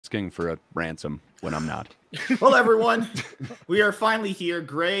asking for a ransom when I'm not. Well, everyone, we are finally here.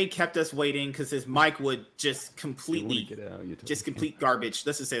 Gray kept us waiting because his mic would just complete garbage.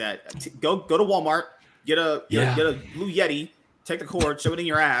 Let's just say that. Go to Walmart, get a Blue Yeti, take the cord, shove it in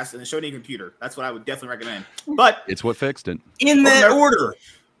your ass, and then show it in your computer. That's what I would definitely recommend. But it's what fixed it. In that order.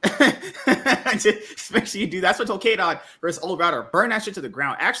 Just make sure you do that. That's what I told K-Dog for his old router. Burn that shit to the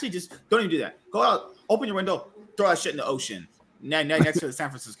ground. Actually, just don't even do that. Go out, open your window, throw that shit in the ocean. Next to the San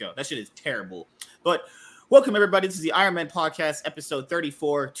Francisco. That shit is terrible. But welcome, everybody. This is the Iron Man Podcast, episode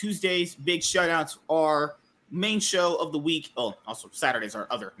 34. Tuesdays, big shout-outs, our main show of the week. Oh, also Saturdays, our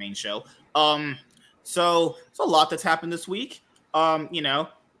other main show. So it's a lot that's happened this week. Rachel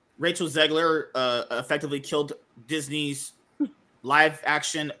Zegler effectively killed Disney's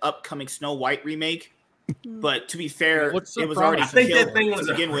live-action upcoming Snow White remake. But to be fair, it was already killed that thing was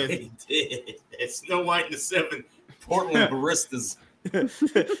to begin with. It's Snow White and the Seven Portland Baristas.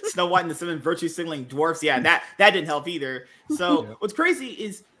 Snow White and the Seven virtue signaling dwarfs. Yeah, that didn't help either. So what's crazy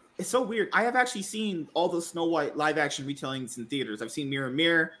is it's so weird. I have actually seen all those Snow White live action retellings in theaters. I've seen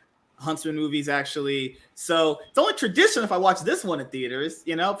Mirror, Huntsman movies actually. So it's only tradition if I watch this one in theaters.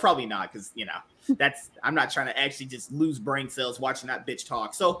 Probably not because I'm not trying to actually just lose brain cells watching that bitch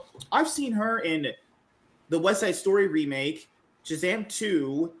talk. So I've seen her in the West Side Story remake, Shazam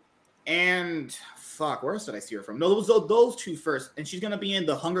 2, and where else did I see her from? No, those two first. And she's going to be in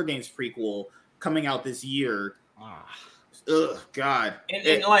the Hunger Games prequel coming out this year. Ugh, God. And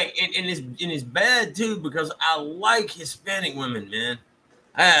it's bad, too, because I like Hispanic women, man.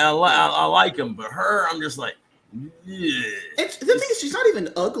 I like them, but her, I'm just like, yeah. The thing is, she's not even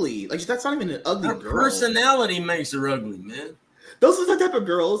ugly. Like, that's not even an ugly girl. Her personality makes her ugly, man. Those are the type of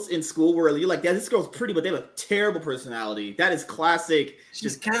girls in school where you're like, yeah, this girl's pretty, but they have a terrible personality. That is classic.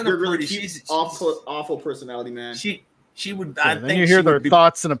 She's kind of really pretty. She's awful personality, man. She would. Yeah, then you hear their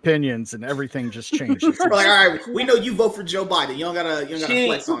thoughts and opinions, and everything just changes. Like, all right, we know you vote for Joe Biden. You don't gotta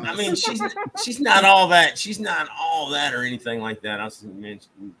flex on us. I mean, she's not all that. She's not all that or anything like that. I was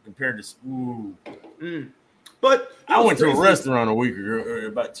compared to. But I went to a restaurant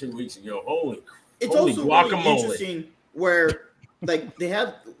about 2 weeks ago. Holy also guacamole! Really interesting where. Like they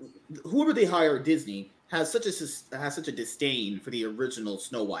have whoever they hire at Disney has such a disdain for the original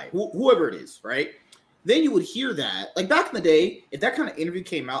Snow White, whoever it is, right? Then you would hear that, like back in the day, if that kind of interview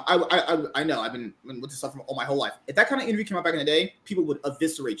came out, I know I've been with this stuff all my whole life. If that kind of interview came out back in the day, people would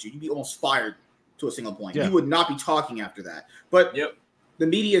eviscerate you. You'd be almost fired to a single point. Yeah. You would not be talking after that. But the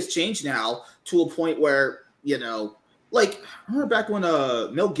media has changed now to a point where like, I remember back when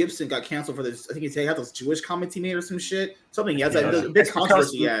Mel Gibson got canceled for this. I think he had those Jewish comments he made or some shit. Something he has a big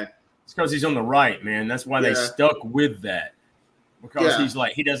controversy. Yeah, it's because he's on the right, man. That's why they stuck with that. Because he's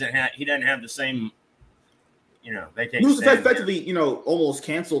like he doesn't have the same. They can't. He was effectively, almost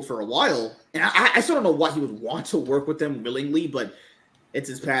canceled for a while, and I still don't know why he would want to work with them willingly, but it's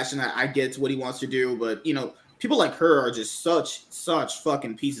his passion. I get it's what he wants to do, but people like her are just such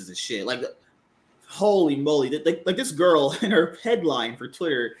fucking pieces of shit. Like. Holy moly! Like this girl in her headline for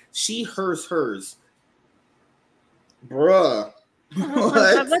Twitter, she hers, bruh.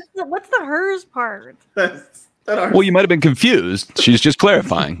 What's the hers part? Well, you might have been confused. She's just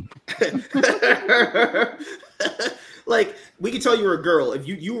clarifying. Like we could tell you were a girl. If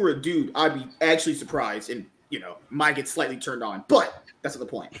you were a dude, I'd be actually surprised and might get slightly turned on. But that's not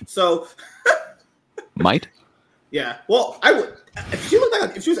the point. So might. Yeah, well, I would. If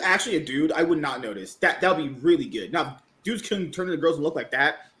she was actually a dude, I would not notice. That would be really good. Now, dudes can turn into girls and look like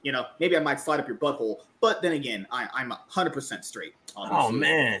that. Maybe I might slide up your butthole. But then again, I'm 100% straight. Obviously. Oh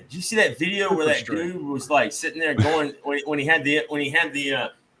man, did you see that video where that dude was like sitting there going when he had that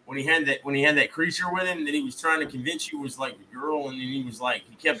creature with him, and then he was trying to convince you it was like a girl, and then he was like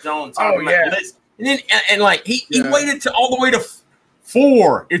he kept on talking about this, and then he waited to all the way to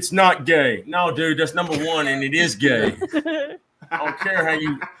 4. It's not gay. No, dude, that's number 1, and it is gay. I don't care how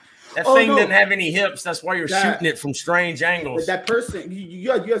you. That thing doesn't have any hips. That's why you're shooting it from strange angles. That person, you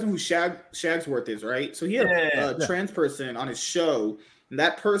guys know who Shagsworth is, right? So he had a trans person on his show, and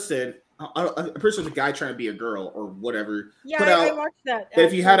that person, I'm pretty sure it's a guy trying to be a girl or whatever. Yeah, I watched that.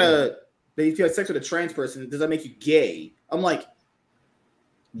 If you had sex with a trans person, does that make you gay? I'm like,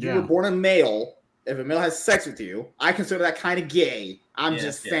 you were born a male. If a male has sex with you, I consider that kind of gay. I'm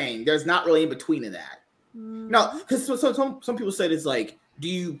just saying, there's not really in between of that. No, because some people said it's like, do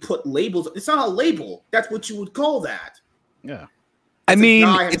you put labels? It's not a label. That's what you would call that. Yeah. I mean,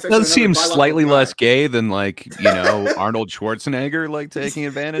 it does seem slightly less gay than Arnold Schwarzenegger taking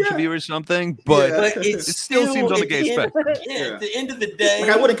advantage of you or something, but it still seems on the gay spectrum. At the end of the day,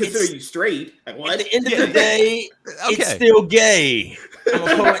 I wouldn't consider you straight. At the end of the day, it's still gay. I'm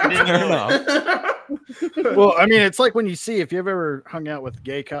a poet. Fair enough. Well, I mean, it's like when you see, if you've ever hung out with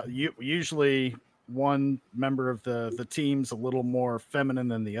gay, usually one member of the team's a little more feminine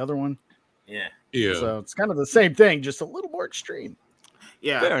than the other one. Yeah. So it's kind of the same thing, just a little more extreme.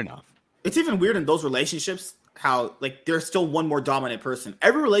 Yeah. Fair enough. It's even weird in those relationships how like there's still one more dominant person.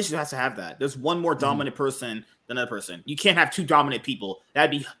 Every relationship has to have that. There's one more dominant person than another person. You can't have two dominant people.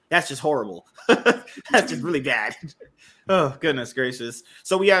 That's just horrible. That's just really bad. Oh, goodness gracious.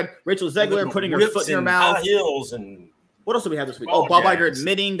 So we had Rachel Zegler putting her foot in her mouth. High heels and what else do we have this week? Bob Iger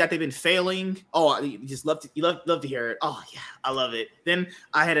admitting that they've been failing. Oh, you just love to hear it. Oh, yeah, I love it. Then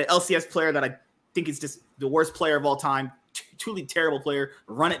I had an LCS player that I think is just the worst player of all time. Truly terrible player.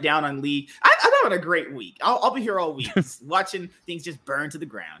 Run it down on League. I'm having a great week. I'll be here all week watching things just burn to the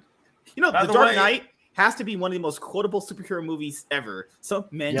ground. You know, The Dark Knight has to be one of the most quotable superhero movies ever. So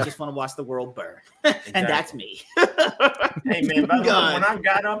men just want to watch the world burn. And that's me. Hey, man, by the way, when I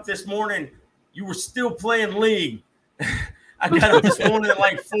got up this morning, you were still playing League. I got up this morning at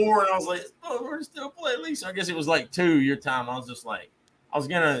like 4, and I was like, "Oh, we're still playing League." So I guess it was like 2 your time. I was just like, I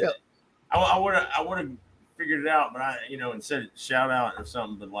would have figured it out, but instead of shout out or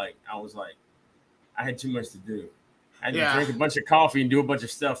something, but like I was like, I had too much to do. I had to drink a bunch of coffee and do a bunch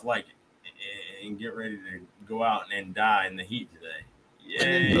of stuff and get ready to go out and die in the heat today.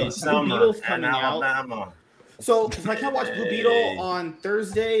 Yay, summer in Alabama. So if I can't watch Blue Beetle on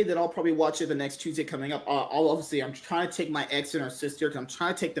Thursday, then I'll probably watch it the next Tuesday coming up. I'm trying to take my ex and her sister because I'm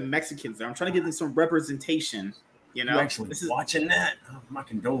trying to take the Mexicans there. I'm trying to give them some representation. You know, watching that. Oh, my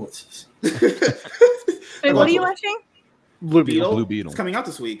condolences. Wait, what are you watching? Blue Beetle. It's coming out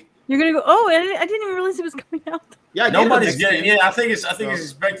this week. You're gonna go. Oh, I didn't even realize it was coming out. Yeah, nobody's getting. Yeah, I think it's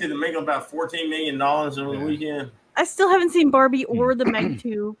expected to make about $14 million over the weekend. I still haven't seen Barbie or the Meg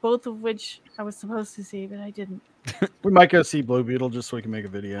 2, both of which I was supposed to see, but I didn't. We might go see Blue Beetle just so we can make a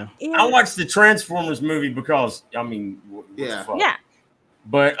video. Yeah. I watched the Transformers movie because what the fuck? Yeah.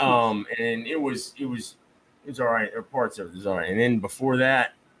 But and it was all right. There are parts of it was all right. And then before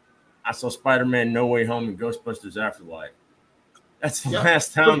that, I saw Spider-Man No Way Home and Ghostbusters Afterlife. That's the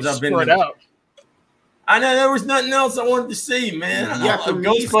last times I've been out. I know there was nothing else I wanted to see, man.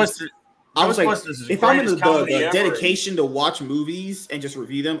 Ghostbusters. I was like, if I'm in the dedication to watch movies and just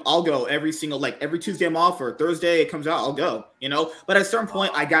review them, I'll go every Tuesday I'm off or Thursday it comes out, I'll go, But at a certain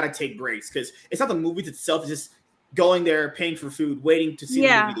point, I got to take breaks because it's not the movies itself. It's just going there, paying for food, waiting to see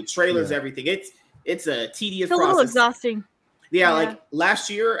the movie, the trailers, everything. It's a tedious process. It's a little exhausting. Yeah, like last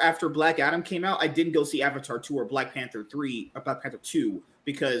year after Black Adam came out, I didn't go see Avatar 2 or Black Panther 3 or Black Panther 2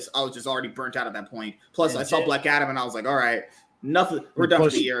 because I was just already burnt out at that point. Plus, I saw Black Adam and I was like, all right. Nothing. We're done for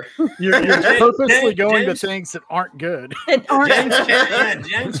the year. You're purposely going to things that aren't good.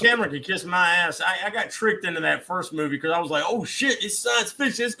 James Cameron could kiss my ass. I got tricked into that first movie because I was like, "Oh shit, it's science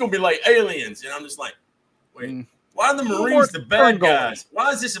fiction. It's gonna be like aliens." And I'm just like, "Wait, why are the Marines the bad guys?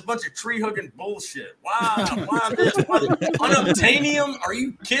 Why is this a bunch of tree hugging bullshit? Why this? Unobtainium? Are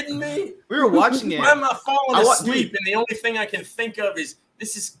you kidding me?" We were watching it. Why am I falling asleep? And the only thing I can think of is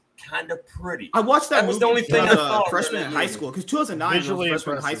this is kind of pretty. I watched that movie. Was the only thing I thought freshman in high school because 2009 I was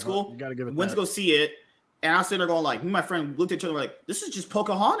freshman in high school. Went to go see it, and I was sitting there going like, me and my friend looked at each other like, "This is just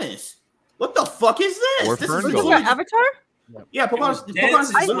Pocahontas. What the fuck is this? Or this is Avatar." Yeah, Pocahontas. I would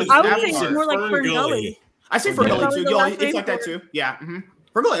say it's more like Ferngully. I say Ferngully too. Yo, it's like that too. Yeah,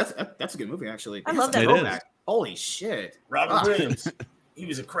 Ferngully. That's a good movie actually. I love that. Holy shit, Robin Williams. He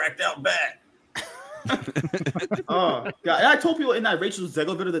was a cracked out bat. Oh god! And I told people in that Rachel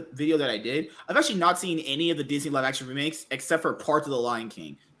Zegler video that I did, I've actually not seen any of the Disney live action remakes except for parts of The Lion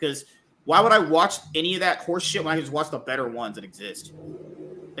King. Because why would I watch any of that horse shit when I can just watch the better ones that exist?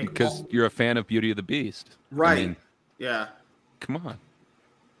 Because you're a fan of Beauty of the Beast, right? I mean, yeah. Come on,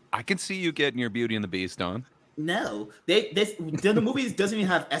 I can see you getting your Beauty and the Beast on. No, the movies doesn't even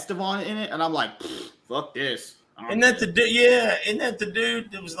have Esteban in it, and I'm like, fuck this. Isn't that the dude? Yeah, isn't that the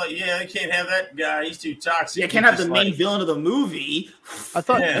dude that was like, yeah, they can't have that guy. He's too toxic. You can't have the main villain of the movie. I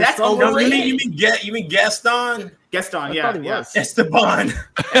thought that's overrated. You mean Gaston? Gaston, yeah. Esteban.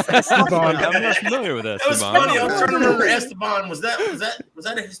 Esteban. I'm not familiar with Esteban. That was funny. I was trying to remember Esteban. Was that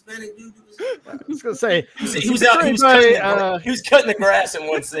a Hispanic dude? I was gonna say he was cutting the grass in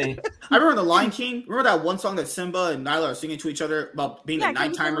one scene. I remember The Lion King. Remember that one song that Simba and Nyla are singing to each other about being at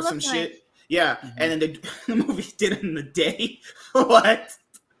nighttime or some shit? Yeah, and then the movie did it in the day. What?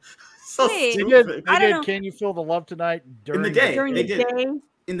 So stupid. They did Can You Feel the Love Tonight in the day? During the day?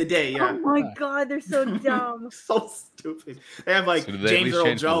 In the day, yeah. Oh my god, they're so dumb. So stupid. They have like so did they James Earl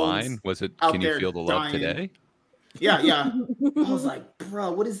Jones. The line? Was it Can You Feel the Love Today? Yeah. I was like,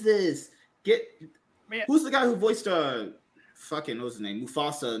 bro, what is this? Who's the guy who voiced fucking what was his name?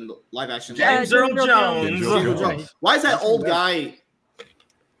 Mufasa in the live action. James Earl Jones. Why is that old guy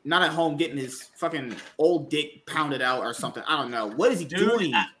not at home getting his fucking old dick pounded out or something? I don't know. What is he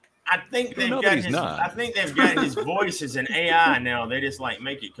doing? I think they've got his. I think they've got his voice as an AI now. They just like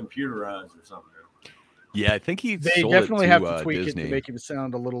make it computerized or something. Yeah, I think they definitely have to tweak Disney. it to make him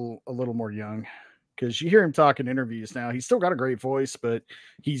sound a little more young. Because you hear him talk in interviews now. He's still got a great voice, but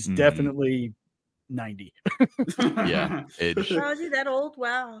he's definitely 90. Yeah. Oh, is he that old?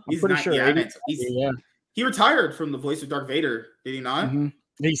 Wow. He's pretty sure. He retired from the voice of Darth Vader, did he not? Mm-hmm.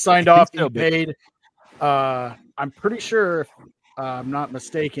 He signed off. He paid. I'm pretty sure, if I'm not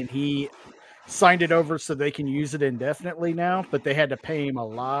mistaken, he signed it over so they can use it indefinitely now, but they had to pay him a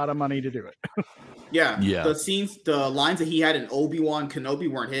lot of money to do it. Yeah. The lines that he had in Obi-Wan Kenobi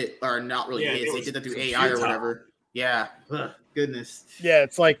weren't hit, or not really hit. They did that through AI or whatever. Yeah. Ugh, goodness. Yeah,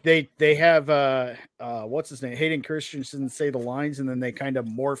 it's like they have what's his name? Hayden Christensen say the lines, and then they kind of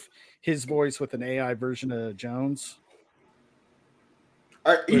morph his voice with an AI version of Jones.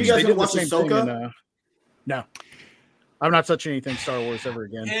 You guys gonna watch Ahsoka? No. I'm not touching anything Star Wars ever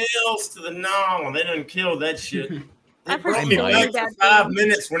again. Hells to the no. They didn't kill that shit. They I've brought me back for 5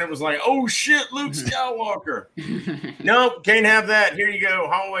 minutes when it was like, oh shit, Luke Skywalker. Nope, can't have that. Here you go,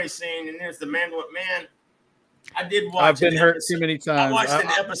 hallway scene, and there's the Mandalorian. Man, I did watch. I've been hurt too many times. I watched an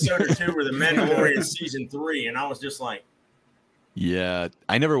episode or two with the Mandalorian season 3, and I was just like, yeah,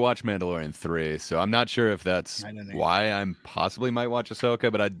 I never watched Mandalorian 3, so I'm not sure if that's why I possibly might watch Ahsoka,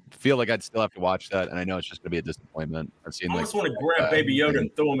 but I feel like I'd still have to watch that, and I know it's just going to be a disappointment. I just want to grab Baby Yoda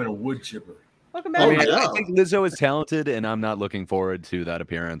and throw him in a wood chipper. Welcome back. I think Lizzo is talented, and I'm not looking forward to that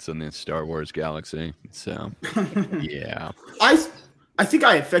appearance in the Star Wars galaxy. So, yeah. I think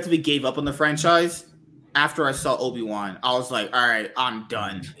I effectively gave up on the franchise after I saw Obi-Wan. I was like, all right, I'm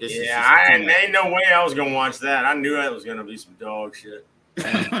done. Ain't no way I was going to watch that. I knew that was going to be some dog shit.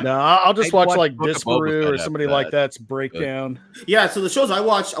 No, I'll just watch like Disparu or somebody like that's breakdown. Yeah, so the shows I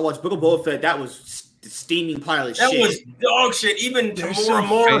watched Book of Boba Fett. That was steaming pile of shit. That was dog shit. Even Tamora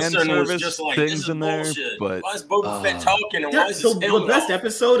Morrison was just like, this is bullshit. But, why is Boba Fett talking? And why is the best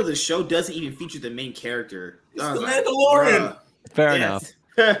episode of the show doesn't even feature the main character. It's the Mandalorian. Fair enough.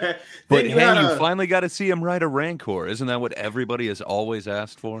 But hey, you finally got to see him ride a Rancor. Isn't that what everybody has always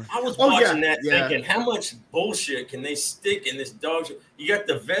asked for? I was watching that thinking, how much bullshit can they stick in this dog shit? You got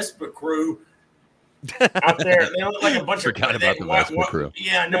the Vespa crew out there. They look like a bunch of about the Vespa crew.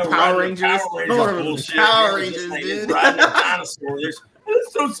 Yeah, no, Power Rangers. Bullshit. Power Rangers, dude. Riding a dinosaur.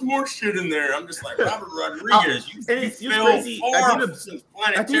 Let's throw some more shit in there. I'm just like, Robert Rodriguez, you fell crazy. far since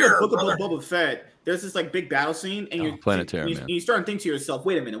Planet Terror. Book of Boba Fett, there's this like big battle scene, and you start to think to yourself,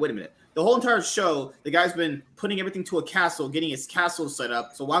 wait a minute. The whole entire show, the guy's been putting everything to a castle, getting his castle set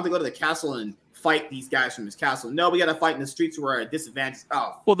up. So why don't they go to the castle and fight these guys from his castle? No, we got to fight in the streets where we're at a disadvantage.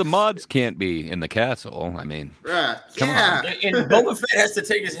 Oh, well, the mods can't be in the castle. I mean, come on. And Boba Fett has to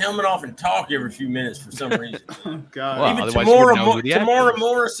take his helmet off and talk every few minutes for some reason. Oh God! Well, even Tamora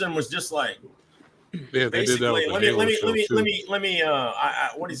Morrison was just like, yeah, they did that with let me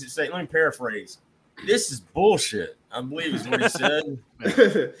what does it say? Let me paraphrase. This is bullshit, I believe is what he said.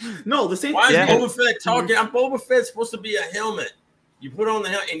 No, the same. Why is Boba Fett talking? Boba Fett's supposed to be a helmet. You put on the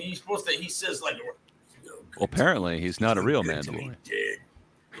helmet, and you're supposed to. He says like, well, apparently he's not a real Mandalorian.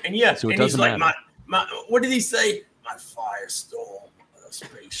 And yeah, so it and he's doesn't like, my. What did he say? My firestorm, a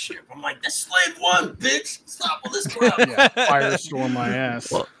spaceship. I'm like, that's Slave One, bitch. Stop all this crap. Firestorm my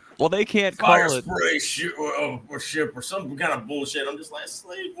ass. Well, they can't fire call it spray ship or some kind of bullshit. I'm just like,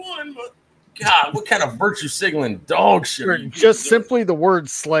 Slave One, but. God, what kind of virtue signaling dog shit? Or just simply the word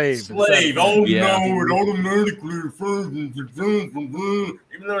slave. Slave. Oh, no, it automatically refers to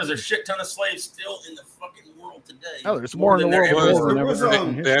even though there's a shit ton of slaves still in the fucking world today. Oh, there's more in the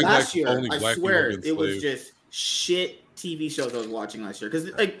world. Last year, I swear, it was just shit TV shows I was watching last year.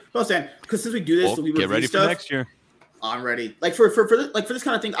 Because, since we do this, we get ready for next year. I'm ready. Like for this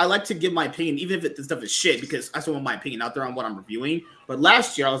kind of thing, I like to give my opinion, even if the stuff is shit, because I still want my opinion out there on what I'm reviewing. But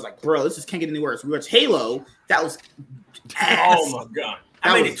last year, I was like, bro, this can't get any worse. We watched Halo. That was ass. Oh my God.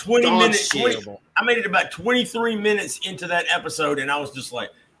 I made it 20 minutes. I made it about 23 minutes into that episode, and I was just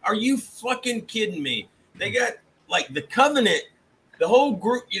like, are you fucking kidding me? They got like the Covenant, the whole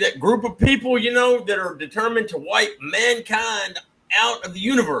group, that group of people, that are determined to wipe mankind out of the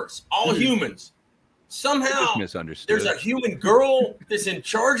universe, all humans. Somehow, there's a human girl that's in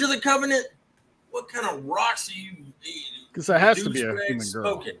charge of the Covenant. What kind of rocks are you eating? Because that has to be a human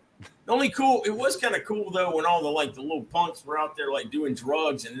girl. It was kind of cool though when all the little punks were out there like doing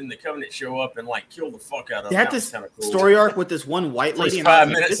drugs, and then the Covenant show up and like kill the fuck out of them. They had this story arc with this one white lady. First 5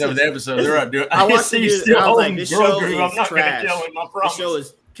 minutes of the episode, they're out doing. I watched it. I was like, this show is trash. This show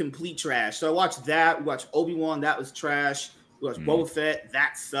is complete trash. So I watched that. We watched Obi-Wan. That was trash. We watched Boba Fett.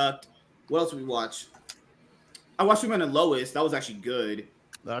 That sucked. What else did we watch? I watched Superman and Lois. That was actually good.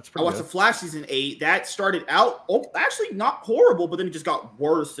 That's pretty good. The Flash season 8. That started out actually not horrible, but then it just got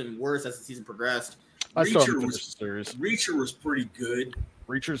worse and worse as the season progressed. Reacher was pretty good.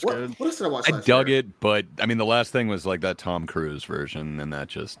 Reacher's good. What else did I watch? I dug it, but I mean, the last thing was like that Tom Cruise version, and that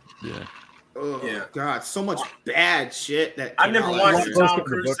just Oh God, so much bad shit that I've never watched the Tom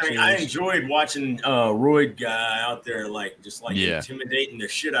Cruise thing. I enjoyed watching Royd guy out there intimidating the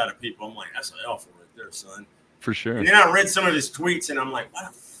shit out of people. I'm like, that's awful right there, son. For sure. And then I read some of his tweets, and I'm like,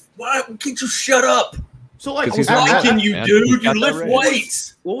 why can't you shut up? So like, what can you do? You lift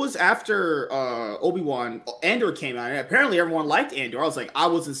weights. What was after Obi-Wan? Andor came out, and apparently everyone liked Andor. I was like, I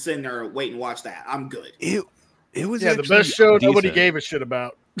wasn't sitting there waiting to watch that. I'm good. It was the best show nobody gave a shit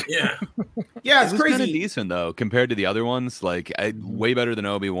about. Yeah, it's it was crazy. Kind of decent though compared to the other ones. Like, way better than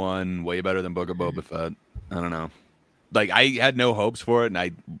Obi-Wan, way better than Book of Boba Fett. I don't know. Like, I had no hopes for it, and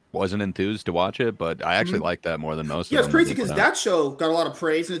I wasn't enthused to watch it, but I actually liked that more than most. Yeah, it's crazy because that show got a lot of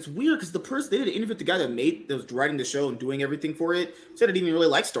praise, and it's weird because they did an interview with the guy that was writing the show and doing everything for it. Said it didn't even really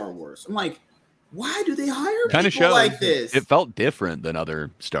like Star Wars. I'm like, why do they hire people like this? It felt different than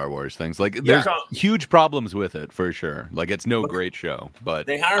other Star Wars things. Like, there's huge problems with it for sure. Like, it's no great show, but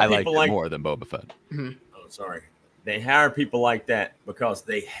I like it more than Boba Fett. Oh, sorry. They hire people like that because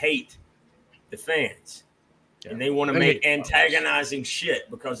they hate the fans. And they want to make antagonizing shit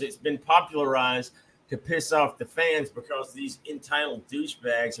because it's been popularized to piss off the fans because these entitled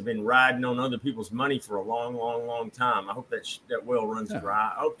douchebags have been riding on other people's money for a long, long, long time. I hope that well runs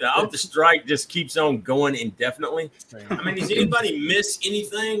dry. I hope the strike just keeps on going indefinitely. I mean, does anybody miss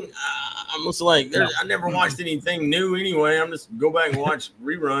anything? I'm just like, I never watched anything new anyway. I'm just go back and watch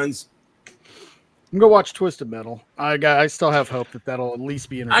reruns. I'm gonna watch Twisted Metal. I still have hope that'll at least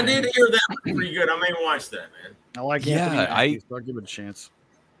be entertaining. I did hear that was pretty good. I may watch that, man. I like Anthony Matthews, so I'll give it a chance.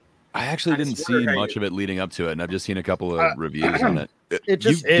 I actually didn't see much of it leading up to it, and I've just seen a couple of reviews on it. It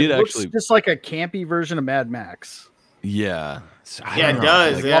looks just like a campy version of Mad Max. Yeah. It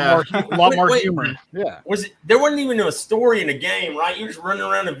does. A lot more humor. Yeah. There wasn't even a story in the game, right? You're just running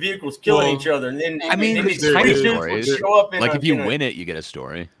around in vehicles killing each other, and then it's kind of stories. Show up like if you win it, you get a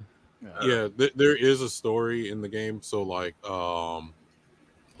story. Yeah, there is a story in the game. So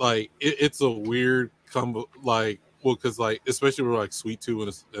it's a weird combo. Because especially with Sweet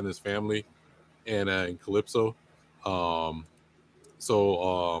Tooth and his family, and Calypso.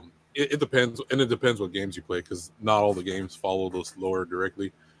 It depends, and it depends what games you play because not all the games follow this lore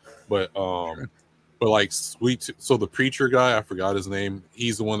directly. But Sweet Tooth. So the preacher guy, I forgot his name.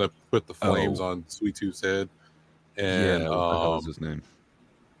 He's the one that put the flames on Sweet Tooth's head. And what the hell is his name?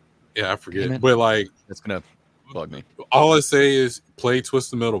 Yeah, I forget. But it's gonna bug me. All I say is play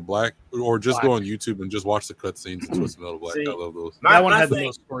Twisted Metal Black, or just go on YouTube and just watch the cutscenes of Twisted Metal Black. I love those. That one had the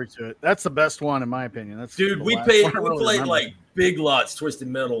most story to it. That's the best one in my opinion. We played like Big Lots Twisted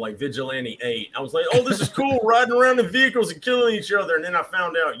Metal, like Vigilante 8. I was like, oh, this is cool, riding around in vehicles and killing each other. And then I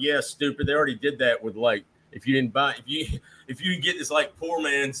found out, stupid, they already did that with if you didn't buy, if you get this poor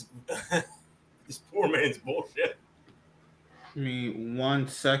man's bullshit. Give me 1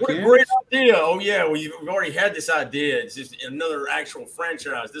 second. What a great idea! Oh yeah, we've already had this idea. It's just another actual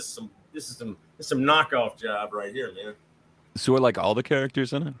franchise. This is some knockoff job right here, man. So are all the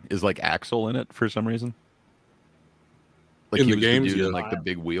characters in it? Is Axel in it for some reason? In the games, the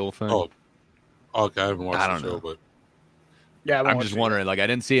big wheel thing. Oh, okay. I haven't watched the show, but yeah, I'm just wondering. I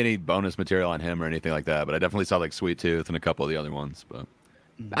didn't see any bonus material on him or anything like that, but I definitely saw Sweet Tooth and a couple of the other ones. But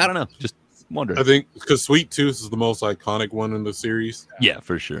I don't know. Just wonder. I think because Sweet Tooth is the most iconic one in the series. Yeah,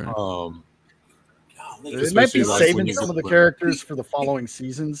 for sure. It might be saving some of the characters for the following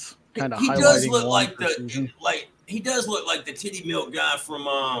seasons. Kind of highlighting. He does look he does look like the titty milk guy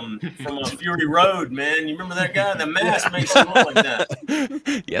from Fury Road, man. You remember that guy? The mask makes him look like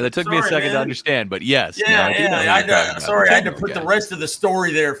that. Yeah, that took me a second to understand, but yes. Sorry, I had to put the rest of the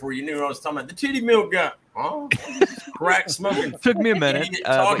story there for you. Knew what I was talking about. The titty milk guy. Oh, crack smoking. Took me a minute.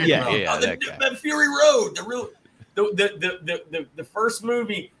 The Fury Road, the first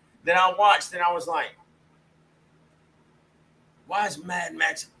movie that I watched, and I was like, why is Mad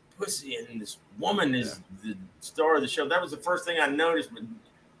Max pussy and this woman is the star of the show? That was the first thing I noticed,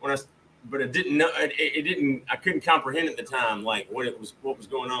 but I didn't know. It didn't. I couldn't comprehend at the time, what was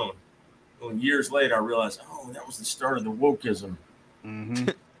going on. Well, years later, I realized, that was the start of the wokeism.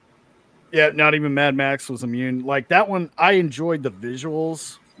 Mm-hmm. Yeah, not even Mad Max was immune. Like that one, I enjoyed the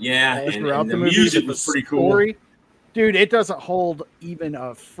visuals. Yeah, throughout and the the movie, music but was the pretty story, cool. dude, it doesn't hold even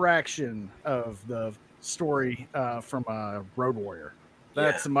a fraction of the story from Road Warrior.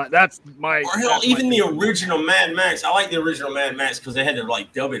 That's my. Or hell, even the original Mad Max. I like the original Mad Max because they had to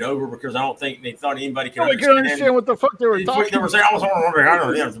like dub it over because I don't think they thought anybody could understand what the fuck they were talking. They were saying,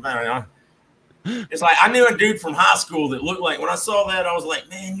 it's like I knew a dude from high school that looked like. When I saw that, I was like,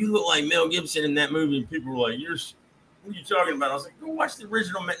 man, you look like Mel Gibson in that movie. And people were like, what are you talking about? I was like, go watch the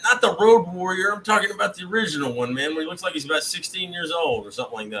original, man. Not the Road Warrior. I'm talking about the original one, man, where he looks like he's about 16 years old or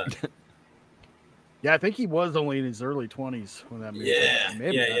something like that. Yeah, I think he was only in his early 20s when that movie.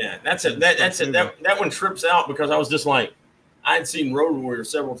 Yeah. That one trips out because I was just like, I had seen Road Warrior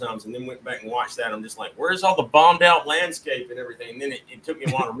several times and then went back and watched that. I'm just like, where's all the bombed out landscape and everything? And then it took me a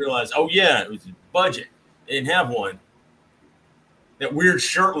while to realize, oh yeah, it was a budget. They didn't have one. That weird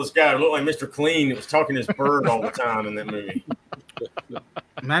shirtless guy who looked like Mr. Clean that was talking to his bird all the time in that movie.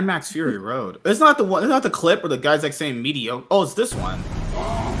 Mad Max Fury Road. It's not the one. It's not the clip where the guy's like saying mediocre. Oh, it's this one.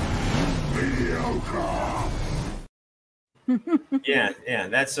 Yeah.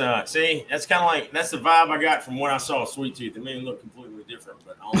 That's see, that's kind of like that's the vibe I got from when I saw Sweet Tooth. It made it look completely different,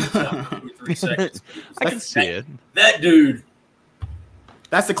 but I only saw 2 or 3 seconds. I can see it. That dude.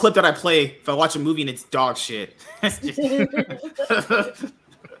 That's the clip that I play if I watch a movie and it's dog shit.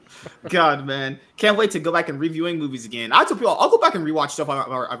 God, man, can't wait to go back and reviewing movies again. I tell people I'll go back and rewatch stuff I've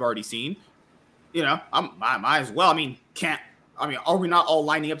already seen. You know, I might as well. Are we not all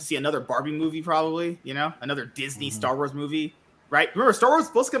lining up to see another Barbie movie? Probably, you know, another Disney Star Wars movie, right? Remember, Star Wars is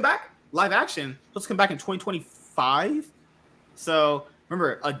supposed to come back live action. Supposed to come back in 2025. So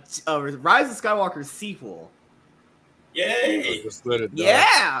remember, a Rise of Skywalker sequel. Yay!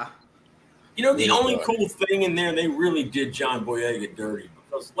 Yeah. You know, the only cool thing in there, they really did John Boyega dirty.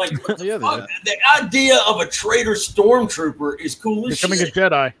 Because, like, the idea of a traitor stormtrooper is cool as becoming a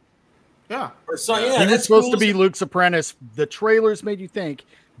Jedi. Yeah. He was supposed to be Luke's apprentice. The trailers made you think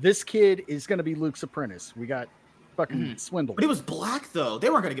this kid is going to be Luke's apprentice. We got fucking swindled. But he was black, though. They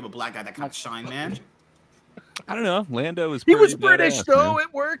weren't going to give a black guy that kind of shine, man. I don't know. Lando was. He was British, though. Man.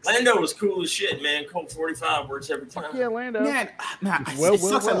 It works. Lando was cool as shit, man. Colt 45 works every time. Yeah, Lando. Man, it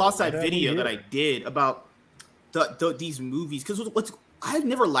sucks I lost that video that I did about these movies because what's I've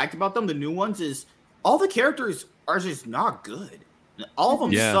never liked about them, the new ones, is all the characters are just not good. All of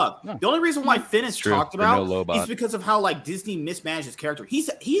them suck. No. The only reason why Finn is talked about is because of how like Disney mismanaged his character.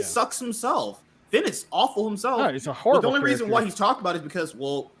 He sucks himself. Finn is awful himself. No, he's a horrible. But the only reason why he's talked about is because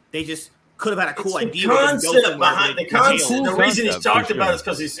they just could have had a cool idea. The reason he's talked about is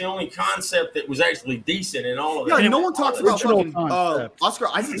because it's the only concept that was actually decent in all of it. Yeah, no one talks about fucking Oscar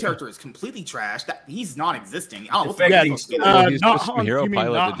Isaac's character is completely trash. He's non-existing. I don't know. He's just a hero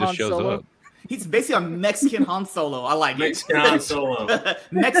pilot that just shows up. He's basically a Mexican Han Solo. I like Mexican Han Solo.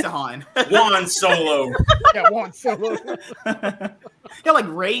 Mexican. Juan Solo. Yeah, Juan Solo. Yeah, like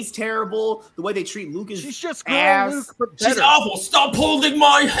Rey's terrible. The way they treat Luke is she's just ass. Luke, but she's awful. Stop holding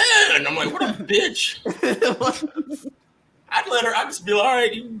my hand. I'm like, what a bitch. I'd just be like, all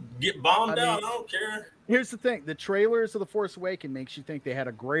right, you get bombed out. I don't care. Here's the thing. The trailers of The Force Awakens makes you think they had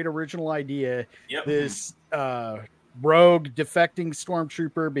a great original idea. Yep. This rogue defecting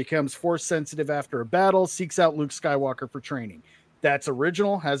stormtrooper becomes force sensitive after a battle, seeks out Luke Skywalker for training. That's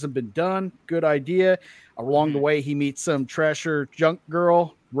original, hasn't been done. Good idea. Along the way, he meets some trasher junk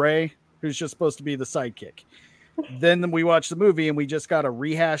girl, Rey, who's just supposed to be the sidekick. Then we watch the movie and we just got a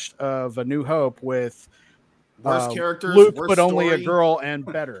rehash of A New Hope with worse characters, Luke, worse but only story. a girl and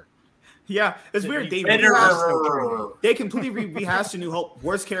better. Yeah, it's weird. They completely rehashed A New Hope.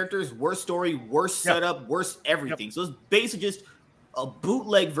 Worse characters, worse story, worse setup, worse everything. So it's basically just a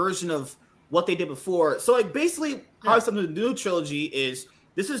bootleg version of what they did before. So like basically how it's something the new trilogy is.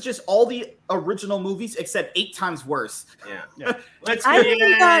 This is just all the original movies except 8 times worse. Yeah. I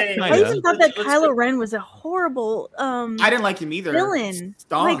even thought that Kylo Ren was a horrible I didn't like him either. Villain.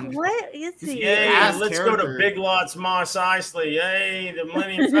 Like what is he? Yay, let's go to Big Lots Mos Eisley. Yay, the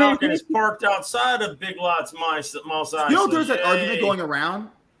Millennium Falcon is parked outside of Big Lots Mos Eisley. You know, there's an argument going around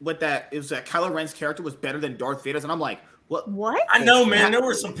with that. It was that Kylo Ren's character was better than Darth Vader's, and I'm like, what? I know, man. There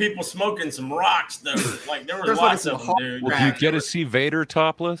were some people smoking some rocks, though. Like there were lots of them, dude. Well, do you get to see Vader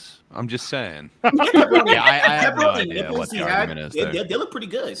topless? I'm just saying. I have no idea what the argument is there. They look pretty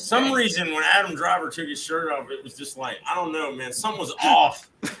good. Some reason when Adam Driver took his shirt off, it was just like, I don't know, man. Something was off.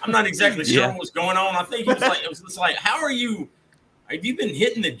 I'm not exactly sure what was going on. I think it was like, how are you Have you been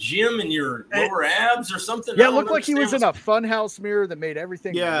hitting the gym in your lower abs or something? Yeah, it looked like he was in a funhouse mirror that made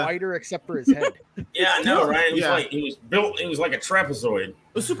everything Yeah. whiter except for his head. Yeah, I know, right? It was Yeah. like he was built. It was like a trapezoid. It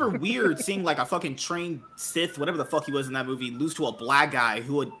was super weird seeing like a fucking trained Sith, whatever the fuck he was in that movie, lose to a black guy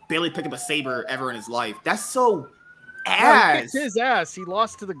who had barely picked up a saber ever in his life. That's so ass. He kicked his ass. He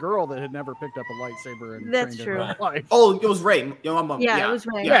lost to the girl that had never picked up a lightsaber and That's trained in her true. life. Oh, it was Ray. Yeah, it was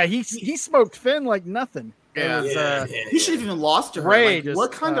Ray. Yeah, he smoked Finn like nothing. Yeah. It was, He should have even lost to her. Ray Like, just,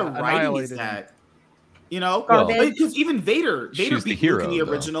 what kind of writing is annihilated that? You know, Well, because even Vader she's the beat hero, Luke in the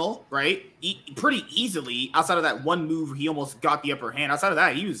though. original, right? Pretty easily. Outside of that one move, he almost got the upper hand. Outside of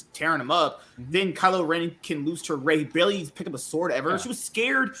that, he was tearing him up. Then Kylo Ren can lose to Rey. Barely pick up a sword ever. Yeah. She was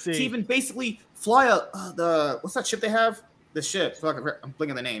scared to See. even basically fly what's that ship they have? The ship. Fuck, I'm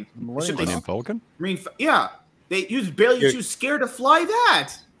blinking the name. The ship they- Millennium Falcon? Yeah. She was scared to fly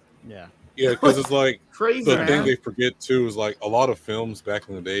that. Yeah. Yeah, because it's like Crazy. the man. thing they forget too is like a lot of films back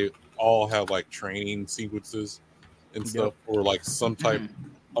in the day all have like training sequences and stuff, or like some type.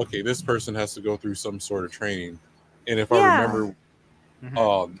 Okay, this person has to go through some sort of training, and if I remember,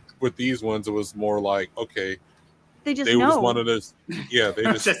 with these ones, it was more like okay, They just they know. just wanted us. Yeah, they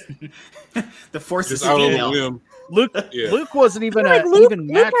just the force is just out of the female. whim. Luke wasn't even Like, a Luke even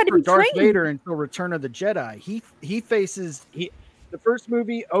match had to for be Darth trained. Vader until Return of the Jedi. The first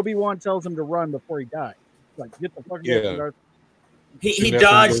movie, Obi-Wan tells him to run before he dies. Like, get the fuck away from Darth. He And that's when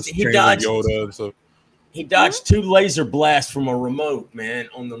dodged. goes He training dodged. Yoda and stuff. He dodged 2 laser blasts from a remote, man,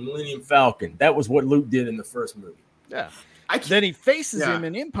 on the Millennium Falcon. That was what Luke did in the first movie. Yeah. Then he faces him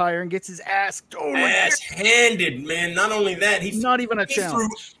in Empire and gets his ass Ass-handed, man. Not only that, not even a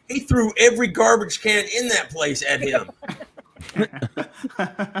challenge. He threw every garbage can in that place at him.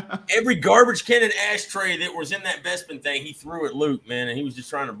 Every garbage can and ashtray that was in that Bespin thing, he threw at Luke, man, and he was just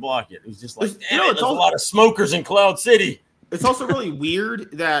trying to block it. It was just like, damn, there's a lot of smokers in Cloud City. It's also really weird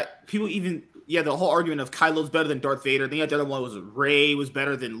that people even, the whole argument of Kylo's better than Darth Vader. Then the other one was Rey was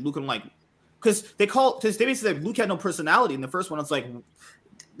better than Luke. I'm like, because they basically said Luke had no personality in the first one. It's like,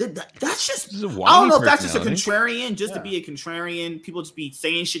 that's just, I don't know if that's just a contrarian, just to be a contrarian. People just be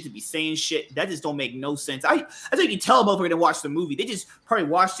saying shit to be saying shit. That just don't make no sense. I think you tell them over to watch the movie. They just probably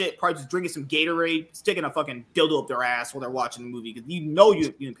watched it, probably just drinking some Gatorade, sticking a fucking dildo up their ass while they're watching the movie because you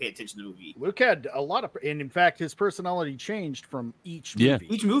didn't pay attention to the movie. Luke had a lot of, and in fact, his personality changed from each movie.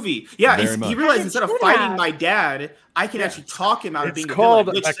 Each movie. Yeah, he realized instead of fighting my dad, I can actually talk him out of being a villain.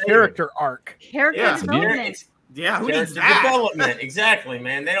 It's called a character arc. Character development. Yeah, who needs character that? development, exactly,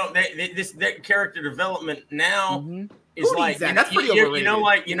 man. That character development now is Who like needs that? That's pretty overrated.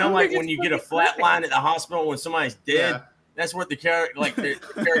 You know, like when you get a flat line at the hospital when somebody's dead. Yeah. That's what the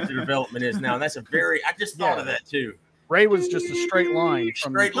character development is now. And that's I just thought of that too. Rey was just a straight line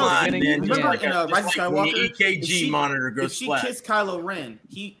from Straight the line, beginning man. to Remember the end. in Rise of Skywalker, when the EKG monitor goes if she flat. kissed Kylo Ren,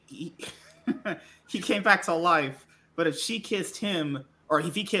 he he came back to life. But if she kissed him, or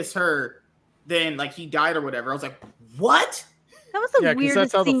if he kissed her, then like he died or whatever. I was like, what? That was the Yeah, because weirdest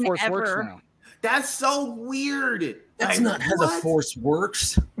that's how the scene Force ever. works now. That's so weird. That's Like, not how the what? Force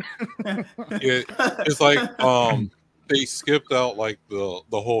works. It's like they skipped out like the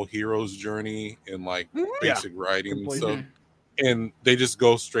whole hero's journey and like basic writing and stuff, and they just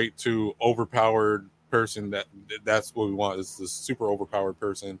go straight to overpowered person. That's what we want, is this super overpowered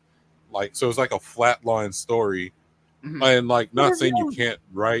person. Like, so it's like a flatline story, and like not saying you can't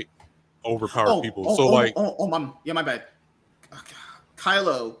write overpowered people. So my bad.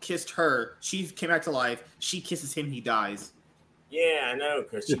 Kylo kissed her. She came back to life. She kisses him. He dies. Yeah, I know,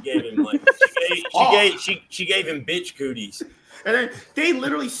 because she gave him like she gave him bitch cooties. And then they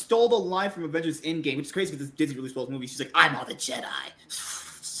literally stole the line from Avengers Endgame, which is crazy because Disney really stole the movie. She's like, "I'm all the Jedi."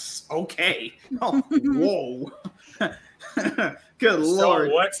 Okay. Oh, whoa. Good lord.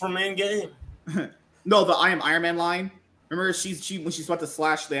 So what from Endgame? No, the "I am Iron Man" line. Remember, she when she's about to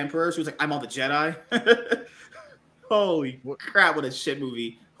slash the Emperor, she was like, "I'm all the Jedi." Holy crap! What a shit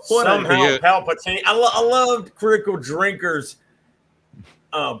movie. Somehow Palpatine. I loved Critical Drinker's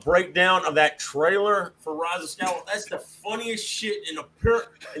breakdown of that trailer for Rise of Skywalker. That's the funniest shit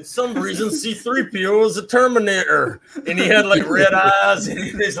in some reason, C-3PO was a Terminator, and he had like red eyes, and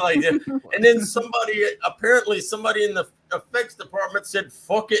he's like, and then somebody in the effects department said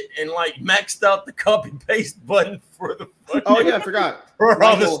 "fuck it" and like maxed out the copy paste button for the. Oh yeah, I forgot. For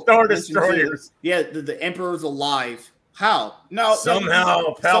all the Star Destroyers. Yeah, the Emperor's alive. How? No.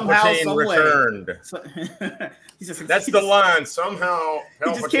 Somehow Palpatine returned. That's the line. Somehow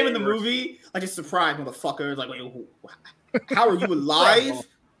Palpatine he just came in the movie like a surprise, motherfucker. Like, wait, how are you alive?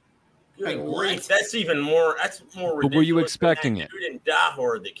 Like, what? That's more ridiculous. But were you expecting it? Dude in Die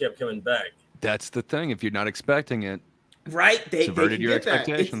Hard that kept coming back. That's the thing. If you're not expecting it, Right? They subverted can your get that.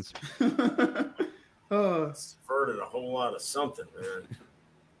 expectations. Subverted a whole lot of something, man.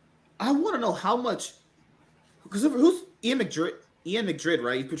 I want to know how much. Because who's Ian McDiarmid? Ian McDiarmid,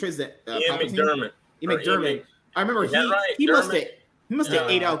 right? He portrays that. Ian McDiarmid. Ian McDiarmid. I remember he must have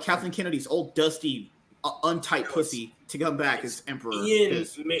ate out Kathleen Kennedy's old dusty, untight pussy to come back as emperor.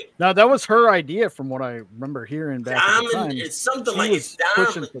 Now that was her idea, from what I remember hearing back. It's something like it's something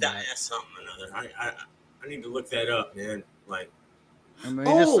or another. I need to look that up, man. Like,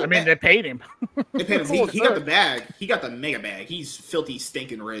 they paid him. They paid him. He got the bag. He got the mega bag. He's filthy,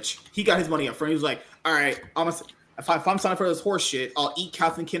 stinking rich. He got his money up front. He was like, "All right, if I'm signing for this horse shit, I'll eat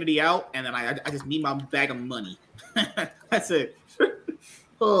Kathleen Kennedy out, and then I just need my bag of money." That's it.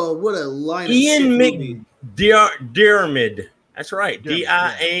 Oh, what a line! Ian McDiarmid. That's right.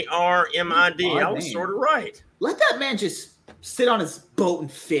 Diarmid. I was sort of right. Let that man just sit on his boat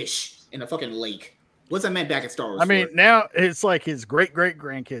and fish in a fucking lake. What's that man back at Star Wars? I mean, now it's like his great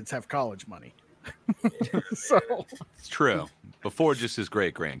grandkids have college money. So it's true. Before just his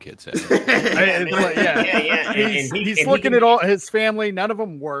great grandkids had. He's looking at all his family. None of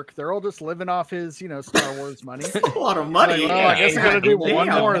them work. They're all just living off his, Star Wars money. A lot of money. Like, I guess I got to do one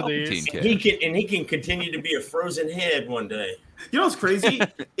more of these. He can continue to be a frozen head one day. You know what's crazy?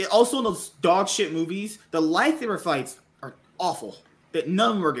 Also in those dog shit movies, the lightsaber fights are awful. That none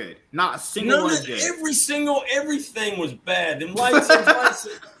of them were good. Not a single one is good. Everything was bad. And lightsabers,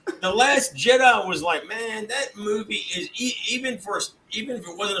 The Last Jedi was like, man, that movie is even if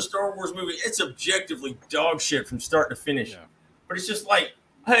it wasn't a Star Wars movie, it's objectively dog shit from start to finish. Yeah. But it's just like,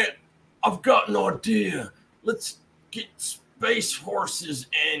 hey, I've got an idea. Let's get space horses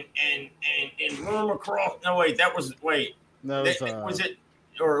and run them across. No, wait, was it?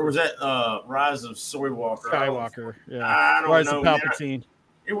 Or was that Rise of Skywalker? Yeah, I don't Rise know. of Palpatine. Man.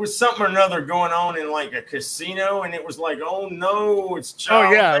 It was something or another going on in like a casino, and it was like, oh no, it's child.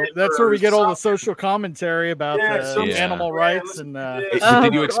 Oh yeah, that's where we get all the social commentary about animal rights and.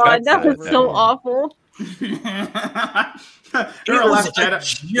 Did you expect that was so awful. Last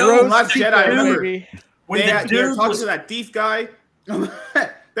Jedi. I remember when they were talking to that thief guy.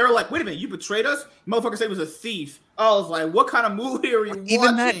 They were like, wait a minute, you betrayed us? Motherfucker said he was a thief. I was like, what kind of movie are you watching?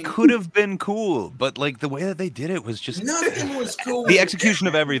 Even that could have been cool, but like the way that they did it was just nothing was cool. The execution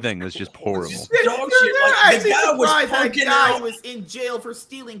of everything was just horrible. Dog shit. Like, the guy was in jail for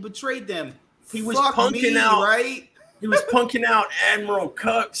stealing, betrayed them. He was punking out, right? He was punking out Admiral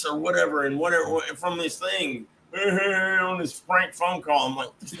Cucks or whatever from this thing on his prank phone call. I'm like,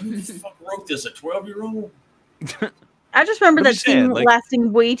 who the fuck wrote this? A 12-year-old? I just remember that scene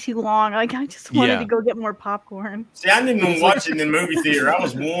lasting way too long. Like, I just wanted to go get more popcorn. See, I didn't even watch it in the movie theater. I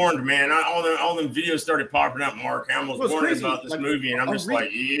was warned, man. All them videos started popping up. Mark Hamill was warning about this movie, and I'm just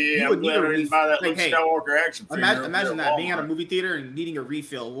like, I'm glad I didn't buy that Luke Skywalker action figure. Imagine that, being at a movie theater and needing a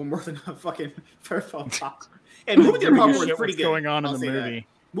refill more than a fucking popcorn. And movie theater popcorn is pretty good. What's going on in the movie?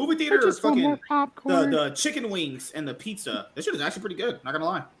 Movie theater is fucking the chicken wings and the pizza. This shit is actually pretty good. Not gonna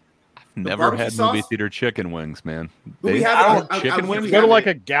lie. Never had movie theater chicken wings, man. They have chicken wings. Go to like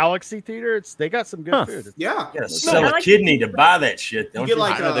a Galaxy theater. They got some good food. Yeah, sell a kidney to buy that shit. Don't you?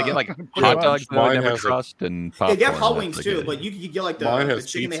 They get like hot dogs, crust, and popcorn. They get hot wings too, but you get like the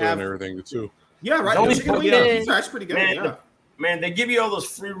chicken they have and everything too. Yeah, right. The chicken wings are actually pretty good. Man, they give you all those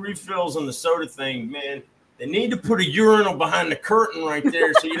free refills on the soda thing, man. They need to put a urinal behind the curtain right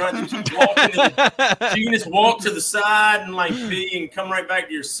there, so you don't have to keep walking. So you can just walk to the side and like pee and come right back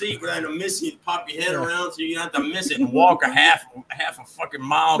to your seat without missing it. Pop your head around, so you don't have to miss it and walk a half a fucking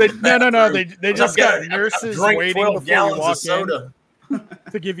mile. No. They just got nurses waiting before you walk soda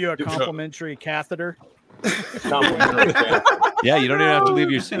to give you a complimentary catheter. Yeah, you don't even have to leave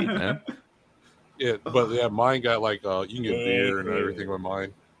your seat, man. Yeah, but mine got like you can get beer and everything with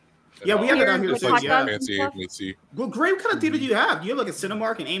mine. Yeah, we have it down here too. Yeah. Fancy AMC. Well, great. What kind of theater do you have? Do you have like a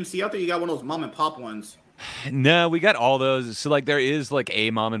Cinemark and AMC out there? You got one of those mom and pop ones? No, we got all those. So like there is like a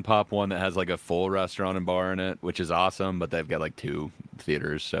mom and pop one that has like a full restaurant and bar in it, which is awesome. But they've got like 2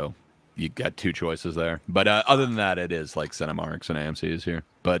 theaters, so you got 2 choices there. But other than that, it is like Cinemarks and AMCs here.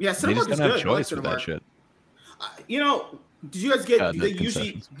 But yeah, they just don't have choice with that shit. Did you guys get?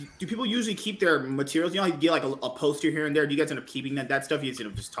 Do people usually keep their materials? You get like a poster here and there. Do you guys end up keeping that stuff? You end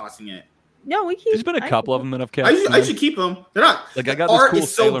up just tossing it? No, we keep. There's been a couple of them that I've kept. I should keep them. They're not like I got this cool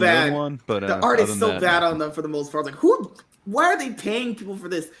Sailor Moon one, but the art is so bad on them for the most part. Like why are they paying people for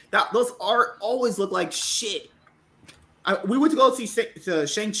this? Those art always look like shit. We went to go see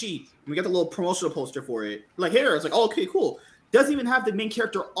Shang-Chi. We got the little promotional poster for it. Like here, it's like, oh, okay, cool. doesn't even have the main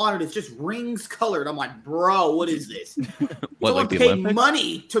character on it. It's just rings colored. I'm like, bro, what is this? What, like the pay Olympics?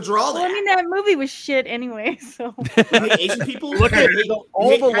 money to draw that. Well, I mean, that movie was shit anyway. So You hate Asian people. Look at all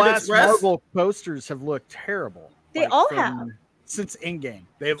the Candace last West? Marvel posters have looked terrible. They all from- have. since Endgame.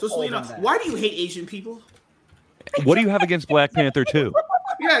 They've So, all Selena, done that. why do you hate Asian people? What do you have against Black Panther 2?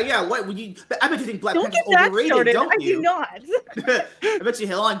 Yeah. What would you? I bet you think Black don't Panther's get that overrated, started. don't I you? do not. I bet you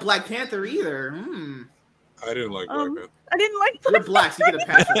don't like Black Panther either. I didn't like Black Panther. I didn't like You're black, so you get a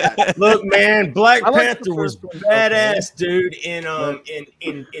pass for that. Look, man, Black I like the Panther was first one. badass, dude.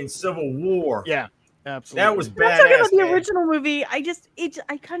 In Civil War, Yeah, absolutely. that was I'm talking badass. about the man. original movie.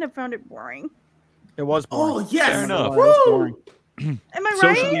 I kind of found it boring. It was boring. Oh yes, Fair enough. It was boring. Am I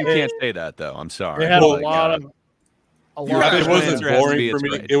Socially, right? you can't say that though. I'm sorry. It had Like, a lot of. Your It average wasn't answer has to be boring for it's me.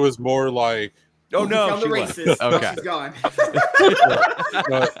 right. It was more like Oh no, found the she left. racist. Oh, Okay. she's gone.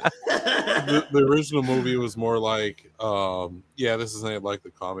 the original movie was more like, this isn't like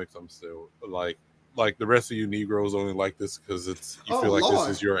the comics. I'm still like the rest of you Negroes only like this because you Oh, feel like Lord.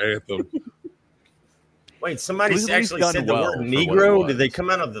 this is your anthem. Wait, somebody At least actually done said the well word for what it Negro? was. Did they come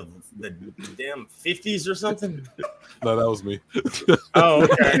out of the damn 50s or something? No, that was me. Oh,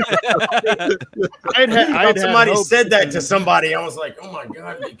 okay. I'd had Somebody hopes said that in- to somebody. I was like, oh my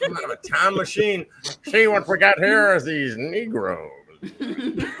God, they come out of a time machine. See what we got here is these Negroes.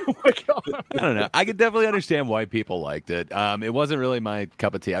 Oh my God. I don't know. I could definitely understand why people liked it. It wasn't really my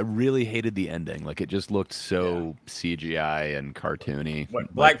cup of tea. I really hated the ending. Like it just looked so CGI and cartoony.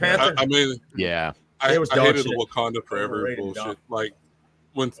 What, Black Panther? I mean, Yeah. I It was dog hated shit. the Wakanda Forever Overrated bullshit. dog. Like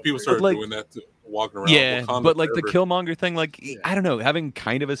when people started like- doing that, walking around. Yeah, Wakanda but like the Forever. Killmonger thing, like I don't know, having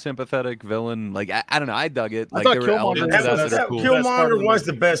kind of a sympathetic villain, like I don't know, I dug it. I Like thought there were Killmonger elements was of the that that are best- cool. best part of Killmonger the was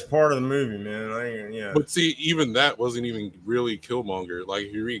movie. the best part of the movie, man. Yeah. But see, even that wasn't even really Killmonger. Like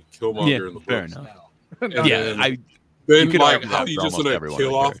if you read Killmonger Yeah, in the fair books, enough. and Yeah, then, I then you could like argue how that do you for just almost gonna every one kill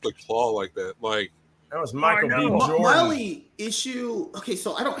of the off the claw like that? Like that was Michael B. My Jordan. only issue, okay,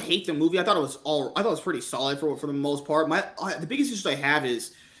 so I don't hate the movie. I thought it was pretty solid for the most part. The biggest issue I have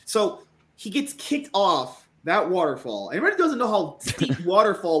is so he gets kicked off that waterfall. Everybody doesn't know how steep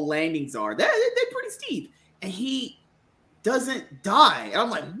waterfall landings are. They're pretty steep, and he doesn't die. And I'm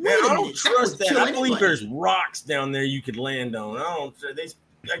like, wait Man, a I minute, don't trust would that. kill I believe anybody. there's rocks down there you could land on.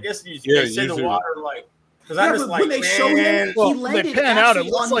 I guess you Yeah, they say the usually- water like because Yeah, I'm just but like, when they show him, man, he Well, landed they pan out. It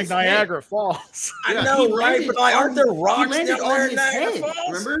actually looks on like his head. Niagara Falls. I Yeah, know, he right? landed But like, aren't there on- rocks he landed down on there in his Niagara head.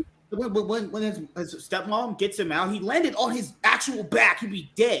 Falls? Remember when his stepmom gets him out, he landed on his actual back. He'd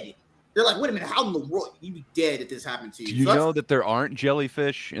be dead. They're like, wait a minute, how in the world you'd be dead if this happened to you? do you So that's- know that there aren't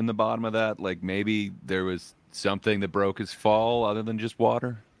jellyfish in the bottom of that? Like maybe there was something that broke his fall other than just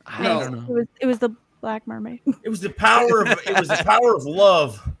water. I No. don't know. It was the Black Mermaid. It was the power of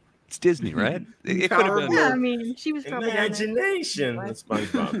love. It's Disney, right? It could have Power been. Yeah, I mean, she was probably down there. Imagination. That's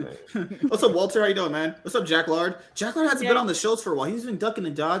SpongeBob. Man. What's up, Walter? How you doing, man? What's up, Jack Lard? Jack Lard hasn't Yeah. been on the shows for a while. He's been ducking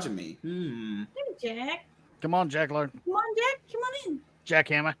and dodging me. Jack, Come on, Jack Lord. come on, Jack, come on in.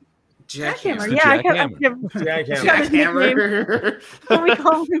 Jackhammer. Jackhammer. the Yeah, I Jackhammer. can't. Jackhammer. Got his Jackhammer. What we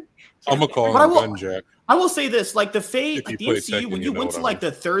call him? I'm gonna call But I him will- Gun Jack. I will say this: like the Fate, If you like the play MCU, Tekken, when you you know went what to I like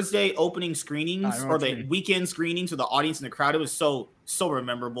mean. the Thursday opening screenings I know or what the you mean. weekend screenings with the audience in the crowd, it was so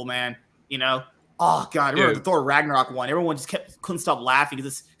memorable, man. You know, oh god, I remember Yeah. the Thor Ragnarok one. Everyone just couldn't stop laughing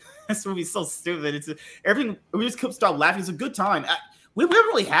because this movie's so stupid. It's everything. We just couldn't stop laughing. It's a good time. We haven't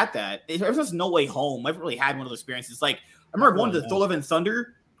really had that. Ever since No Way Home, I haven't really had one of those experiences. Like I remember going to the Thor: Love and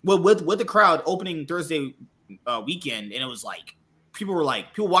Thunder with the crowd opening Thursday weekend, and it was like people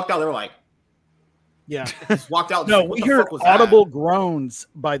walked out. They were like. Yeah. Just walked out. No, What we the heard fuck was that? audible groans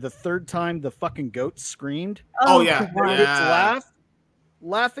by the third time the fucking goat screamed. Oh, yeah. God. Yeah.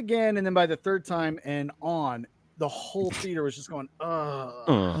 Laugh again, and then by the third time and on, the whole theater was just going,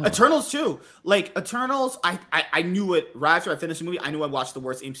 ugh. Eternals too. Like Eternals, I knew it right after I finished the movie. I knew I watched the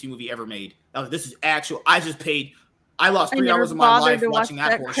worst MC movie ever made. This is actual. I lost I 3 never hours of my bothered life to watch watching that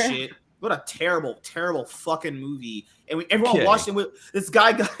that horse crap. shit. What a terrible, terrible fucking movie. And everyone Okay. watched it. This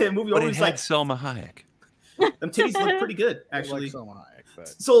guy got a movie But over. it He's had like, Selma Hayek. them titties look pretty good, I actually. like Selma Hayek, but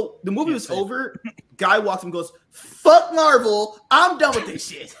So the movie Can't was say. over. Guy walks and goes, "Fuck Marvel. I'm done with this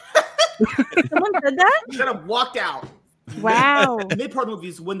shit." Someone said that? He kind of walked out. Wow. The mid part of the movie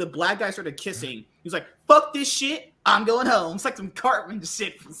is when the black guy started kissing. He was like, "Fuck this shit. I'm going home." It's like some Cartman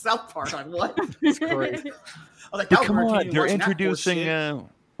shit from South Park. Like what? it's crazy. I was like, But that was come on, entertaining they're watching that horse introducing shit.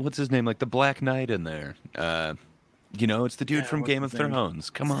 what's his name, like the Black Knight in there. It's the dude Yeah, from what's Game of his name? Thrones.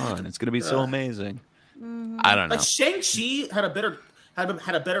 Come on, it's gonna be so amazing. Mhm. I don't know. Like Shang-Chi had a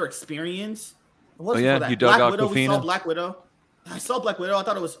better experience. What was Oh, yeah? before that? You dug Black Widow. We saw Awkwafina? Black Widow. I saw Black Widow. I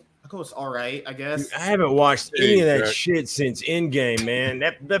thought it was it was all right, I guess. Dude, I haven't watched any of that shit since Endgame, man.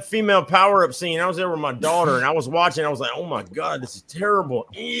 That female power-up scene, I was there with my daughter, and I was watching. I was like, oh, my God, this is terrible.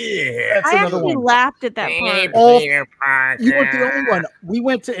 Yeah. I actually laughed at that part. You weren't the only one. We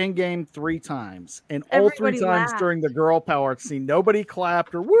went to Endgame 3 times, and all 3 times laughed. during the girl power scene, nobody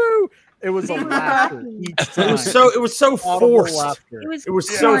clapped or woo. It was a laughter each time. It was so forced. Laughter. It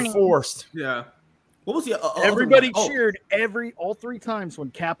was so forced. Yeah. What was the everybody cheered all 3 times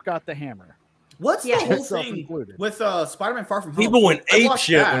when Cap got the hammer. What's the whole thing with Spider-Man Far From Home? People went ape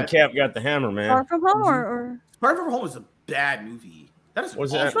shit when Cap got the hammer, man. Far From Home or Far From Home was a bad movie. That is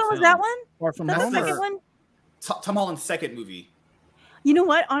Which one was that one? Far From Home. The second one? Tom Holland's second movie. You know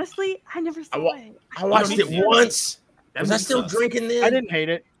what? Honestly, I never saw it. I watched it once. Was I still drinking then? I didn't hate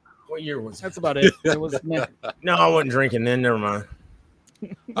it. What year was it? That's about it. It was No, I wasn't drinking then. Never mind.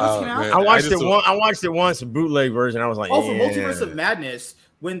 Man, I watched it once, a bootleg version. I was like, for Multiverse of Madness,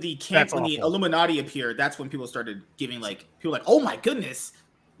 when the Illuminati appeared, that's when people started giving oh my goodness.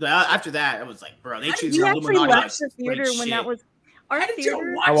 After that, it was like, bro, they choose the Illuminati. You actually left the theater when that was our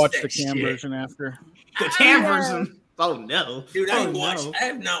theater. I watched the cam version after. The cam version. Oh no, dude! I have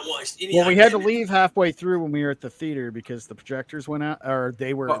not watched any. Well, we had to leave halfway through when we were at the theater because the projectors went out, or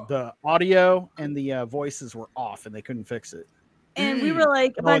the audio and the voices were off, and they couldn't fix it. And we were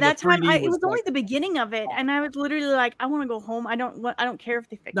like, by that time, it was only the beginning of it, and I was literally like, I want to go home. I don't care if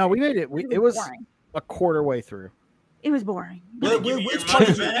they fix it. No, we made it. It was a quarter way through. It was boring. Which part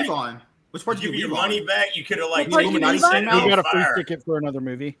did you leave on? Which part did you give your leave money on? back? You could have like Illuminati We got a free ticket for another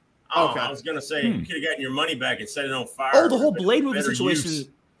movie. Oh, okay. I was gonna say you could have gotten your money back and set it on fire. Oh, the whole Blade movie situation. Use.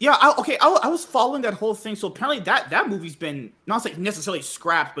 Yeah, I was following that whole thing. So apparently that movie's been not necessarily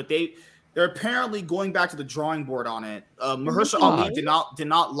scrapped, but they're apparently going back to the drawing board on it. Mahershala Ali did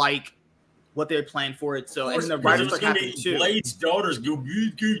not like what they planned for it. So and the writers are happy too. Blade's daughters go.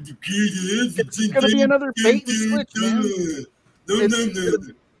 It's gonna be another bait and switch,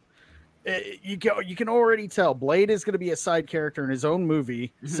 man. You can already tell Blade is going to be a side character in his own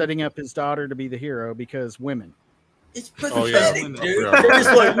movie, setting up his daughter to be the hero because women. It's pathetic, dude. They're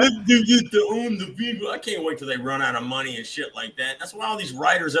just like, let's get to own the people. I can't wait till they run out of money and shit like that. That's why all these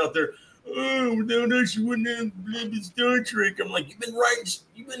writers out there, no, she wouldn't have Star Trek. I'm like, you've been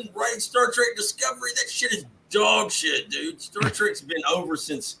writing Star Trek Discovery. That shit is dog shit, dude. Star Trek's been over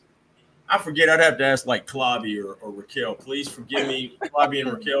since. I forget. I'd have to ask like Clavi or Raquel. Please forgive me, Clavi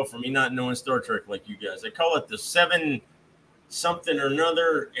and Raquel, for me not knowing Star Trek like you guys. They call it the 7 something or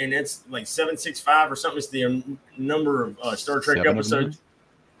another, and it's like 765 or something. It's the number of Star Trek episodes.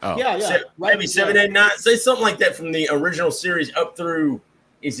 Oh, yeah. Maybe 7, 8, 9. Say something like that from the original series up through.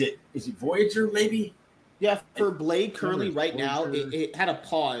 Is it Voyager? Maybe. Yeah, for Blade currently right now, it had a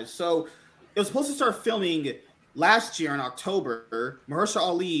pause. So it was supposed to start filming last year in October. Mahershala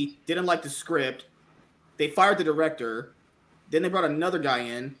Ali didn't like the script. They fired the director. Then they brought another guy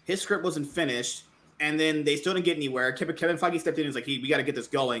in. His script wasn't finished. And then they still didn't get anywhere. Kevin Feige stepped in and was like, hey, we got to get this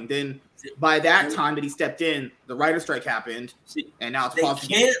going. Then by that time that he stepped in, the writer's strike happened. And now it's paused.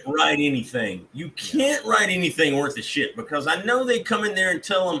 They can't write anything. You can't write anything worth of shit because I know they come in there and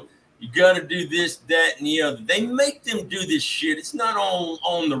tell them, you got to do this, that, and the other. They make them do this shit. It's not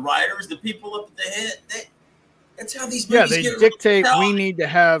on the writers, the people up at the head. That's how these movies they dictate we need to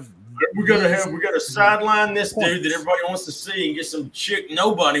have. We gotta sideline this dude that everybody wants to see and get some chick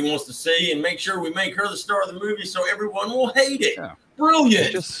nobody wants to see and make sure we make her the star of the movie so everyone will hate it. Yeah. Brilliant.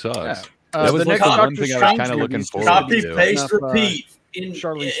 It just sucks. Yeah. That was like the one thing I was kind of looking forward to. Copy, paste, repeat.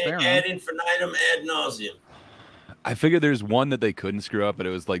 Ad infinitum, ad nauseum. I figured there's one that they couldn't screw up, but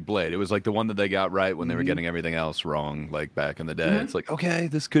it was like Blade. It was like the one that they got right when they were getting everything else wrong, like back in the day. It's like, okay,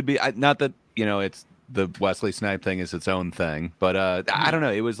 this could be not that, it's the Wesley Snipes thing is its own thing, but I don't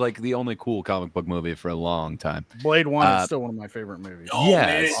know. It was like the only cool comic book movie for a long time. Blade 1 is still one of my favorite movies. Oh, yeah,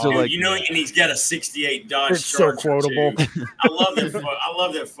 man. So like, and he's got a '68 Dodge it's Charger. So quotable. I love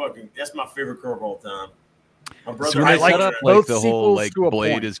that fucking. That's my favorite car of all time. My brother, so when they set up like the whole like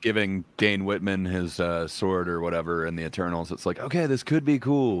Blade is giving Dane Whitman his sword or whatever in the Eternals, it's like, okay, this could be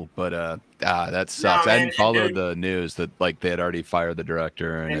cool, but that sucks. I hadn't followed the news that like they had already fired the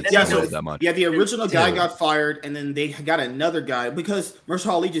director and it's not that much. Yeah, the original guy got fired, and then they got another guy because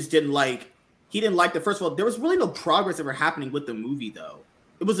Mahershala Ali just didn't like the first one. There was really no progress ever happening with the movie though.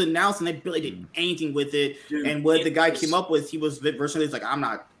 It was announced and they really did anything with it. Dude, and what the guy came up with, he was virtually like, I'm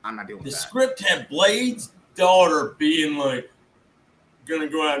not dealing with that. The script had Blade's daughter being like, gonna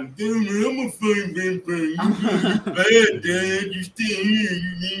go out and do it. I'm gonna find vampire. You're bad, Dad. You stay here.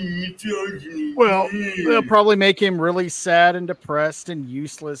 You need to charge me. Well, they'll probably make him really sad and depressed and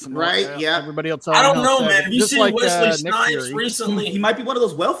useless. And Yeah. Everybody will tell I him don't how know, sad. man. Have you Just seen like, Wesley Nick Snipes Fury. recently? He might be one of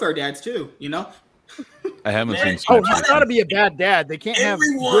those welfare dads too. You know. I haven't Man, seen. Oh, Snipes. he's got to be a bad dad. They can't have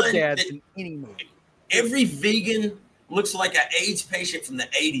Everyone good dads that- in any movie. Every vegan looks like an AIDS patient from the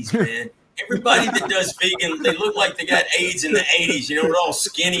 80s, man. Everybody that does vegan, they look like they got AIDS in the 80s. You know, they're all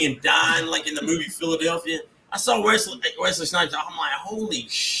skinny and dying, like in the movie Philadelphia. I saw Wesley Snipes. I'm like, holy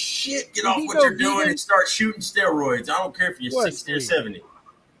shit, get off he what go you're doing vegan? and start shooting steroids. I don't care if you're 60 or 70.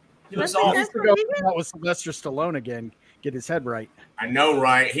 He looks Wesley awful. Snipes? To go out with Sylvester Stallone again, get his head right. I know,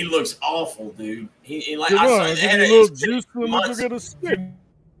 right? He looks awful, dude. He like, Come I on, saw give had me a a- little it's been juice when months. we get a stick.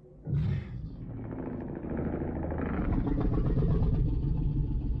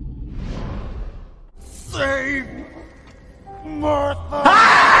 Save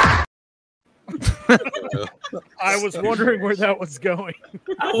Martha! I was wondering where that was going.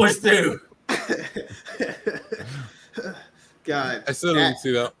 I was too. God, I still didn't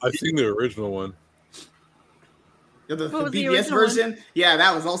see that. I've seen the original one. The What was the BBS original one? version. Yeah,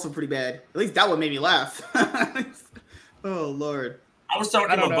 that was also pretty bad. At least that one made me laugh. Oh Lord. I was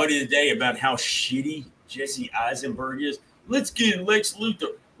talking I to don't my know. buddy today about how shitty Jesse Eisenberg is. Let's get Lex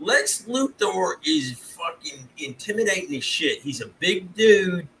Luthor. Lex Luthor is fucking intimidating as shit. He's a big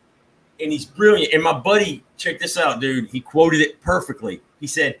dude and he's brilliant. And my buddy, check this out, dude. He quoted it perfectly. He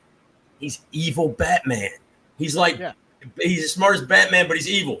said, he's evil Batman. He's like, Yeah. he's as smart as Batman, but he's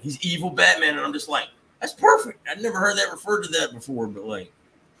evil. He's evil Batman. And I'm just like, that's perfect. I've never heard that referred to that before, but like,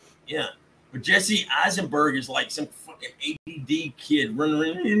 yeah. But Jesse Eisenberg is like some fucking ADD kid running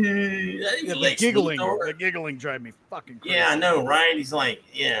around. Yeah, the giggling drive me fucking crazy. Yeah, I know, right? He's like,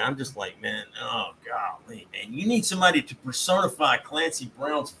 yeah, I'm just like, man, oh, golly, man. You need somebody to personify Clancy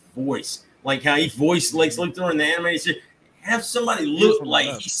Brown's voice. Like how he voiced Lex Luthor in the animated series. Have somebody look like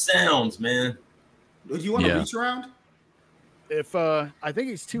he sounds, man. Do you want to reach around? If I think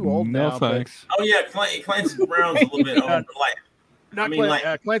he's too old No now. thanks. Oh, yeah, Clancy Brown's a little bit older. Like, Not I mean,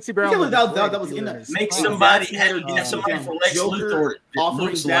 like, Clancy Brown. That was in the make somebody have somebody for Lex Luthor that offering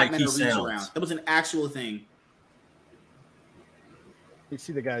looks like Batman he a reach sounds. around. That was an actual thing. You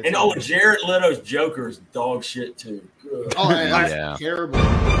see the guys. And Jared Leto's Joker is dog shit too. Good. Oh, that's Yeah. terrible.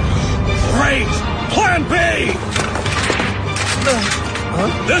 Great! Plan B!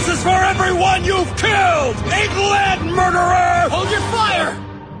 This is for everyone you've killed! England, murderer! Hold your fire!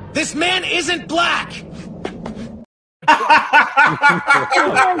 This man isn't black!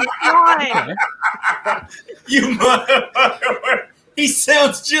 Oh, God. You motherfucker! He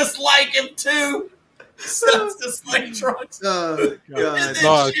sounds just like him too. Sounds just like Trunks. Oh God.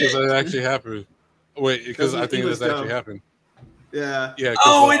 No, because it actually happened. Wait, because I think was this actually dumb. happened. Yeah. Yeah.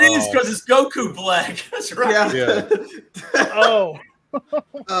 Oh, it is because it's Goku Black. That's right. Yeah. Oh.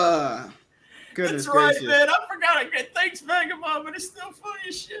 Goodness That's right, gracious. man. I forgot. Thanks, Vagabond, but it's still funny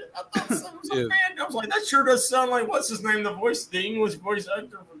as shit. I thought someone was a Yeah. fan. I was like, that sure does sound like what's his name? The English voice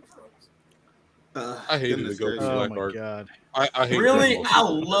actor from Trunks. I hated the Goodness Goku gracious. Oh Black my art. God. I hate Really, Goku. I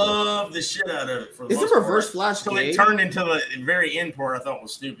love the shit out of it. For the Is most it Reverse part. Flash So gay? it turned into the very end part. I thought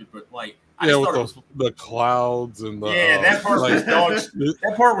was stupid, but like, I Yeah, just with thought it was the clouds and the yeah, that part was dog.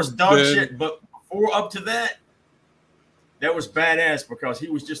 That part was dog Then- shit. But before up to that, that was badass because he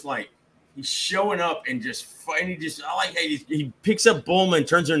was just like he's showing up and just fighting. I like how he picks up Bulma and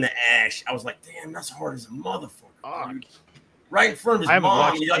turns her into ash. I was like, damn, that's hard as a motherfucker. Dude. Right in front of his I haven't mom,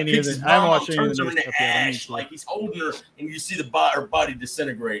 watched he like any of picks his this- I haven't mom up, watched any of turns her this into stuff yet. I need ash, to. like he's holding her, and you see her body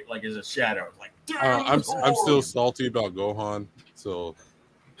disintegrate like as a shadow. It's like, damn, I'm that's still hard. salty about Gohan. So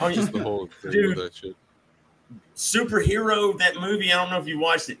Oh, yeah. just the whole thing Dude. with that shit. Superhero, that movie. I don't know if you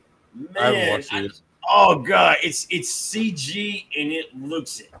watched it. Man, I haven't watched it. oh god, it's CG and it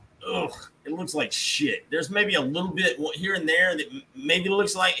looks it looks like shit. There's maybe a little bit here and there that maybe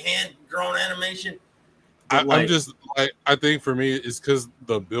looks like hand drawn animation. but I'm just like I think for me it's because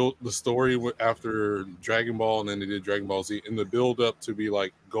the story after Dragon Ball and then they did Dragon Ball Z and the build up to be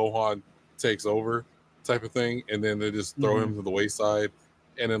like Gohan takes over type of thing and then they just throw him to the wayside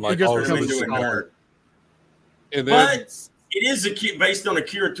and then like just all of a becomes sudden smart. and then But it is based on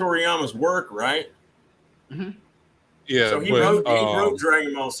Akira Toriyama's work, right? yeah, So he but, wrote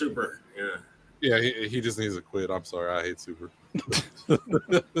Dragon Ball Super. Yeah. yeah, he just needs to quit. I'm sorry, I hate Super.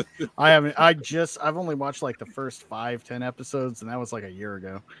 I've only watched like the first 5-10 episodes, and that was like a year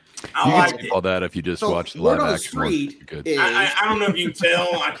ago. I You like can it. skip all that if you just So, watch the Word live on the action one. Street Good. is I don't know if you can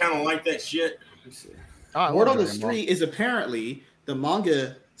tell. I kind of like that shit. I Word love on the Dragon Ball. Street is apparently the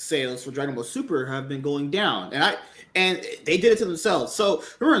manga sales for Dragon Ball Super have been going down, and they did it to themselves. So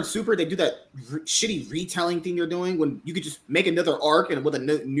remember in Super they do that shitty retelling thing they're doing when you could just make another arc and with a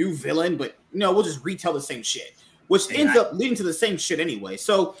new villain, but we'll just retell the same shit, which ends up leading to the same shit anyway.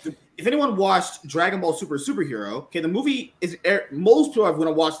 So if anyone watched Dragon Ball Super Superhero, okay, the movie is most people are going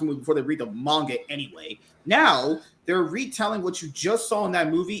to watch the movie before they read the manga anyway. Now they're retelling what you just saw in that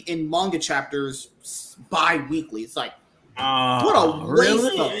movie in manga chapters bi-weekly. It's like, what a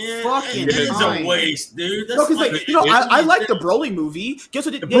waste of fucking time. It is a waste, dude. No, because I like the Broly movie. Guess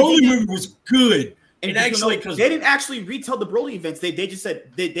what? The Broly movie was good. And actually, because they didn't actually retell the Broly events. They just said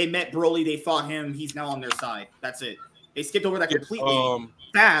they met Broly, they fought him, he's now on their side. That's it. They skipped over that completely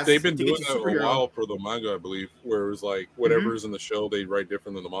fast. They've been doing that a while for the manga, I believe, where it was like whatever's in the show they write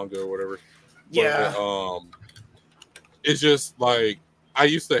different than the manga or whatever. Yeah. But, it's just like I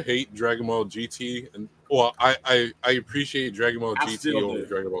used to hate Dragon Ball GT, and I appreciate Dragon Ball GT over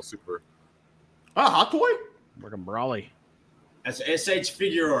Dragon Ball Super. Hot toy? Working Brawly. That's SH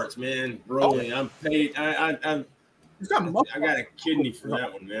Figure Arts, man. Broly. I'm paid. I got a kidney for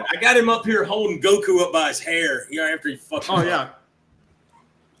that one, man. I got him up here holding Goku up by his hair. After he fucked. Oh yeah.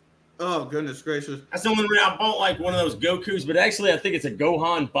 Oh goodness gracious! That's the only reason I bought like one of those Gokus, but actually I think it's a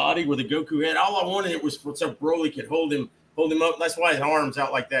Gohan body with a Goku head. All I wanted it was so Broly could hold him up. That's why his arms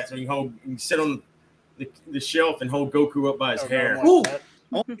out like that, so he can sit on the shelf and hold Goku up by his hair. Ooh,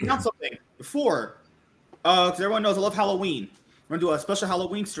 I found something before, because everyone knows I love Halloween. We're gonna do a special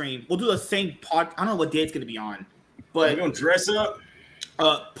Halloween stream. We'll do the same pod. I don't know what day it's gonna be on, but are you gonna dress up?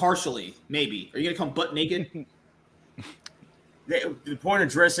 Partially, maybe. Are you gonna come butt naked? The point of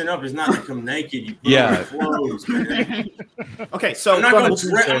dressing up is not to come naked. You put Yeah. on clothes, man. Okay, so I'm not going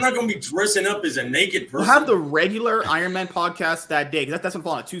to be dressing up as a naked person. We'll have the regular Iron Man podcast that day because that's gonna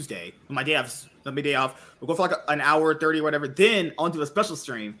fall on a Tuesday. My day off. We'll go for like an hour, 30, or whatever. Then onto a special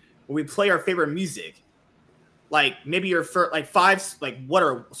stream where we play our favorite music, like maybe your first, like five, like what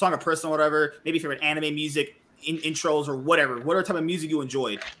are song or person or whatever. Maybe favorite anime music, intros or whatever type of music you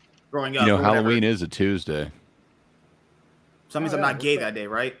enjoyed growing up. Halloween is a Tuesday. So that means I'm not gay that day,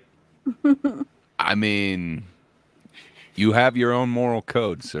 right? I mean, you have your own moral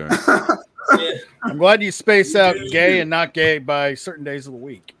code, sir. Yeah. I'm glad you space out gay and not gay by certain days of the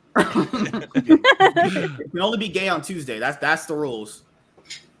week. You can only be gay on Tuesday. That's the rules.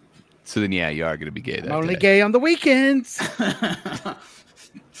 So then, yeah, you are going to be gay that day. Only gay on the weekends.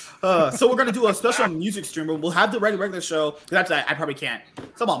 So we're gonna do a special music stream. We'll have the regular show. That's I probably can't.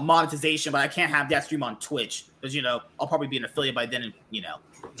 It's about monetization, but I can't have that stream on Twitch because I'll probably be an affiliate by then. And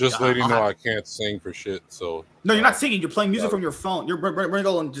just letting you know I can't sing for shit. So no, you're not singing. You're playing music from your phone. We're gonna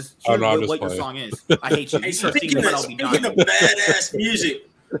go and just hear what your song is. I hate you. Hey, speaking of badass music,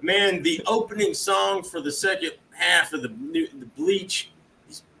 man, the opening song for the second half of the Bleach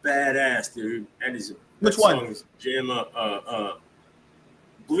is badass, dude. Which one? Song is jam up.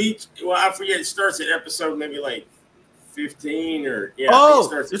 Bleach. Well, I forget. It starts at episode maybe like 15 or you're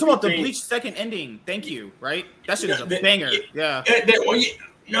talking about the Bleach second ending. Thank you. Right? That shit is a banger. Yeah.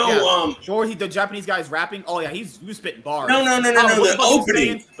 Or the Japanese guy's rapping. Oh yeah, he was spitting bars. No. The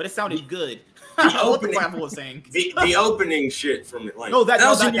opening, but it sounded good. The opening, what the was saying. The opening shit from it. Like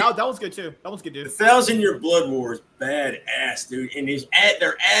that was good too. That was good, dude. 1,000 Year Blood War is badass, dude. And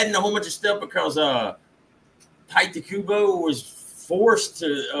they're adding a whole bunch of stuff because Tite Kubo was forced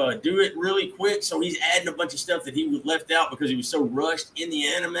to do it really quick, so he's adding a bunch of stuff that he was left out because he was so rushed in the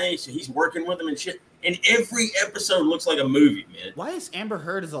anime. So he's working with them and shit. And every episode looks like a movie, man. Why is Amber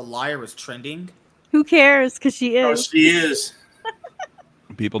Heard as a liar was trending? Who cares? Because she is. Oh, she is.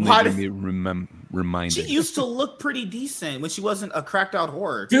 People need to be reminded. She used to look pretty decent when she wasn't a cracked out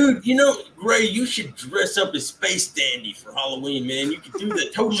whore. Dude, Gray, you should dress up as Space Dandy for Halloween, man. You could do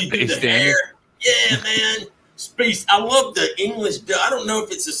the hair. Yeah, man. Space. I love the English. I don't know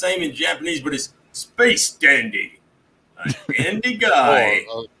if it's the same in Japanese, but it's Space Dandy. A dandy guy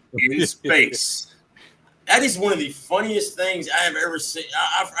in space. That is one of the funniest things I have ever seen.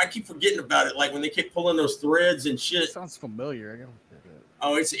 I keep forgetting about it. Like when they keep pulling those threads and shit. That sounds familiar.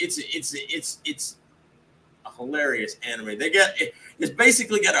 It's a hilarious anime. It's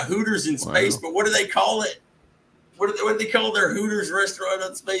basically got a Hooters in space, but what do they call it? What do they call their Hooters restaurant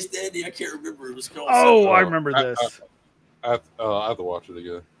on Space Dandy? I can't remember. It was called. I remember this. I have to watch it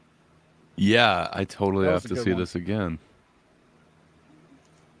again. Yeah, I totally have to see this again.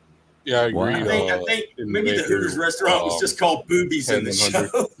 Yeah, I agree. Wow. I think maybe the Hooters restaurant was just called Boobies in the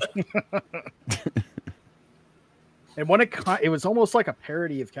show. And when it was almost like a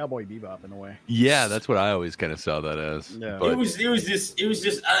parody of Cowboy Bebop in a way. Yeah, that's what I always kind of saw that as. Yeah. It was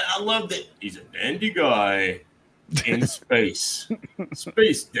just. I love that he's a dandy guy. in space.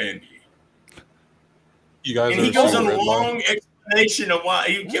 Space dandy. You guys and he goes on a long explanation of why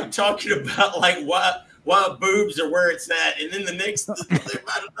he kept talking about like why boobs are where it's at, and then the next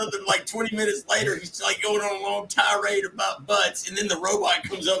about another like 20 minutes later, he's like going on a long tirade about butts, and then the robot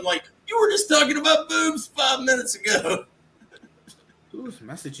comes up like, "You were just talking about boobs 5 minutes ago." Who's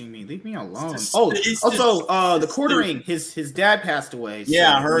messaging me? Leave me alone. The quartering. His dad passed away. So,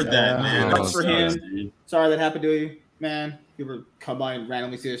 yeah, I heard that, man. That's for him. Sorry that happened to you, man. People come by and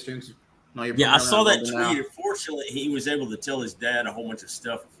randomly see the streams. No, I saw that tweet. Unfortunately, he was able to tell his dad a whole bunch of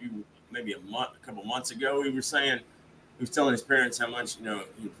stuff a couple months ago. He was telling his parents how much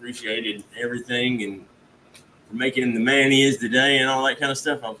he appreciated everything and for making him the man he is today and all that kind of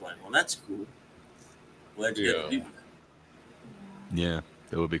stuff. I was like, well, that's cool. Glad you got to do that. Yeah,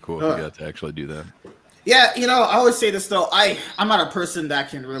 that would be cool if you got to actually do that. Yeah, I always say this though. I'm not a person that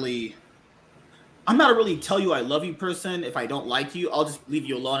can really. I'm not a really tell you I love you person. If I don't like you, I'll just leave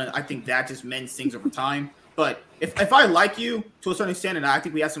you alone. And I think that just mends things over time. But if I like you to a certain extent and I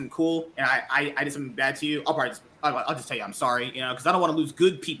think we have something cool and I did something bad to you, I'll just tell you I'm sorry, because I don't want to lose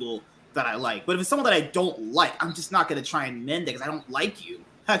good people that I like. But if it's someone that I don't like, I'm just not going to try and mend it because I don't like you.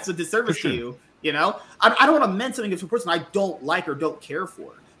 That's a disservice to you, I don't want to mend something to a person I don't like or don't care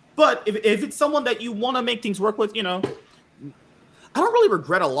for. But if it's someone that you want to make things work with, I don't really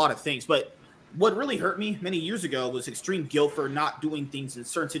regret a lot of things, but what really hurt me many years ago was extreme guilt for not doing things in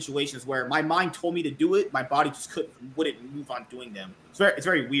certain situations where my mind told me to do it. My body just wouldn't move on doing them. It's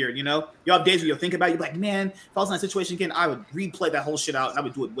very weird, You'll have days where you'll think about it. You're like, man, if I was in that situation again, I would replay that whole shit out and I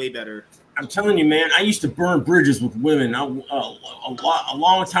would do it way better. I'm telling you, man, I used to burn bridges with women a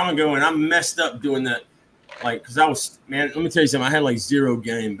long time ago, and I messed up doing that. Like, because I was, man, let me tell you something. I had like 0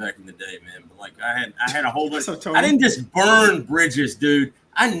 game back in the day, man. But like, I had a whole bunch. I didn't just burn bridges, dude.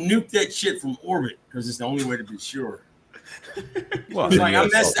 I nuked that shit from orbit because it's the only way to be sure. Well, like I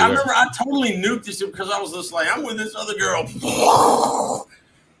remember I totally nuked this because I was just like, I'm with this other girl.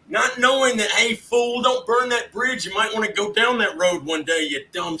 Not knowing that, hey, fool, don't burn that bridge. You might want to go down that road one day, you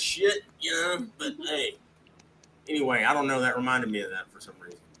dumb shit, But hey, anyway, I don't know. That reminded me of that for some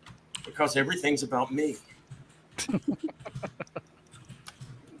reason. Because everything's about me.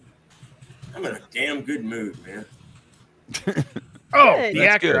 I'm in a damn good mood, man. The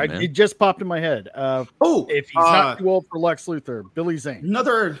actor. It just popped in my head. If he's not too old for Lex Luthor, Billy Zane.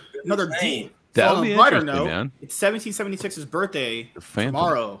 Another deep. That would be interesting, man. It's 1776's birthday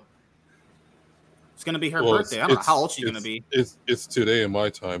tomorrow. It's gonna be her birthday. I don't know how old she's gonna be. It's today in my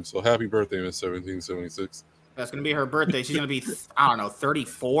time. So happy birthday, Miss 1776. That's gonna be her birthday. She's gonna be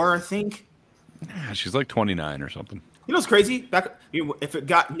 34, I think. Yeah, she's like 29 or something. You know what's crazy?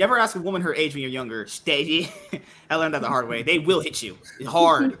 Never ask a woman her age when you're younger. Stagey. I learned that the hard way. They will hit you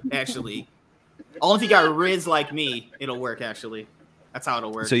hard, actually. Only if you got riz like me, it'll work. Actually, that's how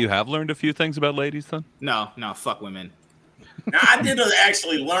it'll work. So you have learned a few things about ladies, then? No, fuck women. Now, I did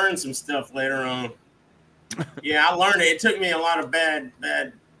actually learn some stuff later on. Yeah, I learned it. It took me a lot of bad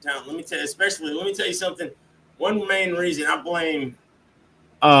time. Let me tell you something. One main reason I blame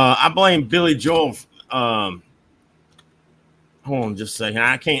Billy Joel. Hold on just a second.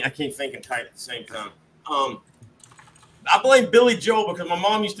 I can't think and type at the same time. I blame Billy Joel because my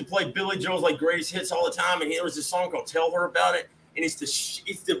mom used to play Billy Joel's like greatest hits all the time, and there was this song called "Tell Her About It," and it's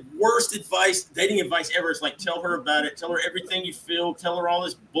the worst dating advice ever. It's like tell her about it, tell her everything you feel, tell her all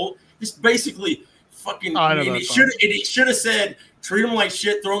this bull. Just basically fucking. It should have said treat them like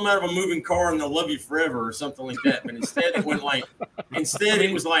shit, throw them out of a moving car, and they'll love you forever, or something like that. But instead, it went like. But for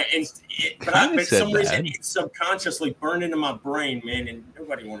some reason, it subconsciously burned into my brain, man, and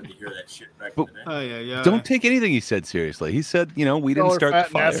nobody wanted to hear that shit back in the day. Oh yeah. Don't take anything he said seriously. He said, we didn't start the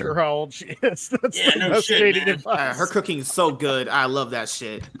fire. Ask her how old she is. That's no shit, man. Her cooking is so good. I love that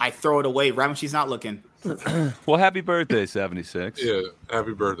shit. I throw it away right when she's not looking. Well, happy birthday, 76. Yeah,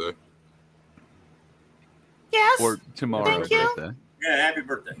 happy birthday. Yes. Or tomorrow's birthday. Yeah, happy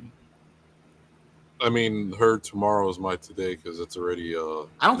birthday. I mean, her tomorrow is my today because it's already. I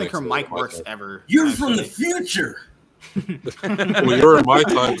don't think her mic works ever. You're from the future. Well, you're in my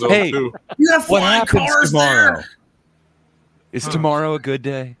time zone too. You have flying cars tomorrow. There. Is tomorrow a good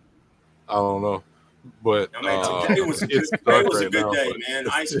day? I don't know, but it was a good day, man.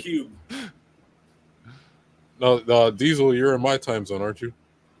 Ice Cube. No, Diesel, you're in my time zone, aren't you?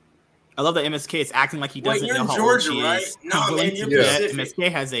 I love that MSK is acting like he doesn't know how Georgia, old she right? is. No, man, you're MSK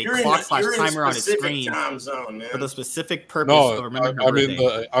has a clock/timer on his screen time zone, for the specific purpose of remembering her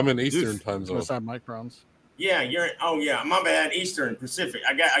birthday. I'm in Eastern time zone. Must have microns. Yeah, you're. Oh yeah, my bad. Eastern Pacific.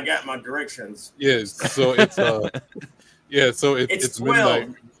 I got my directions. Yeah, so it's it's 12. midnight.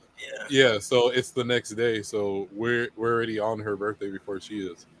 Yeah, so it's the next day. So we're already on her birthday before she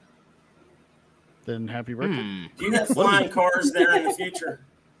is. Then happy birthday. Do you have flying cars there in the future?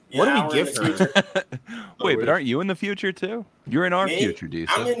 What do we give her? Wait, but aren't you in the future too? You're in our future, DC.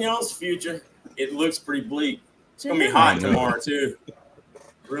 I'm in y'all's future. It looks pretty bleak. It's gonna be hot tomorrow too.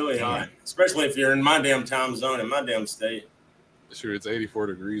 Really hot, especially if you're in my damn time zone in my damn state. Sure, it's 84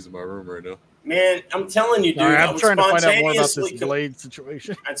 degrees in my room right now. Man, I'm telling you, dude. I'm trying to find out more about this blade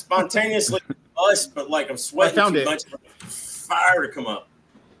situation. I'd spontaneously but like I'm sweating too much for fire to come up.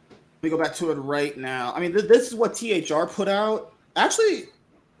 Let me go back to it right now. I mean, this is what THR put out actually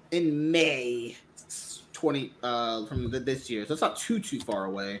in May 20 from this year, so it's not too far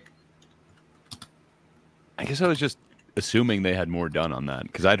away. I guess I was just assuming they had more done on that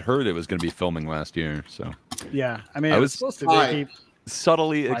because I'd heard it was going to be filming last year. So yeah, I mean, I was supposed to keep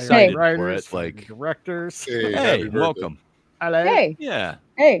subtly excited for it, like directors. Hey, welcome. Hello. Hey. Yeah.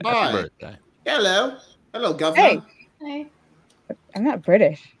 Hey. Happy birthday. Hello, governor. Hey. I'm not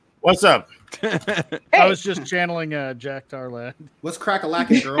British. What's up? I was just channeling Jack Tarlad. Let's crack a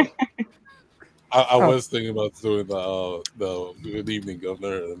lacking, girl. I was thinking about doing the Good Evening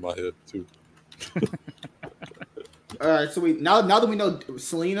Governor in my head too. All right, so now that we know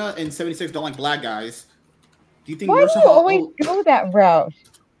Selena and 76 don't like black guys, do you think? Why do you always go that route?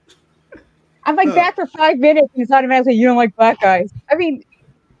 I'm like back for 5 minutes and it's automatically you don't like black guys. I mean,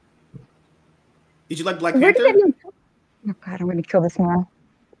 did you like Black Panther? Oh God, I'm gonna kill this man.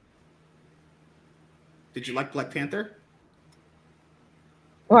 Did you like Black Panther?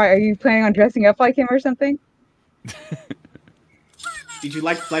 Why are you planning on dressing up like him or something? Did you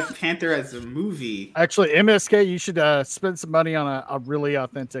like Black Panther as a movie? Actually, MSK, you should spend some money on a really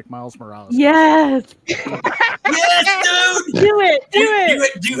authentic Miles Morales. Yes. Yes, dude. Do it. Do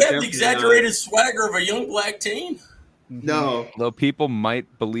you have the exaggerated swagger of a young black teen? No. Though people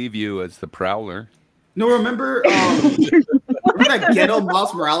might believe you as the Prowler. No, remember that ghetto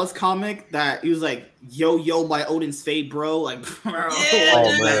Miles Morales comic that he was like, yo, my Odin's fade, bro. Like, bro.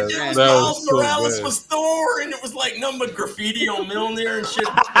 Yeah, Miles Morales was Thor, and it was like nothing but graffiti on Mjolnir and shit.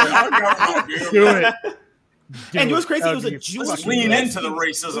 Do it. And it was crazy. It was a Jewish. Lean into the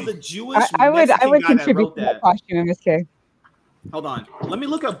racism. It was a Jewish. I would contribute to that that costume, MSK. Hold on. Let me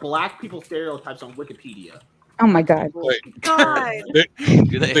look at black people stereotypes on Wikipedia. Oh my God. God.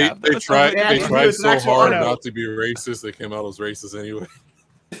 They tried so hard not to be racist. They came out as racist anyway.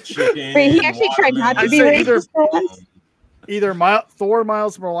 Wait, he actually tried not to be racist. Either Thor,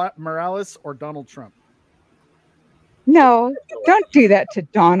 Miles Morales, or Donald Trump. No, don't do that to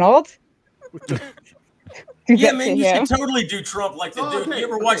Donald. Yeah, man, you should totally do Trump like the dude. You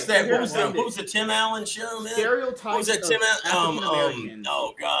ever watch that? What was the Tim Allen show, man? Stereotypes. What was that Tim Allen?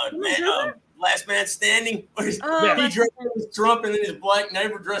 Oh God, man. Last Man Standing. He dressed up as Trump, and then his black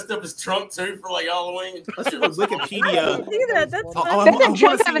neighbor dressed up as Trump too for like Halloween. Let's do Wikipedia. Doesn't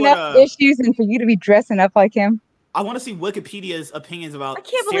Trump have enough issues, and for you to be dressing up like him? I want to see Wikipedia's opinions about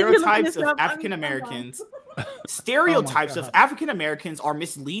stereotypes of African Americans. Stereotypes of African Americans are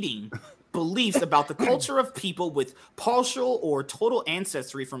misleading beliefs about the culture of people with partial or total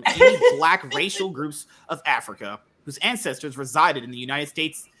ancestry from any black racial groups of Africa whose ancestors resided in the United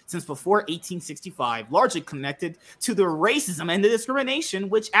States since before 1865, largely connected to the racism and the discrimination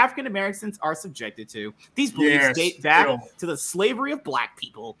which African Americans are subjected to. These beliefs date back to the slavery of black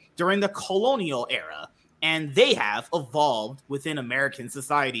people during the colonial era, and they have evolved within American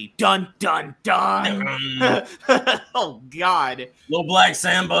society. Dun, dun, dun. Oh, God. Little Black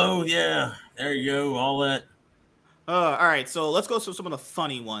Sambo. Yeah, there you go. All that. All right, so let's go through some of the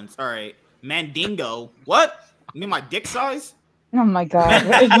funny ones. All right. Mandingo. What? You mean my dick size? Oh my God!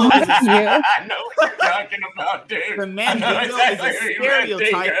 What is wrong with you? I know what you're talking about, dude. The Mandingo is a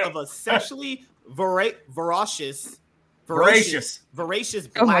stereotype of a sexually voracious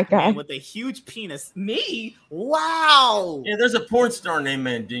black man with a huge penis. Me? Wow. Yeah, there's a porn star named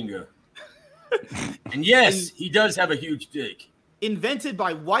Mandingo. And yes, he does have a huge dick. Invented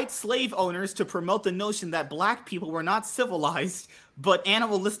by white slave owners to promote the notion that black people were not civilized, but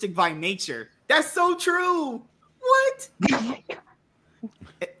animalistic by nature. That's so true. What? What?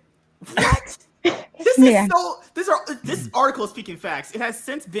 This article is speaking facts. It has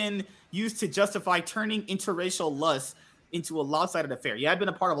since been used to justify turning interracial lust into a lopsided affair. Yeah, I've been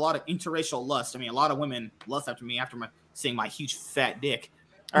a part of a lot of interracial lust. I mean, a lot of women lust after me after seeing my huge fat dick.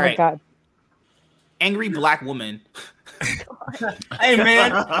 All right. God. Angry black woman. Hey,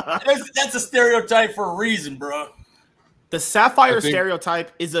 man, that's a stereotype for a reason, bro. The sapphire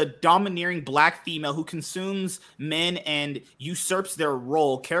stereotype is a domineering black female who consumes men and usurps their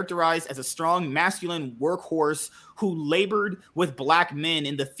role, characterized as a strong masculine workhorse who labored with black men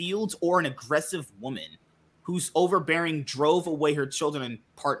in the fields, or an aggressive woman whose overbearing drove away her children and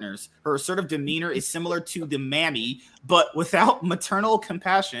partners. Her assertive demeanor is similar to the mammy, but without maternal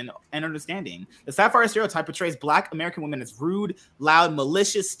compassion and understanding. The sapphire stereotype portrays black American women as rude, loud,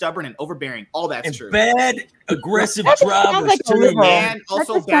 malicious, stubborn, and overbearing. All that's true. Bad, aggressive drivers, like too, and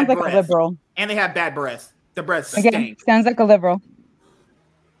also bad like breath. A liberal. And they have bad breath. The breath Again, stink. sounds like a liberal.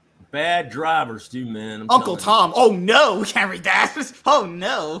 Bad drivers, too, man. Uncle Tom. Oh no, we can't read that. Oh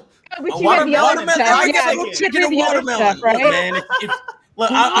no. We should have the other stuff. Yeah, Look, we should have the other stuff, right? Man,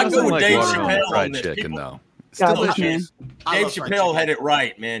 look, I go with Dave Chappelle fried on this. chicken, though. Dave Chappelle had it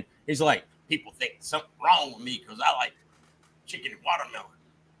right, man. He's like, people think something wrong with me because I like chicken and watermelon.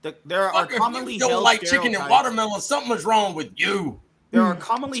 There are commonly if you don't like chicken and watermelon, something is wrong with you. There are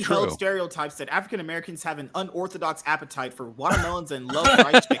commonly held stereotypes that African Americans have an unorthodox appetite for watermelons and love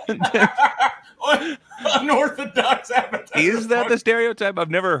fried chicken. Unorthodox appetite. Is that the stereotype? I've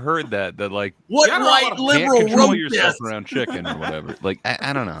never heard that. That like what white liberal can't control wrote yourself this? around chicken or whatever. Like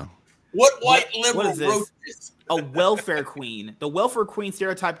I don't know. What white liberal what is wrote this? A welfare queen. The welfare queen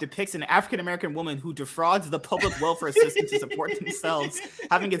stereotype depicts an African American woman who defrauds the public welfare system to support themselves,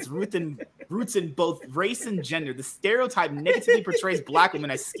 having its roots in both race and gender. The stereotype negatively portrays black women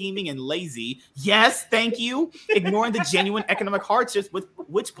as scheming and lazy. Yes, thank you. Ignoring the genuine economic hardships with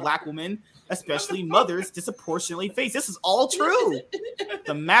which black women, especially mothers, disproportionately face. This is all true.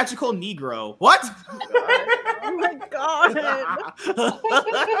 The magical Negro. What? Oh my god.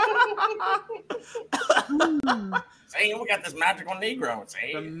 Saying we got this magical Negro.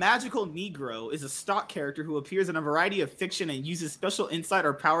 The magical Negro is a stock character who appears in a variety of fiction and uses special insight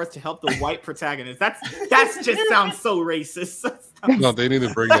or powers to help the white protagonist. That's just sounds so racist. No, they need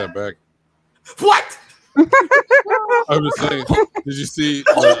to bring that back. What? I was saying, did you see?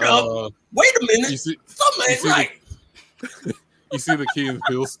 Hold up. Wait a minute. Something ain't right. You see the Key and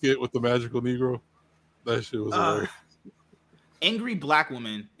Peele skit with the magical Negro? That shit was hilarious. Angry black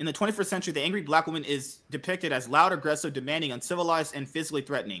woman. In the 21st century, the angry black woman is depicted as loud, aggressive, demanding, uncivilized, and physically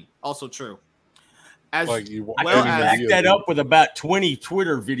threatening. Also true. I can back that up with about 20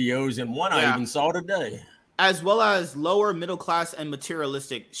 Twitter videos, and one I even saw today. As well as lower middle class and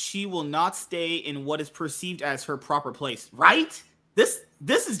materialistic, she will not stay in what is perceived as her proper place. Right? This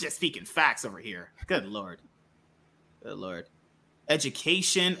is just speaking facts over here. Good lord. Good lord.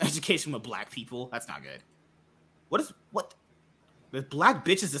 Education with black people. That's not good. What? The black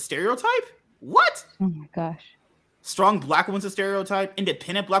bitch is a stereotype? What? Oh my gosh. Strong black woman's a stereotype.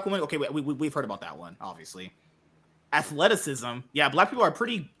 Independent black woman. Okay, we've heard about that one, obviously. Athleticism. Yeah, black people are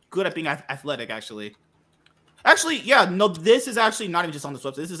pretty good at being athletic, actually. Actually, yeah, no, this is actually not even just on this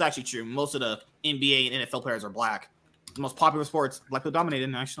website. This is actually true. Most of the NBA and NFL players are black. The most popular sports, black people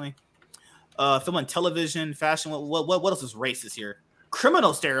dominated, actually. Film and television, fashion. What else is racist here?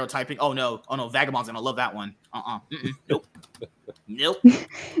 Criminal stereotyping. Oh no, Vagabond's gonna love that one. Nope.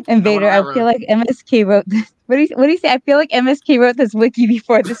 Invader, I feel like MSK wrote this. What do you say? I feel like MSK wrote this wiki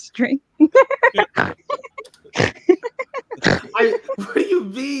before the stream. What do you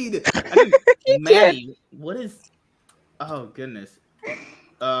mean? Maddie, what is? Oh goodness.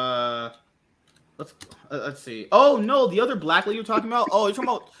 Let's see. Oh no, the other black lady you're talking about. Oh, you're talking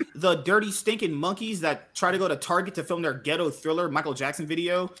about the dirty stinking monkeys that try to go to Target to film their ghetto thriller Michael Jackson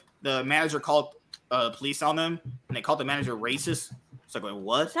video. The manager called police on them, and they called the manager racist. It's like,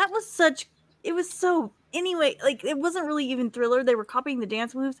 what? That was such. It was so. Anyway, like it wasn't really even thriller. They were copying the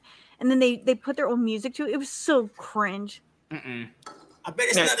dance moves, and then they put their own music to it. It was so cringe. I bet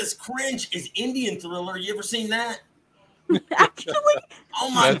it's not as cringe as Indian Thriller. You ever seen that? Actually, oh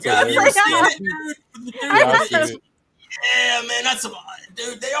my god, you ever seen it, dude? Yeah, man, that's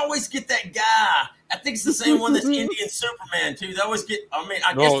dude. They always get that guy. I think it's the same one that's Indian Superman too. They always get. I mean,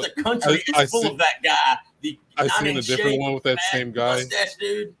 I guess the country is full of that guy. I seen a different one with that same guy. Mustache,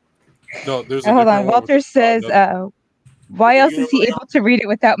 dude. No, there's. Hold on. Walter says, "Why else is he able to read it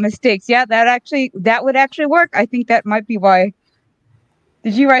without mistakes?" Yeah, that would actually work. I think that might be why.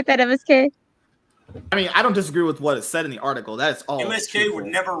 Did you write that, MSK? I mean, I don't disagree with what is said in the article. That's all. MSK would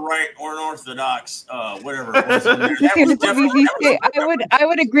never write unorthodox, whatever it was. I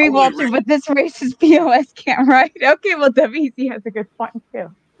would agree, Walter, but this racist POS can't write. Okay, well, WC has a good point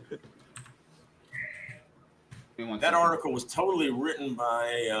too. That article was totally written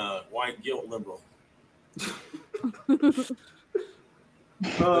by a white guilt liberal.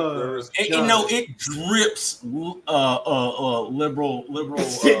 It drips liberal.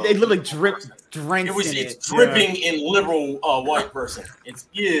 They literally drip drinks. It's dripping in liberal white person. It's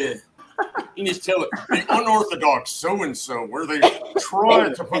You just tell it the unorthodox so and so where they try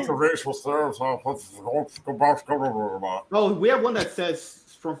to put the racial slurs on. Oh, we have one that says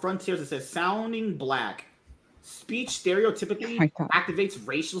from Frontiers. It says sounding black. Speech stereotypically activates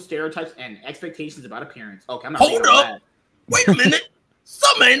racial stereotypes and expectations about appearance. Okay, I'm not. Hold up. Wait a minute.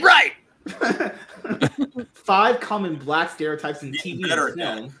 Something ain't right. 5 common black stereotypes in TV and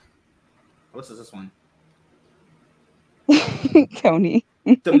film. What's this one? Tony.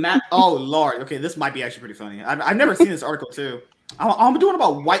 Oh Lord. Okay, this might be actually pretty funny. I've never seen this article too. I'm doing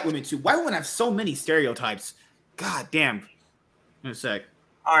about white women too. White women have so many stereotypes. God damn. In a sec.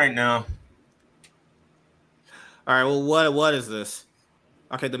 All right now. All right. Well, what is this?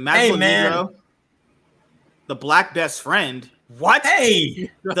 Okay, the magical Negro, the black best friend. What? Hey,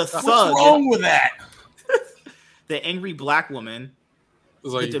 the thug. What's wrong with that? The angry black woman.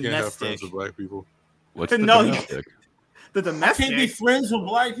 It's like the you domestic. can't have friends with black people. What's the domestic? The domestic. I can't be friends with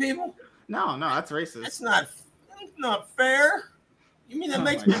black people. No, that's racist. That's not fair. You mean that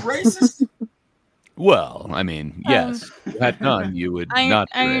makes me racist? Well, I mean, yes. If you had none, you would not.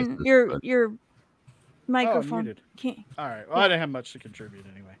 Iron, your microphone. All right. Well, I didn't have much to contribute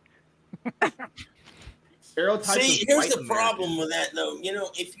anyway. See, here's the problem with that, though. You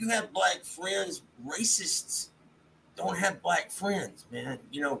know, if you have black friends, racists don't have black friends, man.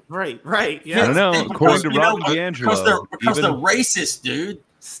 You know, right? Yeah, I don't know. According to Robin DiAngelo, because they're racist, dude.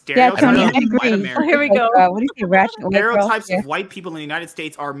 Stereotypes here we go. What do you say? Stereotypes of white people in the United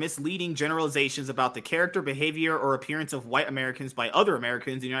States are misleading generalizations about the character, behavior, or appearance of white Americans by other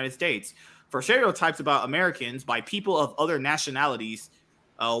Americans in the United States. For stereotypes about Americans by people of other nationalities,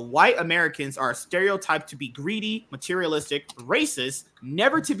 white Americans are stereotyped to be greedy, materialistic, racist,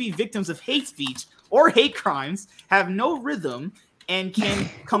 never to be victims of hate speech or hate crimes, have no rhythm, and can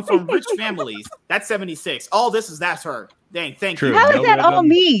come from rich families. That's 76. All that's her. Dang, thank you. How is that all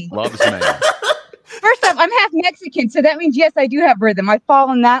me? Loves man. First off, I'm half Mexican, so that means yes, I do have rhythm. I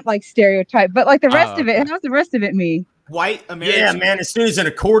fall in that like stereotype, but like the rest of it, how's the rest of it me? White American. Yeah, man. As soon as an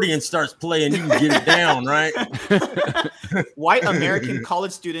accordion starts playing, you can get it down, right? White American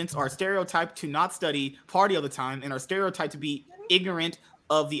college students are stereotyped to not study, party all the time, and are stereotyped to be ignorant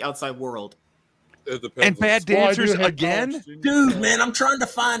of the outside world. And bad dancers again? Dude, man, I'm trying to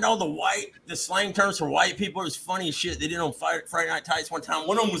find all the slang terms for white people. It was funny as shit. They did on Friday Night Tights one time.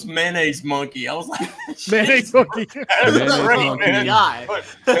 One of them was mayonnaise monkey. I was like, mayonnaise monkey.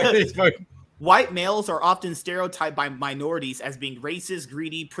 Mayonnaise monkey. White males are often stereotyped by minorities as being racist,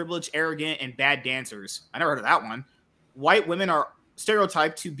 greedy, privileged, arrogant, and bad dancers. I never heard of that one. White women are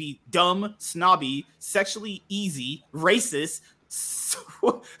stereotyped to be dumb, snobby, sexually easy, racist.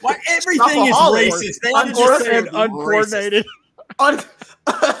 Why everything is racist? They uncoordinated.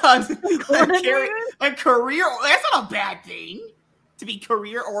 And career. That's not a bad thing. To be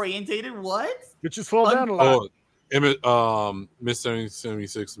career orientated. What? It just fall down a lot. Miss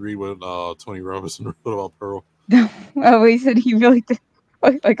 76 read what Tony Robinson wrote about Pearl. Oh, he said he really did.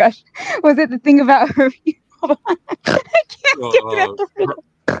 Oh my gosh. Was it the thing about her? Hold on. I can't get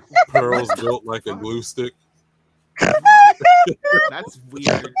it. Pearl's built like a glue stick. That's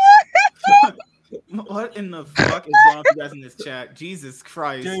weird. What in the fuck is going on with you guys in this chat? Jesus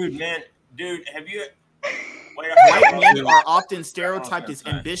Christ. Dude, have you... White men are often stereotyped as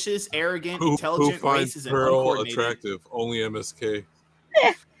ambitious, arrogant, intelligent, racist, and uncoordinated. Attractive? Only MSK.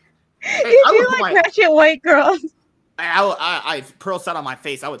 You like ratchet white girls. If Pearl sat on my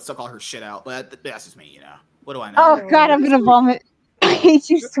face, I would suck all her shit out. But that's just me, you know. What do I know? Oh God, I'm gonna vomit. I hate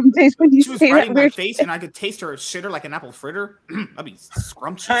you some days when you say that. My face, and I could taste her shitter like an apple fritter. That'd be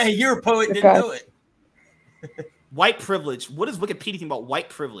scrumptious. Hey, you're a poet. Didn't do it. White privilege. What does Wikipedia think about white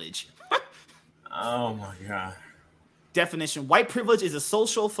privilege? Oh my God. Definition: white privilege is a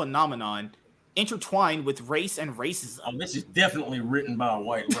social phenomenon intertwined with race and racism. Oh, this is definitely written by a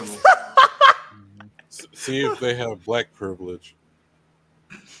white liberal. See if they have black privilege.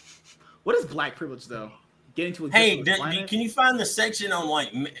 What is black privilege, though? Getting to can you find the section on like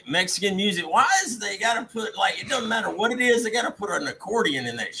Mexican music? Why is they gotta put like it doesn't matter what it is, they gotta put an accordion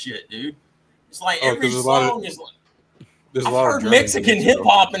in that shit, dude. It's like every song is like I've heard Mexican hip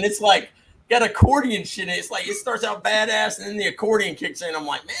hop and it's like got accordion shit in it. It's like it starts out badass and then the accordion kicks in. I'm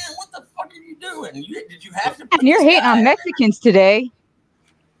like, man, what the fuck are you doing? Did you have to? And you're hating on Mexicans today.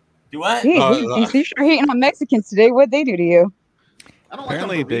 Do what? You're hating on Mexicans today. What'd they do to you? I don't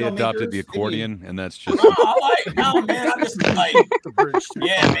Apparently, like they adopted the accordion, and that's just. No, man. I just like.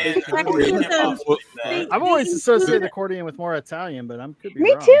 Yeah, man. I've always associated accordion with more Italian, but I'm could be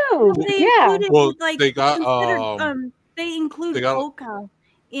Me wrong. too. Yeah. Well, like, they got they include polka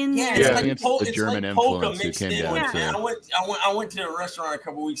in Yeah, there. it's like the German like polka influence who mixed came in down with to- it. I went to a restaurant a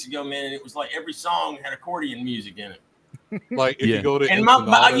couple weeks ago, man, and it was like every song had accordion music in it. Like if you go to And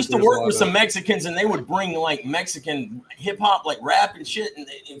I used to work with some Mexicans, and they would bring like Mexican hip hop, like rap and shit,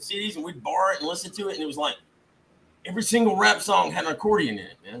 in CDs, and we'd borrow it and listen to it, and it was like every single rap song had an accordion in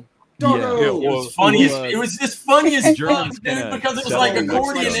it, man. It was funny. It was just funny as fuck, dude, because it was like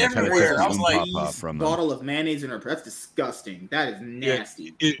accordion everywhere. I was like, bottle of mayonnaise in her. That's disgusting. That is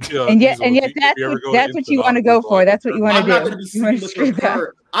nasty. And yet that's what you want to go for. That's what you want to do. I'm not going to be with her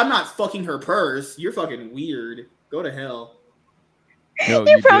purse. I'm not fucking her purse. You're fucking weird. Go to hell. No,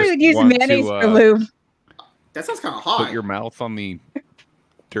 you probably would use mayonnaise for lube. That sounds kind of hot. Put your mouth on the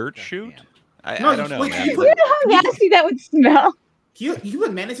dirt chute? I don't know, man. You know how nasty that would smell? You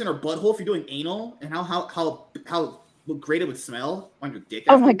put mayonnaise in her butthole if you're doing anal, and how great it would smell on your dick.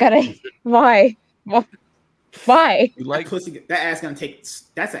 Oh my god! Why? Why? You like pussy? That ass gonna take.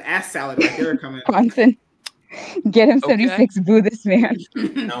 That's an ass salad right there coming. Bronson, get him 76. Boo this man.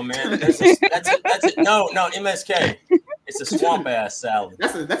 No man, that's it. No, MSK. It's a swamp ass salad.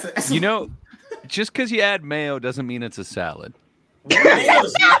 You know, just because you add mayo doesn't mean it's a salad.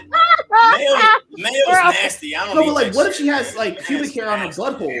 Mayo's nasty. I don't know. But like, what if she has like pubic hair on her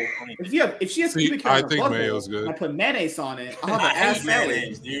butthole? If she has pubic hair on her butthole, mayo's good. I put mayonnaise on it. I'll have an ass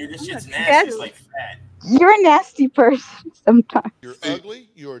mayonnaise, dude. This shit's nasty. It's like fat. You're a nasty person sometimes. You're ugly.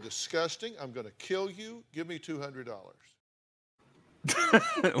 You are disgusting. I'm going to kill you. Give me $200.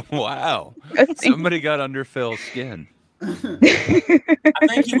 Wow. Somebody got under Phil's skin. I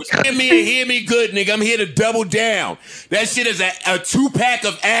think he was. Hear me good, nigga. I'm here to double down. That shit is a 2-pack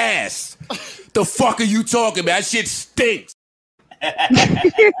of ass. The fuck are you talking about? That shit stinks.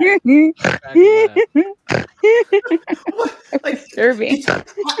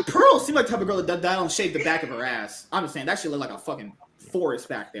 Pearl seemed like the type of girl that don't shave the back of her ass. I'm just saying that shit look like a fucking forest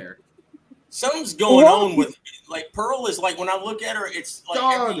back there. Something's going on with like Pearl is like when I look at her, it's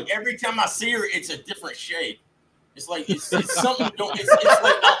like every time I see her, it's a different shape. It's like it's something. It's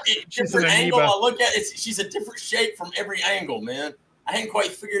like a different angle. I look at it. She's a different shape from every angle, man. I hadn't quite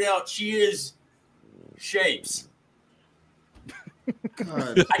figured out she is shapes.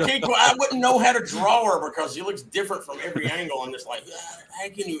 God. I wouldn't know how to draw her because she looks different from every angle. I'm just like, how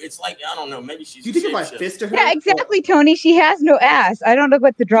can you? It's like I don't know. Maybe she's. Do you think if I fisted her? Yeah, exactly, Tony. She has no ass. I don't know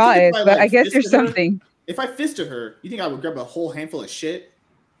what the draw is, but I guess there's something. If I fisted her, you think I would grab a whole handful of shit?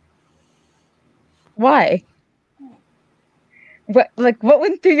 Why? What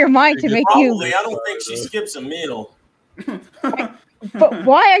went through your mind to make you? I don't think she skips a meal. But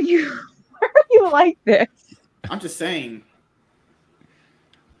why are you like this? I'm just saying.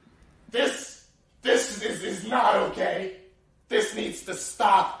 This is not okay. This needs to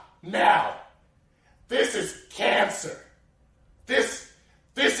stop now. This is cancer. This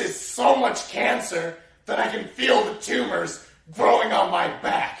is so much cancer that I can feel the tumors growing on my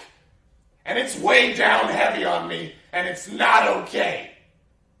back. And it's way down heavy on me, and it's not okay.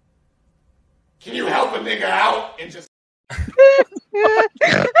 Can you help a nigga out and just... It's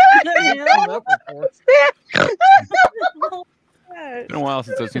been a while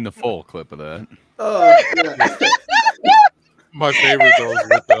since I've seen the full clip of that. My favorite though is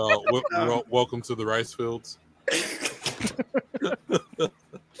with Welcome to the Rice Fields.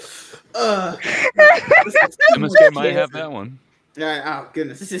 MSK might have that one. Oh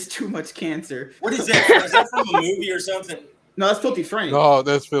goodness, this is too much cancer. What is that? Is that from a movie or something? No, that's Filthy Frank. No,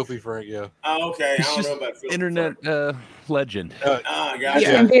 that's Filthy Frank. Yeah. Oh, okay. I don't know about Filthy internet legend.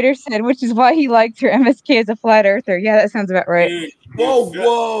 Gotcha. Invader said, which is why he likes her. MSK as a flat earther. Yeah, that sounds about right. Dude,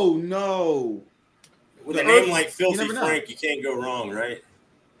 whoa, no. With a name like Filthy Frank, you can't go wrong, right?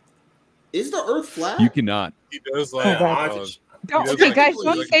 Is the Earth flat? You cannot. He does like. Guys, don't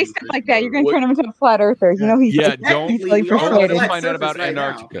say stuff like that. You're going to turn him into a flat earther. You know he's don't find out about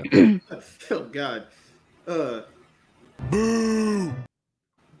Antarctica. Oh God. Boo.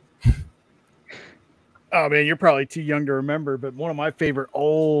 Oh man, you're probably too young to remember, but one of my favorite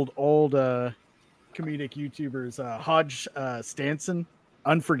old comedic YouTubers, Hodge Stanson,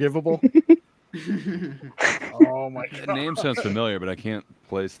 Unforgivable. Oh my god, that name sounds familiar, but I can't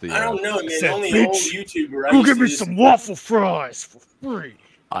place the. I don't know, man. The only old YouTuber. Go give me some waffle fries for free.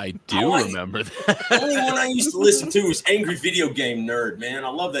 I do remember that. The only one I used to listen to was Angry Video Game Nerd, man. I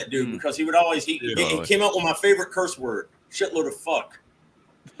love that dude because he would always he came up with my favorite curse word, shitload of fuck.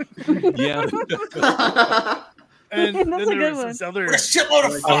 Yeah. And That's then a there good was one. this other. What a shitload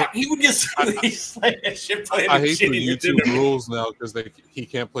of fuck. He would just slay that shit playing I the hate the shitty YouTube Nintendo. rules now because he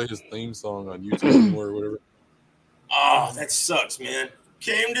can't play his theme song on YouTube anymore or whatever. Oh, that sucks, man.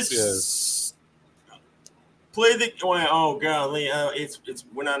 Came to play the. Oh golly, it's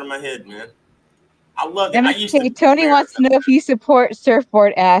went out of my head, man. I love it. I used to. Tony wants to know if you support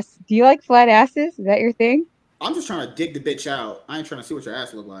surfboard ass. Do you like flat asses? Is that your thing? I'm just trying to dig the bitch out. I ain't trying to see what your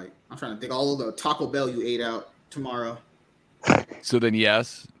ass look like. I'm trying to dig all of the Taco Bell you ate out tomorrow. So then,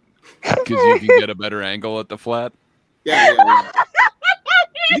 yes, because you can get a better angle at the flat. Yeah.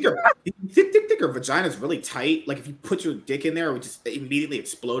 You think her vagina's really tight? Like if you put your dick in there, it would just immediately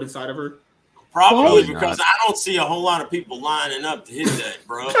explode inside of her? Probably because I don't see a whole lot of people lining up to hit that,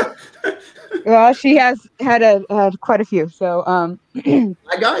 bro. Well, she has had quite a few. So, Hi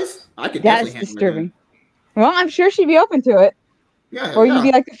guys, I could. That's disturbing. Well, I'm sure she'd be open to it. Yeah. Or you'd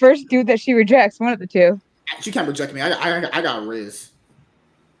be like the first dude that she rejects. One of the two. She can't reject me. I got Riz.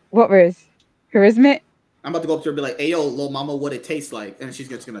 What Riz? Charisma? I'm about to go up to her and be like, "Hey, yo, little mama, what it tastes like?" And she's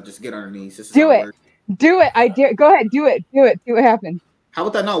just gonna get on her knees. Do it. Do it. I dare. Go ahead. Do it. Do it. See what happens. How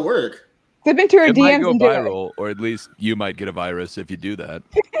would that not work? Slip into her It DMs might go and do viral, or at least you might get a virus if you do that.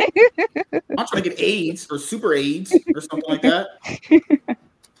 I'm trying to get AIDS or super AIDS or something like that.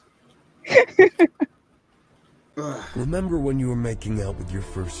 Remember when you were making out with your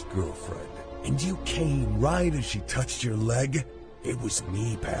first girlfriend, and you came right as she touched your leg? It was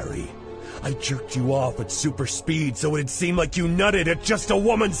me, Barry. I jerked you off at super speed so it'd seem like you nutted at just a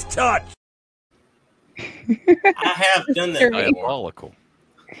woman's touch. I have done that. Diabolical.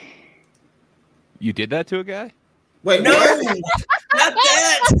 You did that to a guy? Wait, no, not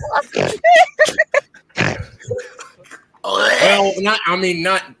that. Well,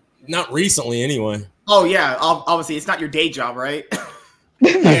 not recently, anyway. Oh yeah, obviously it's not your day job, right?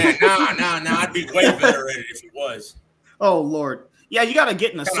 Yeah, no, I'd be way better at it if it was. Oh Lord, yeah, you gotta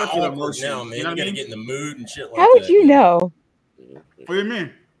get in a Kinda circular awkward motion. now, man. You know what I gotta mean? get in the mood and shit like How would that. you know? What do you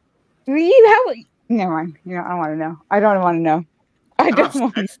mean? Never mind. I don't want to know. I don't want to know. I don't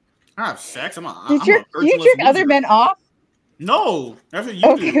want to. I don't have sex. I'm a. Do you jerk other men off? No, that's what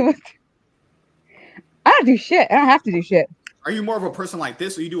you do. I don't do shit. I don't have to do shit. Are you more of a person like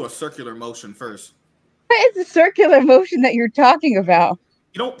this, or you do a circular motion first? But it's a circular motion that you're talking about.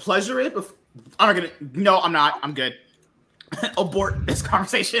 You don't pleasure it. I'm not gonna. No, I'm not. I'm good. Abort this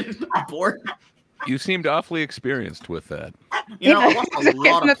conversation. Abort. You seemed awfully experienced with that. You know, I watched a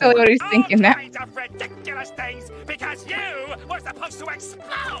lot That's of porn. what he's thinking now. Of ridiculous things because you were supposed to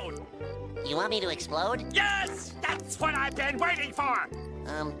explode. You want me to explode? Yes, that's what I've been waiting for.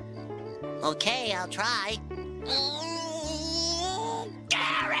 Okay, I'll try.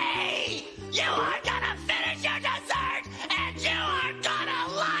 Gary, you are gonna finish your dessert, and you are gonna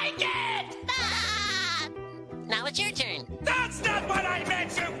like it. Now it's your turn. That's not what I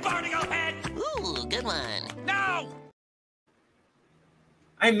meant, you barnacle head. Ooh, good one. No.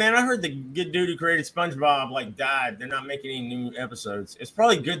 Hey man, I heard the good dude who created SpongeBob died. They're not making any new episodes. It's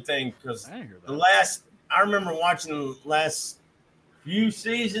probably a good thing because I remember watching the last few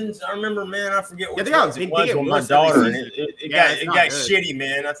seasons. I remember, man, I forget what it was with my daughter, and it got shitty,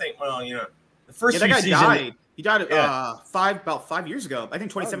 man. I think, the first few that guy seasons. died. He died about 5 years ago. I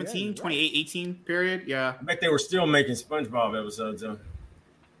think 2017, 2018 period. Yeah. I bet they were still making SpongeBob episodes though.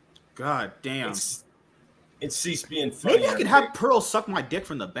 God damn. It ceased being funny. Maybe I could have Pearl suck my dick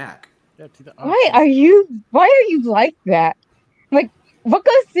from the back. Why are you like that? Like, what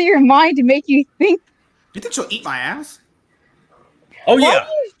goes through your mind to make you think? You think she'll eat my ass? Oh yeah,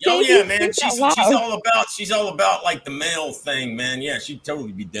 man. think She's all about like the male thing, man. Yeah, she'd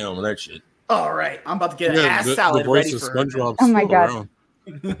totally be down with that shit. All right, I'm about to get an ass salad ready for her. Oh my god.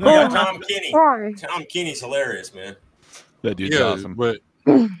 Yeah, Tom Kenny. Tom Kenny's hilarious, man. That dude's awesome. But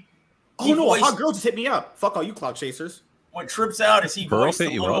oh no, hot girl just hit me up. Fuck all you cloud chasers. What trips out is he Pearl voiced the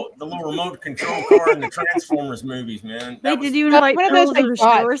hit you little remote control car in the Transformers movies, man. Wait, did you invite one of Pearl those to the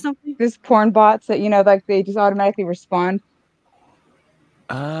show or something? Those porn bots that like they just automatically respond.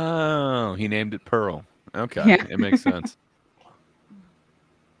 Oh, he named it Pearl. Okay, Yeah. it makes sense.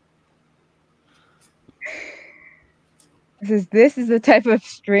 This is the type of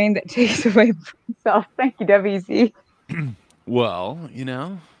strain that takes away from self. Thank you, WZ. Well,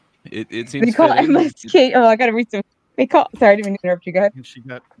 it seems. They call fitting. MSK. Oh, I gotta read some. They call. Sorry, I didn't mean to interrupt you. Go ahead. And she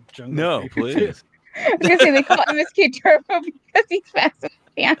got jungle. No, please. I was gonna say they call MSK Turbo because he's fast.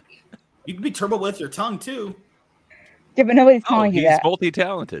 Yeah. You can be turbo with your tongue too. Yeah, but nobody's calling you He's that.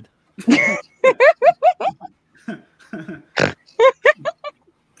 multi-talented.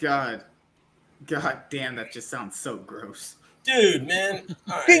 God damn, that just sounds so gross. Dude, man.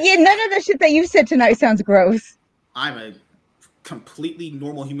 All right. Yeah, none of the shit that you said tonight sounds gross. I'm a completely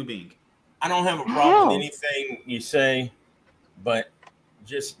normal human being. I don't have a problem with anything you say, but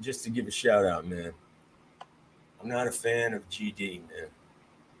just to give a shout out, man. I'm not a fan of GD, man.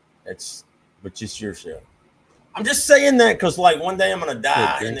 But just your show. I'm just saying that because, like, one day I'm gonna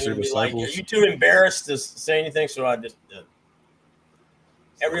die, and they're gonna be like, "Are you too embarrassed to say anything?" So I just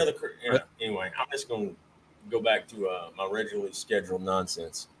every other. Anyway, I'm just gonna go back to my regularly scheduled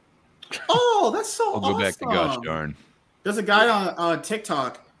nonsense. Oh, that's so We'll go back to gosh darn. There's a guy on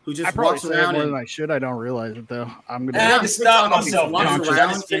TikTok who just I probably walks say around more and than I should. I don't realize it though. I'm gonna. I have to stop myself. Walks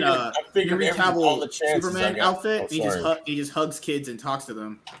around in a figured Henry all the Cavill chances Superman I got. outfit. Oh, He just hugs kids and talks to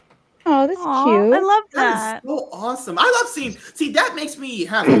them. Oh, that's Aw, cute. I love That that. is so awesome. I love seeing. See, that makes me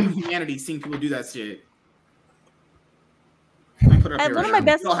have hope in humanity. Seeing people do that shit. At one of my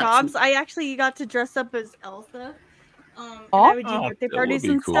best jobs, I actually got to dress up as Elsa. And I would do birthday parties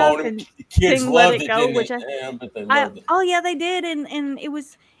and cool. stuff, Oh, and the kids sing "Let loved It it, Go," didn't which they? Yeah, but they loved it. oh yeah, they did, and it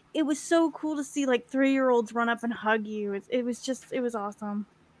was so cool to see like 3-year-olds run up and hug you. It was awesome.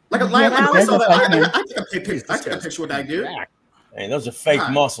 I took a picture with that dude. Hey, those are fake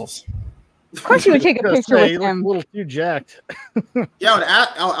muscles. Of course, you would take a picture He with looks him. a little too jacked. Yeah,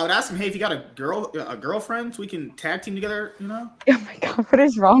 I would ask him, hey, if you got a girlfriend, so we can tag team together. You know? Oh my god, what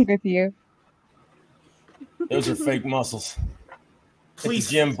is wrong with you? Those are fake muscles. Please,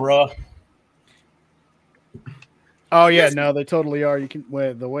 Jim, bro. Oh yeah, no, they totally are. You can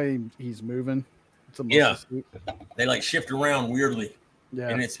the way he's moving. It's a muscle suit. They like shift around weirdly. Yeah,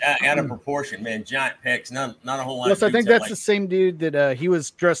 and it's out of proportion, man. Giant pecs, not a whole lot. Plus, of I think dudes that's the same dude that he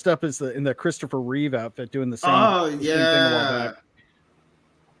was dressed up as in the Christopher Reeve outfit, doing the same. Oh the same thing a while back.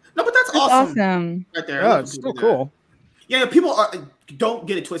 No, but that's awesome. Right there. Yeah, it's still cool. Yeah, people don't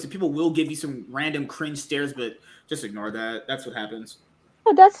get it twisted. People will give you some random cringe stares, but just ignore that. That's what happens.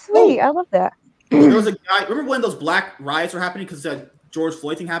 Oh, that's sweet. I love that. There was a guy. Remember when those black riots were happening because that George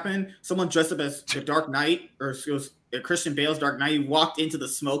Floyd thing happened? Someone dressed up as the Dark Knight, or it was Christian Bale's Dark Knight. He walked into the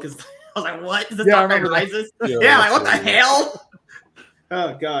smoke. I was like, "What is this? Dark Knight Rises?" Yeah, like what the hell?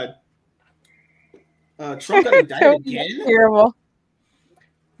 Oh god. Trump got indicted again. Terrible.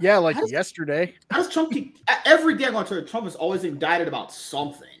 Yeah, like yesterday. How's Trump every day on Twitter? Trump is always indicted about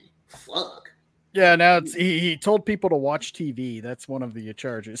something. Fuck. Yeah, now it's he told people to watch TV. That's one of the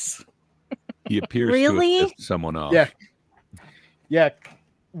charges. He appears to have pissed someone off. Yeah.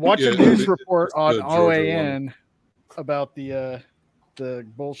 Watch a news report on OAN about the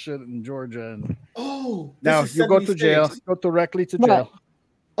bullshit in Georgia. And now you go to jail. Go directly to jail.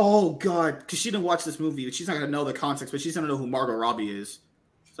 Oh god, because she didn't watch this movie. She's not gonna know the context, but she's gonna know who Margot Robbie is.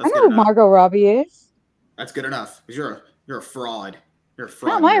 So I know who Margot Robbie is. That's good enough. Because you're a fraud. You're a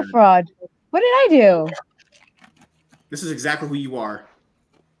fraud. How am I a fraud? What did I do? This is exactly who you are.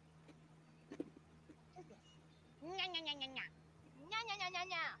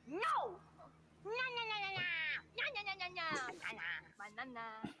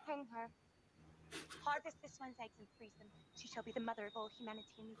 Hang her. Harvest this one's eggs and freeze them. She shall be the mother of all humanity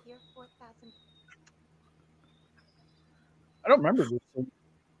in the year 4000. I don't remember this thing.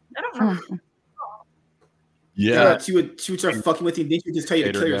 I don't remember. Yeah. She would start fucking with you, and then she would just tell you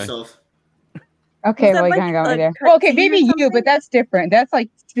to kill yourself. Okay, well, you kind of got me there. Well, okay, maybe you, but that's different. That's like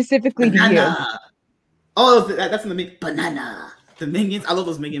specifically to you. Oh, that's in the Banana. The Minions. I love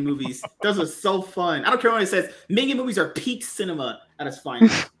those Minion movies. Those are so fun. I don't care what it says. Minion movies are peak cinema at its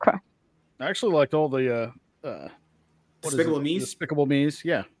finest. I actually liked all the Despicable Me's. Despicable Me's,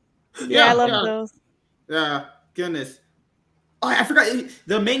 yeah. Yeah, I love those. Yeah, goodness. Oh, I forgot.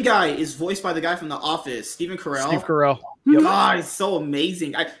 The main guy is voiced by the guy from The Office, Steve Carell. Steve Carell. Yep. God, he's so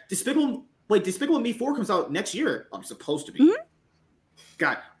amazing. Despicable Me 4 comes out next year. I'm supposed to be. Mm-hmm.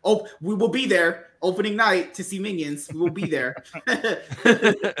 God. Oh, we will be there opening night to see Minions. We will be there. I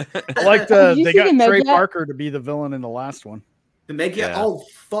liked they got Trey Parker to be the villain in the last one. The Meg, yeah. Oh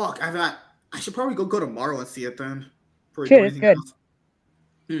fuck! I should probably go tomorrow and see it then. Shit, it's good.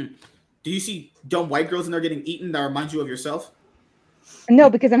 Do you see dumb white girls in there getting eaten that remind you of yourself? No,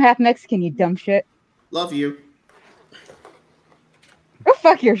 because I'm half Mexican, you dumb shit. Love you. Go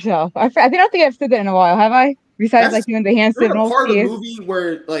fuck yourself. I don't think I've said that in a while, have I? Besides, like doing the hand signals. Part of the movie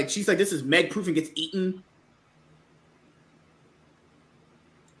where like she's like, "This is Meg proof," and gets eaten.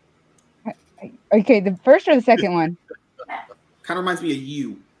 Okay, the first or the second one? Kind of reminds me of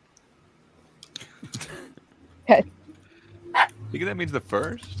you. You think that means the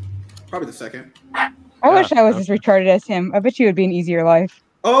first? Probably the second. I wish I was as retarded as him. I bet you it would be an easier life.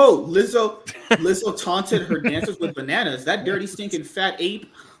 Oh, Lizzo taunted her dancers with bananas. That dirty, stinking, fat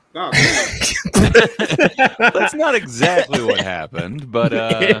ape. Oh, That's not exactly what happened, but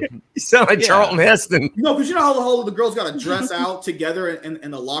you sound like Charlton Heston. No, because you know how the whole the girls got to dress out together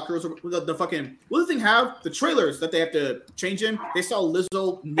in the lockers. The fucking what do the thing have? The trailers that they have to change in. They saw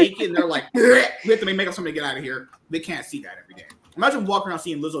Lizzo naked, and they're like, "We have to make up something to get out of here." They can't see that every day. Imagine walking around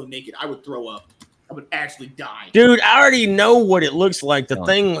seeing Lizzo naked. I would throw up. I would actually die. Dude, I already know what it looks like. The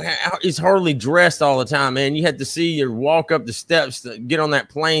thing is hardly dressed all the time, man. You had to see her walk up the steps to get on that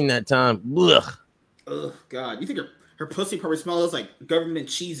plane that time. Ugh. Ugh, God. You think her pussy probably smells like government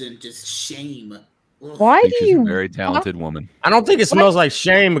cheese and just shame. Ugh. Why do she's you a very talented woman. I don't think it smells like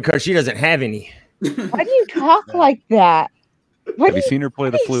shame because she doesn't have any. Why do you talk like that? Have you seen her play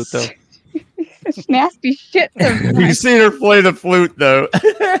the flute, though? Such nasty shit. You've seen her play the flute, though.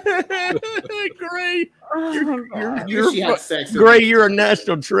 Gray. Gray, you're a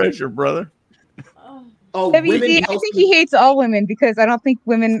national treasure, brother. Oh, WC, I think he hates all women because I don't think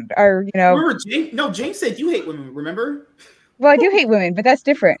women are, Remember, James said you hate women, remember? Well, I do hate women, but that's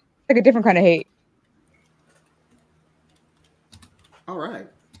different. It's like a different kind of hate. All right.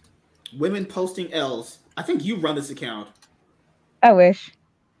 Women posting L's. I think you run this account. I wish.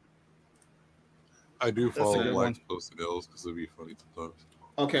 I do follow blacks posted L's because it'd be funny sometimes.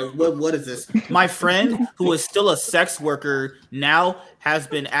 Okay, what is this? My friend, who is still a sex worker, now has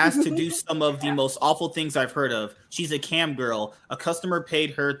been asked to do some of the most awful things I've heard of. She's a cam girl. A customer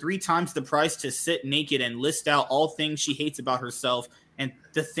paid her 3 times the price to sit naked and list out all things she hates about herself and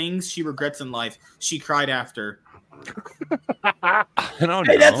the things she regrets in life. She cried after. I don't know.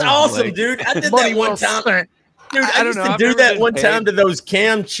 Hey, that's awesome, dude. I did that one time. Dude, I used to do that one time to those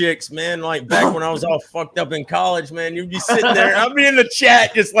cam chicks, man. Like back when I was all fucked up in college, man. You'd be sitting there. I'd be in the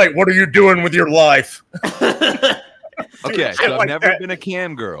chat just like, what are you doing with your life? Okay, so I've never been a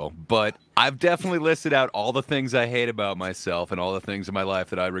cam girl, but I've definitely listed out all the things I hate about myself and all the things in my life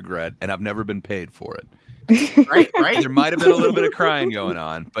that I regret, and I've never been paid for it. Right. There might have been a little bit of crying going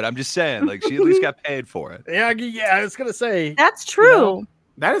on, but I'm just saying, like, she at least got paid for it. Yeah, I was gonna say that's true.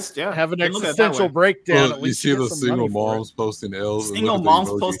 That is, yeah. Have an existential breakdown. Well, you see the single moms posting L's. Single moms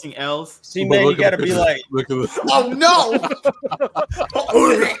posting L's. See, man, you gotta be like, look at this. Oh no!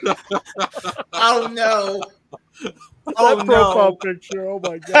 Oh no! Oh that no! Profile picture. Oh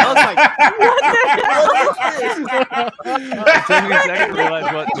my god! It took me a second to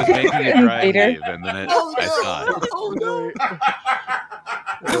realize what was making it cry and leave, and then I saw it. Oh no!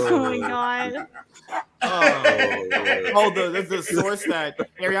 Oh my god! There's the source that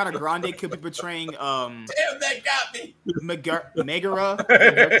Ariana Grande could be portraying. damn, that got me. Megara.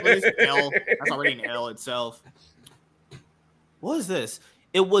 L. That's already an L itself. What is this?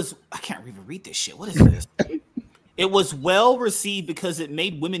 It was. I can't even read this shit. What is this? It was well received because it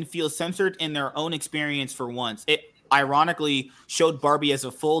made women feel censored in their own experience for once. It ironically showed Barbie as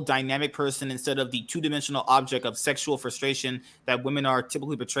a full dynamic person instead of the two-dimensional object of sexual frustration that women are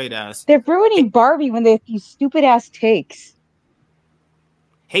typically portrayed as. They're ruining Barbie when they have these stupid ass takes.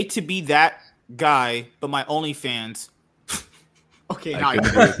 Hate to be that guy, but my OnlyFans. Okay, now I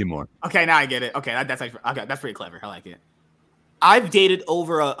couldn't agree with you more. Okay, now I get it. Okay, that's actually, okay, that's pretty clever. I like it. I've dated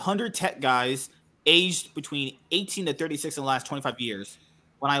over 100 tech guys aged between 18 to 36 in the last 25 years.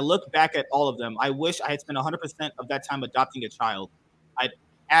 When I look back at all of them, I wish I had spent 100% of that time adopting a child. I'd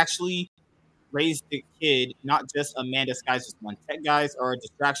actually raised a kid, not just a man disguised as one. Tech guys are a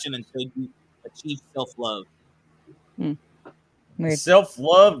distraction until you achieve self-love.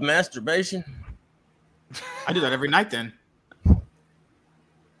 Self-love, masturbation. I do that every night then.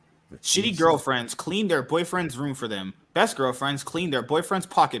 Shitty girlfriends clean their boyfriend's room for them. Best girlfriends clean their boyfriend's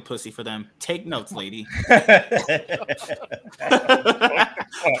pocket pussy for them. Take notes, lady. That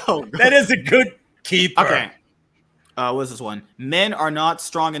is a good keeper. Okay. What is this one? Men are not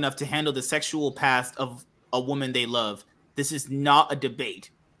strong enough to handle the sexual past of a woman they love. This is not a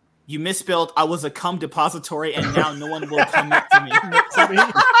debate. You misspelled I was a cum depository and now no one will commit to me.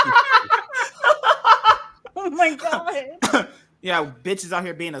 Oh my god. Yeah, bitches out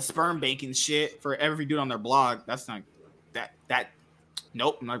here being a sperm bank and shit for every dude on their blog. That's not that.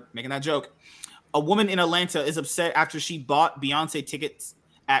 Nope, I'm not making that joke. A woman in Atlanta is upset after she bought Beyonce tickets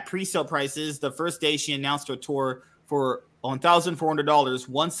at pre-sale prices the first day she announced her tour for $1,400,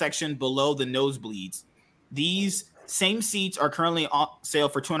 one section below the nosebleeds. These same seats are currently on sale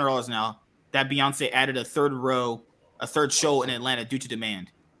for $200 now. That Beyonce added a third show in Atlanta due to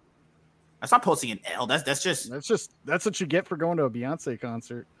demand. That's not posting an L. That's what you get for going to a Beyonce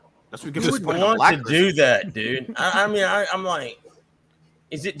concert. That's what you would want to do that, dude. I'm like,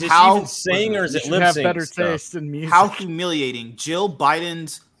 does she even sing or is it lip sync? Better taste in music. How humiliating! Jill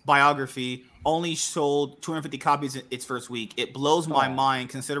Biden's biography only sold 250 copies in its first week. It blows my mind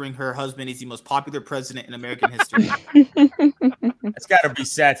considering her husband is the most popular president in American history. That's got to be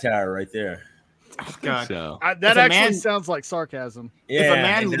satire right there. Oh, God. So. That actually sounds like sarcasm. If a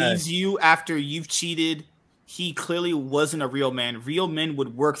man leaves you after you've cheated, he clearly wasn't a real man. Real men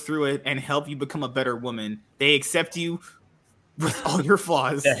would work through it and help you become a better woman. They accept you with all your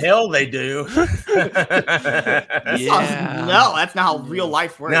flaws. The hell they do. No, that's not how real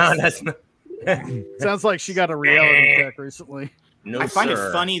life works. No, that's not. Sounds like she got a reality check recently. No, I find it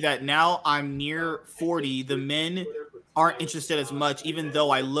funny that now I'm near 40, the men aren't interested as much, even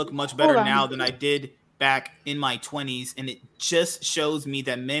though I look much better now than I did back in my 20s. And it just shows me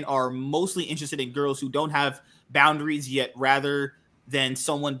that men are mostly interested in girls who don't have boundaries yet, rather than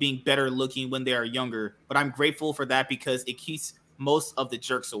someone being better looking when they are younger. But I'm grateful for that because it keeps most of the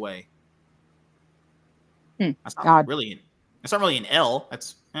jerks away. That's not really an L.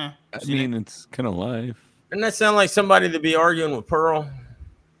 That's I mean, it's kind of life. Doesn't that sound like somebody to be arguing with Pearl?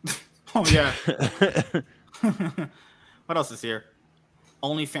 Oh yeah. What else is here?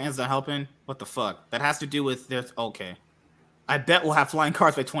 OnlyFans not helping? What the fuck? That has to do with this. Okay. I bet we'll have flying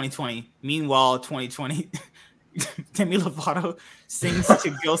cars by 2020. Meanwhile, 2020, Demi Lovato sings to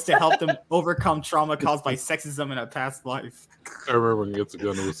girls to help them overcome trauma caused by sexism in a past life. I remember when he gets a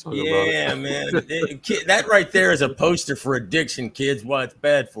gun and was talking about it. Yeah, man. That right there is a poster for addiction, kids. Why it's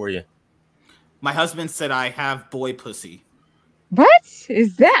bad for you. My husband said I have boy pussy. What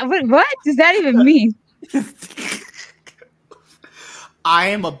is that? What does that even mean? I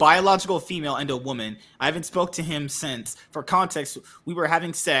am a biological female and a woman. I haven't spoke to him since. For context, we were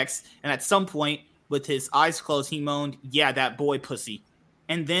having sex, and at some point, with his eyes closed, he moaned, "Yeah, that boy pussy,"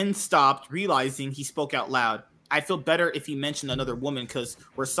 and then stopped, realizing he spoke out loud. I feel better if he mentioned another woman because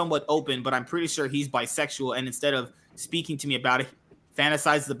we're somewhat open, but I'm pretty sure he's bisexual, and instead of speaking to me about it,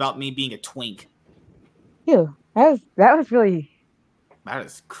 fantasizes about me being a twink. Ew, that was really. That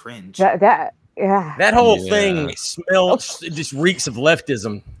is cringe. Yeah. That whole thing smells. It just reeks of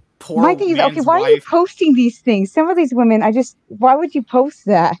leftism. My thing is, okay, why are you posting these things? Some of these women, why would you post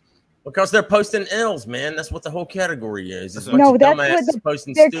that? Because they're posting L's, man. That's what the whole category is. No, that's what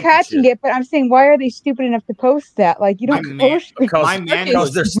they're catching it. But I'm saying, why are they stupid enough to post that? Like, you don't post because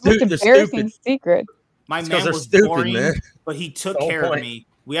they're stupid. Secret. My man was stupid, boring, man. but he took care of me.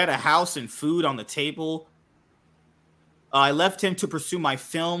 We had a house and food on the table. I left him to pursue my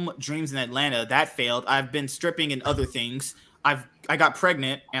film dreams in Atlanta. That failed. I've been stripping and other things. I got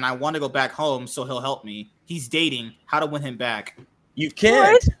pregnant and I want to go back home, so he'll help me. He's dating. How to win him back? You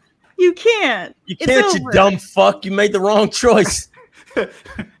can't. What? You can't. You can't, you dumb fuck. You made the wrong choice.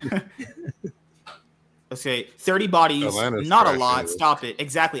 Okay, 30 bodies, Atlanta's not a trash, lot. anyways. Stop it.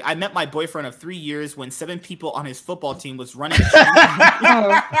 Exactly. I met my boyfriend of 3 years when 7 people on his football team was running.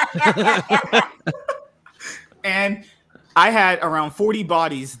 And I had around 40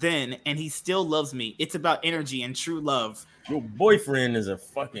 bodies then, and he still loves me. It's about energy and true love. Your boyfriend is a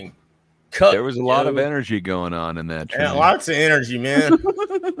fucking cut. There was a lot of energy going on in that. Yeah, lots of energy, man. A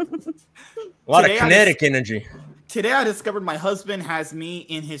lot of kinetic energy. Today I discovered my husband has me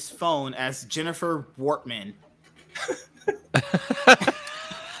in his phone as Jennifer Wortman.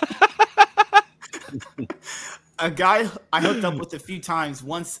 A guy I hooked up with a few times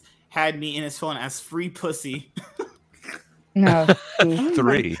once had me in his phone as Free Pussy. No.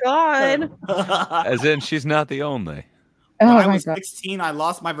 3. God. As in, she's not the only. When Oh I my was God. 16, I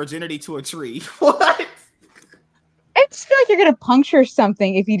lost my virginity to a tree. What? I just feel like you're gonna puncture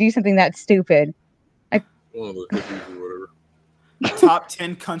something if you do something that stupid. One of the hippies or whatever. Top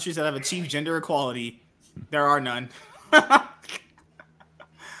 10 countries that have achieved gender equality. There are none.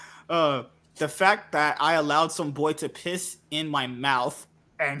 The fact that I allowed some boy to piss in my mouth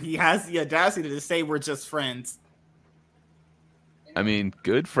and he has the audacity to say we're just friends. I mean,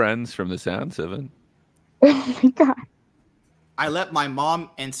 good friends from the sounds of it. Oh my God. I let my mom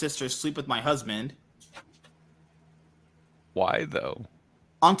and sister sleep with my husband. Why though?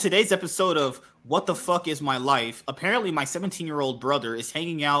 On today's episode of What the Fuck Is My Life, apparently my 17-year-old brother is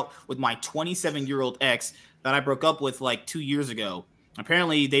hanging out with my 27-year-old ex that I broke up with like 2 years ago.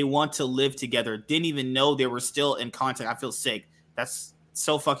 Apparently they want to live together. Didn't even know they were still in contact. I feel sick. That's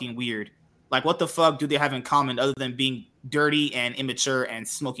so fucking weird. Like, what the fuck do they have in common other than being dirty and immature and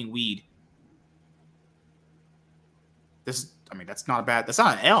smoking weed? That's not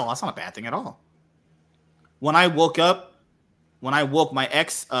an L. That's not a bad thing at all. When I woke my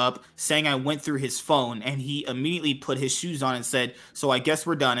ex up saying I went through his phone, and he immediately put his shoes on and said, "So I guess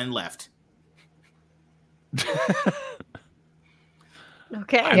we're done," and left.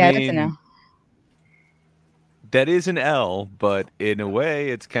 Okay. Yeah, that's a no. That is an L, but in a way,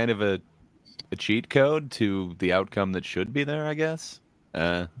 it's kind of a a cheat code to the outcome that should be there, I guess.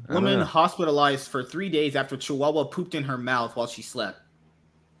 I don't Woman know. hospitalized for 3 days after Chihuahua pooped in her mouth while she slept.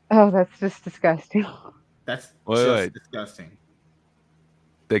 Oh, that's just disgusting. That's Wait. disgusting.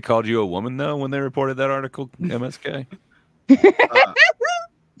 They called you a woman though when they reported that article, MSK.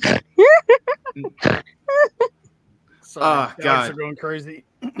 Sorry, God, dogs are going crazy.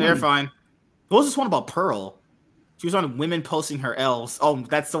 They're fine. What was this one about Pearl? She was on women posting her L's. Oh,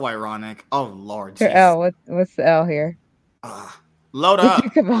 that's so ironic. Oh Lord. Her jeez. L. What's the L here? Load up.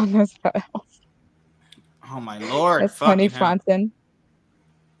 Duke of Almost L's. Oh my Lord. That's Tony Fucking hell. Swanson.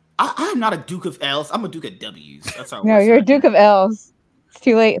 I'm not a Duke of L's. I'm a Duke of W's. That's our No, you're a Duke of L's. It's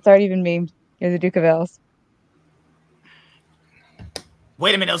too late. It's already been memed. You're the Duke of L's.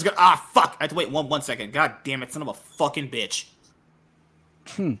 Wait a minute. I was gonna. Ah, fuck. I have to wait one second. God damn it, son of a fucking bitch.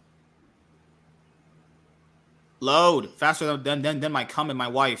 Load faster than my cum and my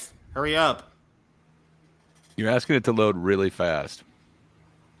wife. Hurry up. You're asking it to load really fast.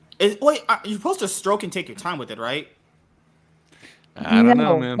 Wait, you're supposed to stroke and take your time with it, right? I don't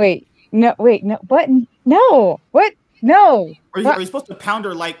know, man. Wait, no, what? No, what? No. Are you supposed to pound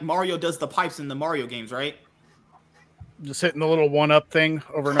her like Mario does the pipes in the Mario games, right? Just hitting the little one-up thing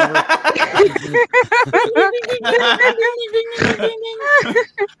over and over.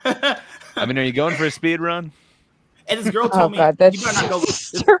 I mean, are you going for a speed run? And this girl told me, God, you better not go.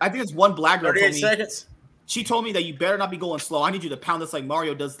 I think it's one black girl. 38 seconds. She told me that you better not be going slow. I need you to pound this like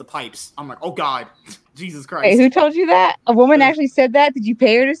Mario does the pipes. I'm like, oh God, Jesus Christ. Wait, who told you that? A woman actually said that? Did you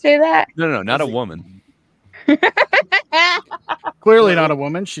pay her to say that? No, not a woman. Clearly not a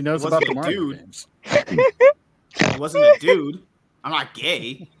woman. She knows about the Mario dude. games. It wasn't a dude. I'm not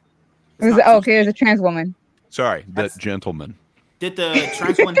gay. Okay, it was a trans woman. Sorry, that gentleman. Did the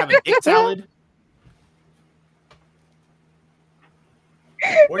trans woman have a dick salad?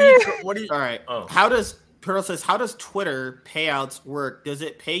 What do you? All right. Oh. Pearl says, how does Twitter payouts work? Does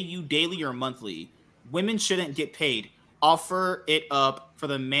it pay you daily or monthly? Women shouldn't get paid. Offer it up for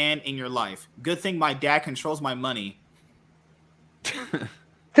the man in your life. Good thing my dad controls my money.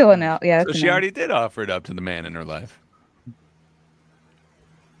 Still an L. Yeah. So she already did offer it up to the man in her life.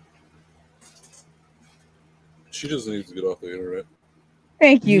 She doesn't need to get off the internet.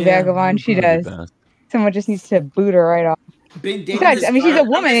 Thank you, Vagabond. She does. Someone just needs to boot her right off. Besides, I mean, she's a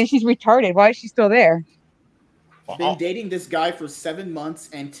woman and she's retarded. Why is she still there? Been dating this guy for 7 months,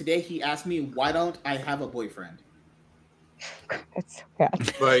 and today he asked me, why don't I have a boyfriend? That's so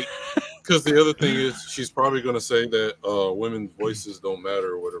bad. Like, because the other thing is, she's probably going to say that women's voices don't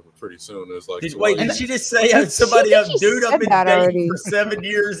matter or whatever pretty soon. It's like, Did she just say somebody else, dude, I've been dating for 7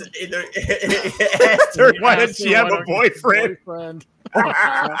 years, asked her, why did she have a boyfriend?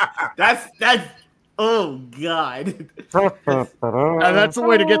 That's oh God. That's a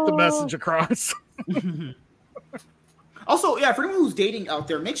way to get the message across. Also, yeah, for anyone who's dating out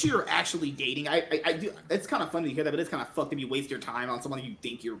there, make sure you're actually dating. I do. It's kind of funny to hear that, but it's kind of fucked if you waste your time on someone you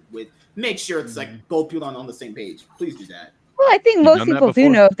think you're with. Make sure it's like both people on the same page. Please do that. Well, I think most people do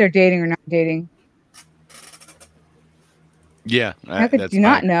know if they're dating or not dating. Yeah. How could you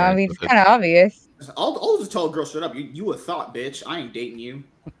not know? I mean, it's kind of obvious. I'll just tell a girl straight up, you a thought, bitch. I ain't dating you.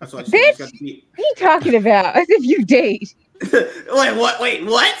 That's what I Bitch, what are you talking about? As if you date. Wait, what? Wait,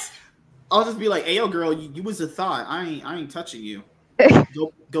 what? I'll just be like, hey, yo, girl, you was a thought. I ain't touching you.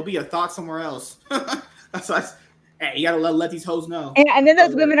 Go be a thought somewhere else. Hey, you gotta let these hoes know. And then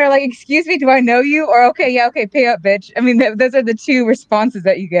those women are like, excuse me, do I know you? Or okay, pay up, bitch. I mean, those are the two responses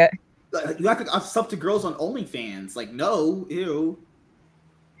that you get. You have to sub to girls on OnlyFans. Like, no, ew.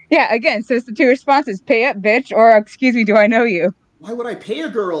 Yeah, again, so it's the two responses: pay up, bitch, or excuse me, do I know you? Why would I pay a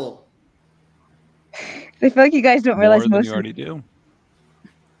girl? I feel like you guys don't realize most. You already do.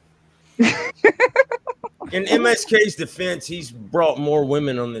 In MSK's defense, he's brought more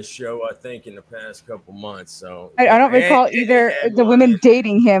women on this show, I think, in the past couple months. So I don't recall either the women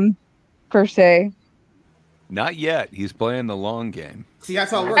dating him, per se. Not yet. He's playing the long game. See,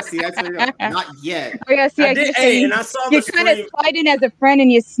 that's how it works. See, that's how it not yet. Oh, yeah, see, I guess you kind of slide in as a friend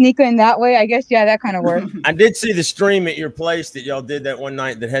and you sneak in that way. I guess, yeah, that kind of works. I did see the stream at your place that y'all did that one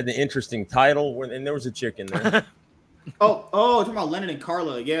night that had the interesting title, and there was a chick in there. Oh, talking about Lennon and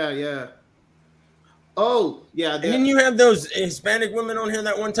Carla. Yeah. Oh, yeah. And then you have those Hispanic women on here.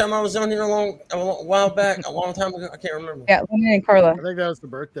 That one time I was on here a while back, a long time ago. I can't remember. Yeah, Lennon and Carla. I think that was the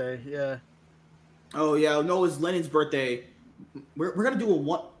birthday. Yeah. Oh yeah, no, it was Lennon's birthday. We're gonna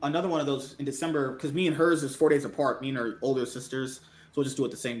do another one of those in December because me and hers is 4 days apart. Me and her older sisters, so we'll just do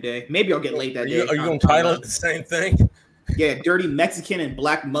it the same day. Maybe I'll get late that day. Are you gonna title it the same thing? Yeah, Dirty Mexican and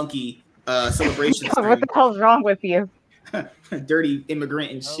Black Monkey celebration. What the hell's wrong with you? Dirty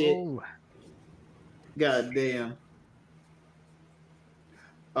immigrant and shit. God damn.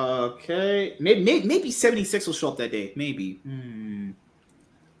 Okay, maybe 76 will show up that day. Maybe.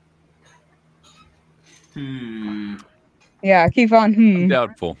 Yeah, keep on.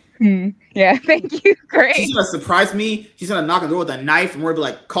 Doubtful. Yeah, thank you. Great. She's gonna surprise me. She's gonna knock on the door with a knife, and we're gonna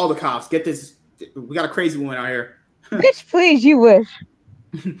be like, "Call the cops! Get this! We got a crazy woman out here." Bitch, please, you wish.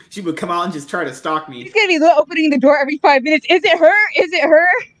 She would come out and just try to stalk me. She's gonna be opening the door every 5 minutes. Is it her? Is it her?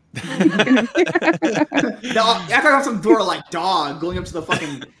 No, I have some door like dog going up to the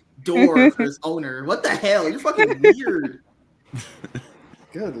fucking door for his owner. What the hell? You're fucking weird.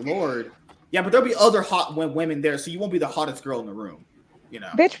 Good lord. Yeah, but there'll be other hot women there, so you won't be the hottest girl in the room. You know.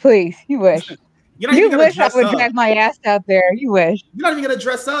 Bitch, please, you wish. You wish I would drag my ass out there. You wish. You're not even gonna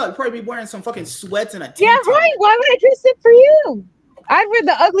dress up. You'll probably be wearing some fucking sweats and a tank top. Right. Why would I dress up for you? I'd wear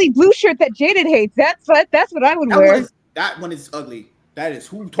the ugly blue shirt that Jaded hates. That's what I would wear. That one is ugly. That is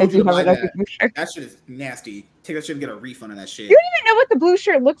who told you to buy that? That shit is nasty. Take that shit and get a refund on that shit. You don't even know what the blue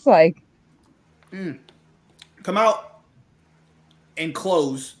shirt looks like. Come out and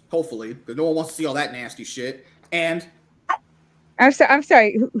close, hopefully, because no one wants to see all that nasty shit. And I'm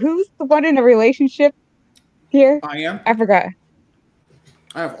sorry. Who's the one in a relationship here? I am. I forgot.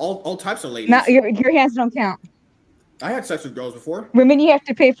 I have all types of ladies. Not your hands don't count. I had sex with girls before. Women you have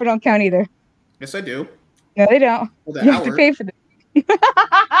to pay for don't count either. Yes, I do. No, they don't. Well, you have to pay for them.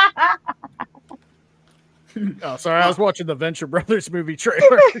 Oh, sorry. I was watching the Venture Brothers movie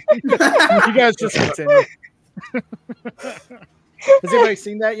trailer. You guys just continue. Has anybody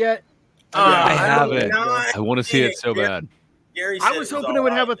seen that yet? I haven't. I want to see it so bad. I was hoping it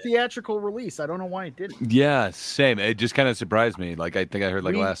would have a theatrical release. I don't know why it didn't. Yeah, same. It just kind of surprised me. Like I think I heard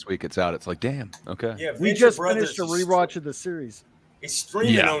last week it's out. It's like, damn, okay. Yeah, we just finished a rewatch of the series. It's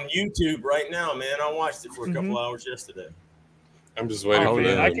streaming on YouTube right now, man. I watched it for a couple hours yesterday. I'm just waiting for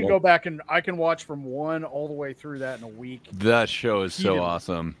that. I can go back and I can watch from 1 all the way through that in a week. That show is so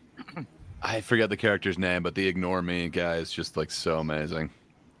awesome. I forget the character's name, but the Ignore Me guy is just like so amazing.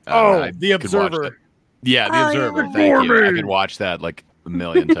 The Observer. Yeah, the Observer. Thank you. I could watch that like a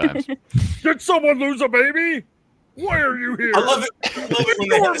million times. Did someone lose a baby? Why are you here? I love it when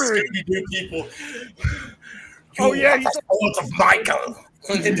they have Scooby-Doo people. He's a fault of Michael.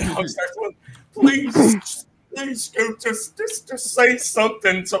 When the dog starts going, please, Scoop, just say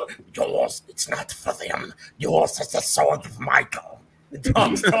something. So yours, it's not for them. Yours is the sword of Michael. The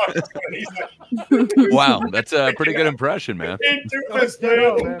dog starts going, he's like, wow, that's a pretty good impression, man. Can't do this,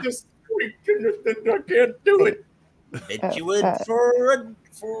 man. I'm just squeaking. I can't do it. Bet you would for a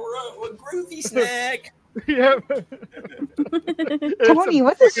groovy snack. Yeah. Tony,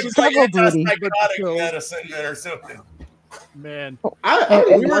 what's a struggle booty? Medicine or something. Man,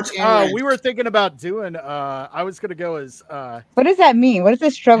 we were thinking about doing. I was gonna go as. What does that mean? What is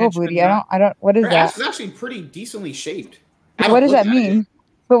a struggle booty? I don't. What is that? It's actually pretty decently shaped. What does that mean?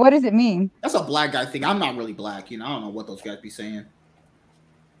 But what does it mean? That's a black guy thing. I'm not really black, I don't know what those guys be saying.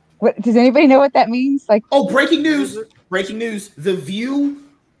 What does anybody know what that means? Like, breaking news! Breaking news! The View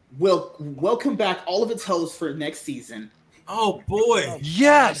will welcome back all of its hosts for next season. Oh boy!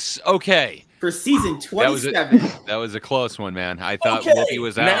 Yes. Okay. For season 27. That was a close one, man. I thought Whoopi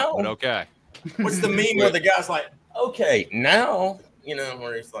was out, but okay. What's the meme where the guy's like, "Okay, now,"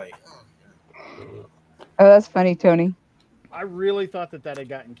 where he's like, "Oh, that's funny, Tony." I really thought that had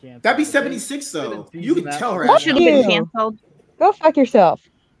gotten canceled. That'd be 76, though. You can tell her. That should have been canceled. Go fuck yourself.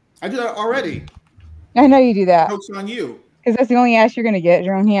 I did that already. I know you do that. Joke's on you. Because that's the only ass you're going to get,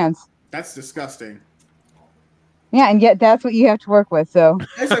 your own hands. That's disgusting. Yeah, and yet that's what you have to work with, so.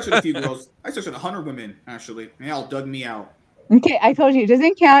 I sex with a few girls. I sex with 100 women, actually. And they all dug me out. Okay, I told you, it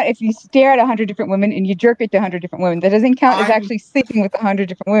doesn't count if you stare at 100 different women and you jerk it to 100 different women. That doesn't count as actually sleeping with 100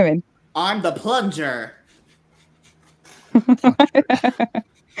 different women. I'm the plunger.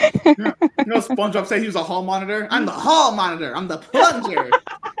 SpongeBob said he was a hall monitor. I'm the hall monitor. I'm the plunger.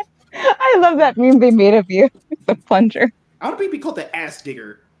 I love that meme they made of you. The plunger. I want to be called the ass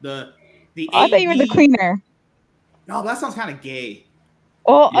digger. I thought you were the cleaner. No, that sounds kind of gay.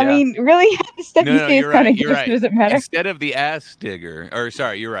 Well, I mean, really, Steph, you say it's kind of gay. Right. Doesn't matter. Instead of the ass digger,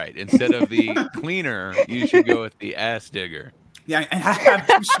 you're right. Instead of the cleaner, you should go with the ass digger. Yeah, and I have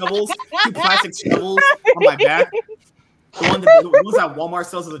 2 shovels, 2 plastic shovels on my back. The ones that Walmart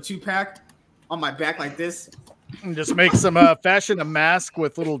sells as a 2-pack on my back like this. And just make some fashion a mask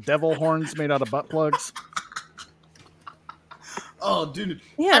with little devil horns made out of butt plugs. Oh, dude.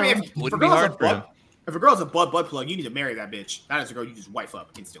 Yeah. I mean, Wouldn't be hard for him. If a girl's a butt plug, you need to marry that bitch. That is a girl you just wife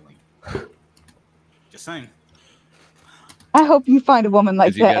up instantly. Just saying. I hope you find a woman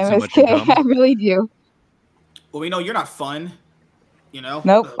like that, MSK. I really do. Well, we know you're not fun.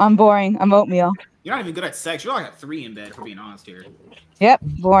 Nope, I'm boring. I'm oatmeal. You're not even good at sex. You're like a 3 in bed, if we're being honest here. Yep,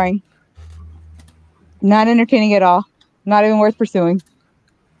 boring. Not entertaining at all. Not even worth pursuing.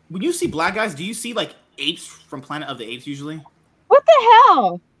 When you see black guys, do you see like apes from Planet of the Apes usually? What the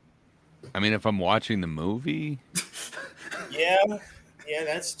hell? I mean, if I'm watching the movie, Yeah,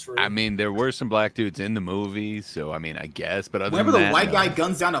 that's true. I mean, there were some black dudes in the movie, so I mean, I guess. But other Whenever than the that, white no. guy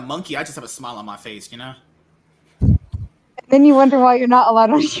guns down a monkey, I just have a smile on my face, you know? Then you wonder why you're not allowed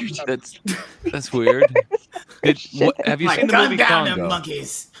on YouTube. That's weird. Have you Like, seen the gun movie down Congo? them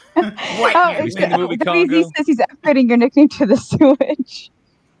monkeys. White Oh, man. you seen the movie WZ Congo? says he's upgrading your nickname to the sewage.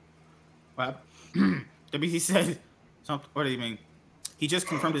 What? WC said, what do you mean? He just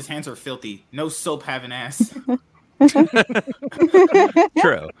confirmed his hands are filthy. No soap having ass.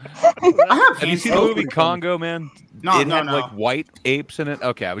 True. I Have you seen the movie Congo, man? No, it no, had no. like white apes in it.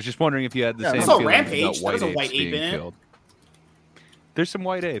 Okay, I was just wondering if you had the Yeah, same I saw feelings Rampage. about There white was a apes white ape being in it. killed. There's some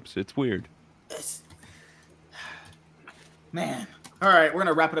white apes. It's weird. Man. All right, we're going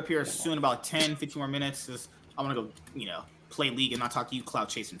to wrap it up here soon, about 10, 15 more minutes. Cause I want to go, play League and not talk to you clout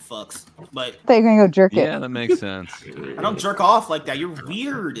chasing fucks. But I thought you were going to go jerk it. Yeah, that makes sense. I don't jerk off like that. You're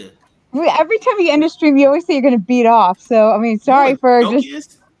weird. Every time you end a stream, you always say you're going to beat off. So, I mean, sorry for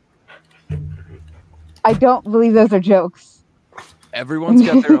just... I don't believe those are jokes. Everyone's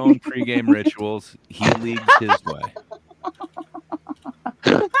got their own pregame rituals. He leagues his way.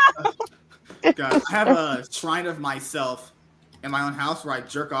 God, I have a shrine of myself in my own house where I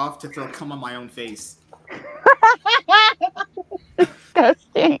jerk off to throw cum on my own face.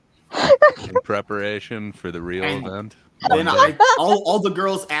 Disgusting. In preparation for the real event. Then all the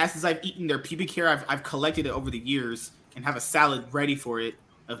girls' asses I've eaten, their pubic hair, I've collected it over the years and have a salad ready for it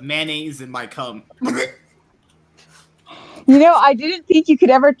of mayonnaise and my cum. I didn't think you could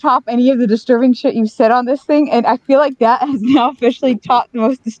ever top any of the disturbing shit you've said on this thing, and I feel like that has now officially topped the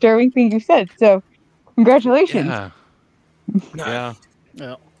most disturbing thing you've said. So, congratulations. Yeah.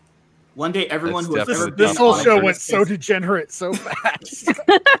 One day, everyone who has ever been this whole on a show girl's went so face- degenerate so fast.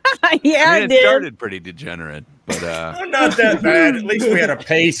 Yeah, I it mean, did. it started pretty degenerate, but Not that bad. At least we had a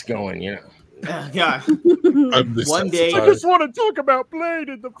pace going, Yeah. One day, I just want to talk about Blade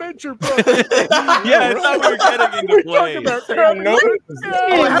and the Venture Brothers. Yeah, I thought we were getting into Blade.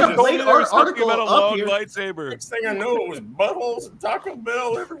 I had a Blade article about a up long here. lightsaber. Next thing I know, it was buttholes and Taco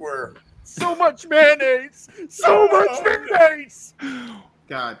Bell everywhere. So much mayonnaise. So much mayonnaise.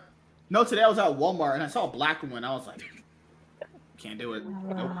 God. No, today I was at Walmart and I saw a black woman. I was like, can't do it.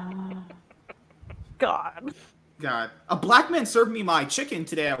 Nope. God. A black man served me my chicken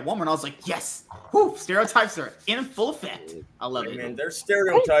today at Walmart. And I was like, yes. Whew, stereotypes are in full effect. I love it. Man, they're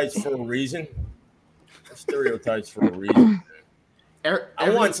stereotypes for a reason. They're stereotypes for a reason.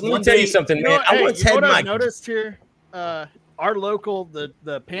 Let me tell you something, man. I once had I my noticed here, our local,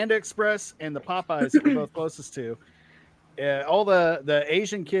 the Panda Express and the Popeyes that we're both closest to. All the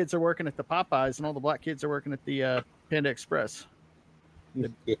Asian kids are working at the Popeyes, and all the black kids are working at the Panda Express.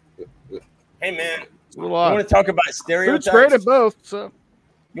 Hey, man. You want to talk about stereotypes? It's great at both. So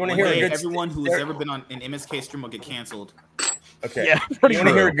you want to hear a good everyone who's ever been on an MSK stream will get canceled. Okay. Yeah, You want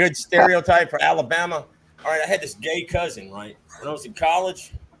to hear a good stereotype for Alabama? All right, I had this gay cousin, right? When I was in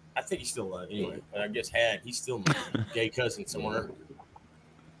college, I think he's still alive anyway, but I guess he's still my gay cousin somewhere.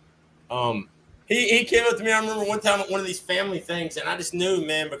 He came up to me, I remember one time at one of these family things, and I just knew,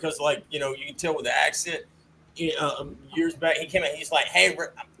 man, because you can tell with the accent, years back, he came out, he's like, hey,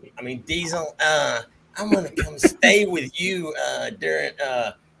 Diesel, I'm going to come stay with you during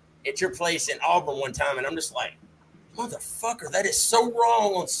at your place in Auburn one time. And I'm just like, motherfucker, that is so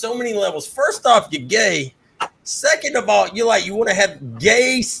wrong on so many levels. First off, you're gay. Second of all, you want to have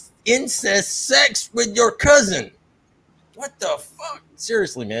gay incest sex with your cousin. What the fuck?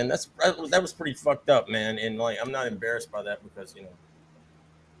 Seriously, man, that was pretty fucked up, man. And I'm not embarrassed by that because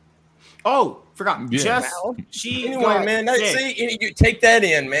Oh, forgot. Yeah. Jess, she anyway, got man. sick. You take that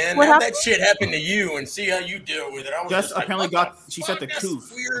in, man. What Now happened? that shit happened to you, and see how you deal with it. I was Jess just like, apparently what got. the She said the fuck? coof.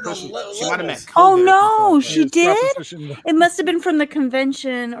 That's weird on She levels. might have met COVID. Oh no, she It's did. proposition. It must have been from the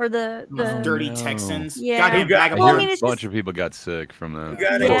convention or the Dirty no. Texans. Yeah. Goddamn bag of Well, I I mean, heard it's a bunch just- of people got sick from that. You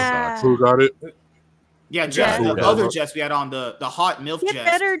got it. Yeah. Who got it? Yeah, Jess, Yeah. the other Jess we had on the hot MILF Get Jess.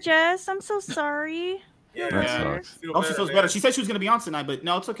 better, Jess. I'm so sorry. Yeah, That Yeah. sucks. Oh, she feels better. She said she was gonna be on tonight, but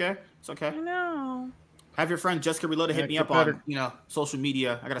no, it's okay. It's okay. I know. Have your friend Jessica Reloaded hit Yeah, me get up on better. social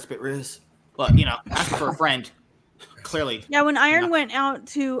media. I gotta spit riz, but asking for a friend. Clearly, Yeah, when Iron went out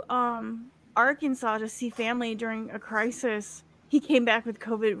to Arkansas to see family during a crisis, he came back with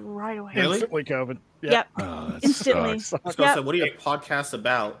COVID right away. Really? Instantly COVID. Yep. Oh, that Instantly. sucks. let's go. Yep. So, what are your podcasts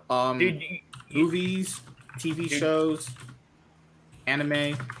about? Dude, Movies, TV shows,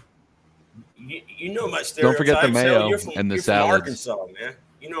 anime. You know about stereotypes. Don't forget the mayo you're from, and the you're salads. From Arkansas, man.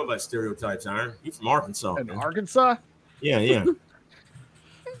 You know about stereotypes, Iron. You're from Arkansas. In man. Arkansas? Yeah.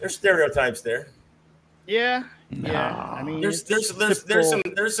 There's stereotypes there. Yeah. I mean, there's some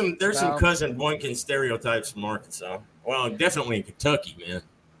cousin boinking stereotypes from Arkansas. Well, definitely in Kentucky,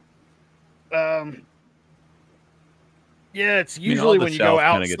 man. Yeah, it's usually when you go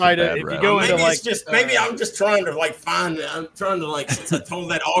outside of, if you go into maybe like, it's just maybe I'm just trying to like I'm trying to like since I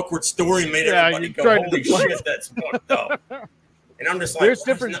told that awkward story and made everybody go, holy shit, that's fucked up. And I'm just like,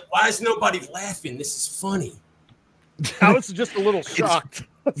 why is nobody laughing? This is funny. I was just a little shocked.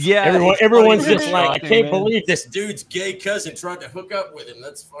 Yeah, everyone's just like, I can't believe this dude's gay cousin tried to hook up with him.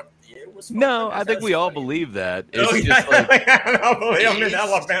 That's fucked. It was no, I think we all believe that. It's just like, I believe I'm in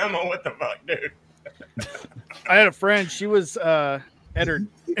Alabama. What the fuck, dude? I had a friend. She was at her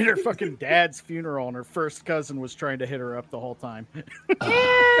fucking dad's funeral, and her first cousin was trying to hit her up the whole time.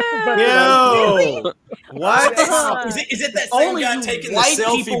 Yo, what? Is it that same guy taking the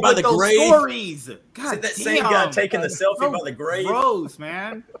selfie by the grave? Stories. God, is it that same guy taking the selfie by the grave? Gross,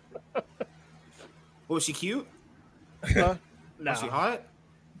 man. Was she cute? No. Was she hot?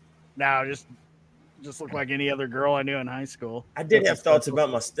 No, just looked like any other girl I knew in high school. I did have thoughts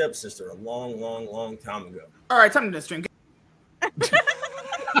about my stepsister a long time ago. All right, time to stream.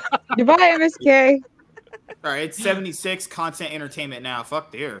 Goodbye, MSK. All right, it's 76 content entertainment now.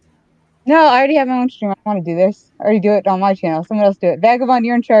 Fuck there. No, I already have my own stream. I want to do this. I already do it on my channel. Someone else do it. Vagabond,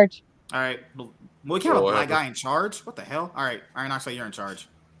 you're in charge. All right. Well, we can't have a black guy in charge. What the hell? All right, Iron Oxley, you're in charge.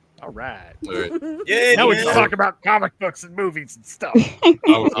 All right. Yeah. Now we can talk about comic books and movies and stuff.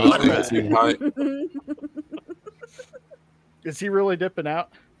 Is he really dipping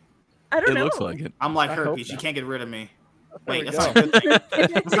out? I don't know. It looks like it. I'm like I herpes. hope You can't get rid of me. There Wait, we that's not a good thing.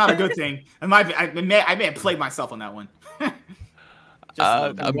 It's not a good thing. It might be, I may have played myself on that one.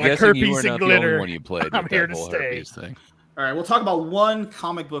 I'm like guessing you herpes were and not the glitter. only one you played with I'm here that to whole stay. herpes thing. All right, we'll talk about one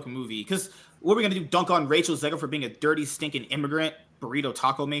comic book movie. Because what we're going to do, dunk on Rachel Zegler for being a dirty, stinking immigrant burrito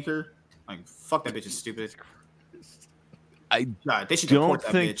taco maker. Like, fuck, that bitch is stupid. I they should don't deport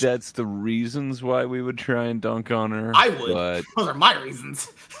that think bitch. that's the reasons why we would try and dunk on her. I would. But Those are my reasons.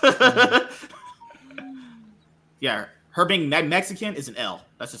 Yeah, her being Mexican is an L.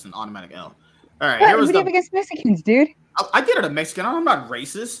 That's just an automatic L. All right, What do you have against Mexicans, dude? I get it, a Mexican. I'm not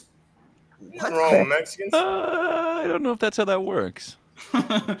racist. What's wrong with Mexicans? I don't know if that's how that works.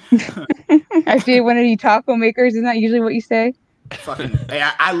 Actually, one of you taco makers, isn't that usually what you say? Fucking, hey,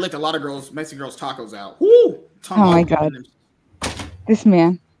 I licked a lot of Mexican girls' tacos out. Woo! Oh my god, this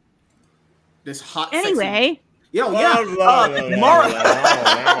man. This hot. Anyway. Yo, yeah. Mara.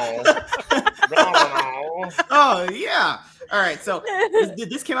 Oh yeah. All right. So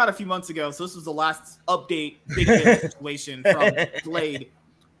this came out a few months ago. So this was the last update, big situation from Blade.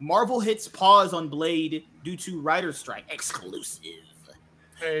 Marvel hits pause on Blade due to writer's strike. Exclusive.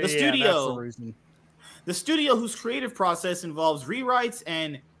 The studio, whose creative process involves rewrites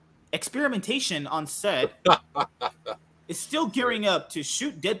and experimentation on set, is still gearing up to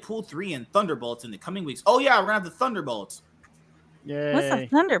shoot Deadpool 3 and Thunderbolts in the coming weeks. Oh yeah, we're gonna have the Thunderbolts. Yeah. What's the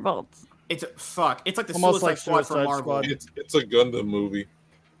Thunderbolts? It's fuck. It's like the Almost Suicide like Squad for Suicide Marvel. Squad. It's a Gundam movie.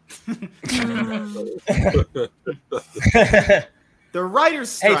 The writer's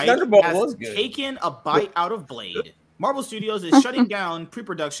strike Thunderbolt has was good. taken a bite out of Blade. Marvel Studios is shutting down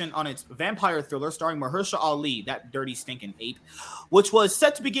pre-production on its vampire thriller starring Mahershala Ali, that dirty stinking ape, which was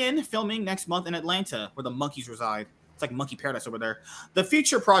set to begin filming next month in Atlanta, where the monkeys reside. It's like monkey paradise over there. The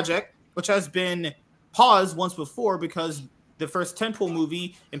feature project, which has been paused once before because the first tentpole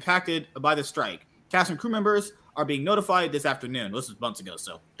movie impacted by the strike. Cast and crew members are being notified this afternoon. This was months ago,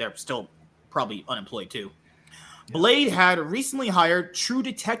 so they're still probably unemployed too. Blade had recently hired True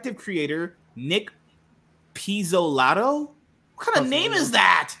Detective creator Nick Pizzolatto. What kind of name is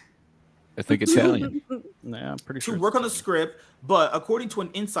that? I think Italian. Nah, I'm pretty To sure. work on the script, but according to an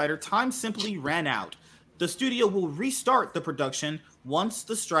insider, time simply ran out. The studio will restart the production once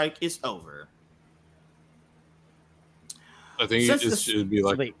the strike is over. I think Since it should be So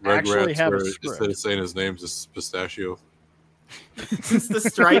like they Red actually Rats, have a where script. instead of saying his name, just Pistachio. Since the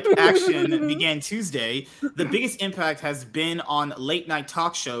strike action began Tuesday, the biggest impact has been on late night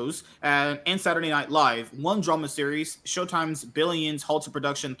talk shows and Saturday Night Live. One drama series, Showtime's Billions, halted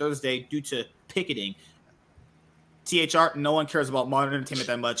production Thursday due to picketing. THR, no one cares about modern entertainment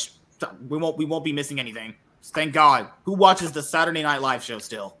that much. We won't be missing anything. Thank God. Who watches the Saturday Night Live show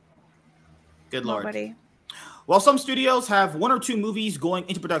still? Good Lord. Nobody. While some studios have one or two movies going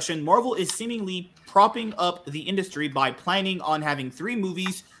into production, Marvel is seemingly propping up the industry by planning on having 3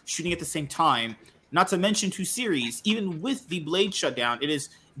 movies shooting at the same time, not to mention 2 series. Even with the Blade shutdown, it is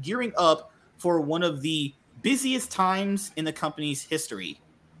gearing up for one of the busiest times in the company's history.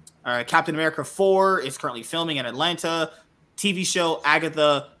 Captain America 4 is currently filming in Atlanta. TV show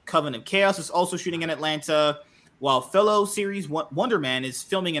Agatha Covenant of Chaos is also shooting in Atlanta, while fellow series Wonder Man is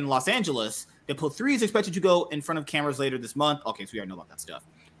filming in Los Angeles. Deadpool 3 is expected to go in front of cameras later this month. Okay, so we already know about that stuff.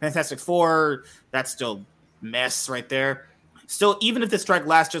 Fantastic Four, that's still mess right there. Still, even if the strike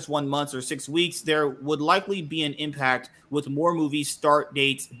lasts just 1 month or 6 weeks, there would likely be an impact with more movie start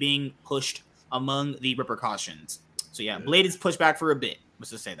dates being pushed among the repercussions. So yeah, Blade is pushed back for a bit.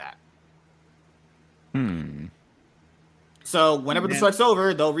 Let's just say that. So whenever the strike's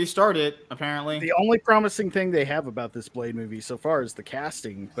over, they'll restart it, apparently. The only promising thing they have about this Blade movie so far is the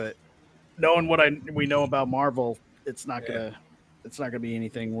casting, but knowing what we know about Marvel, it's not gonna be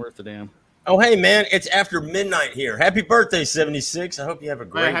anything worth a damn. Oh, hey, man, it's after midnight here. Happy birthday, 76. I hope you have a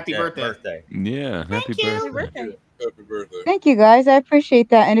great birthday. Yeah, happy birthday. Happy birthday. Thank you, guys. I appreciate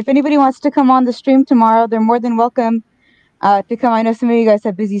that. And if anybody wants to come on the stream tomorrow, they're more than welcome to come. I know some of you guys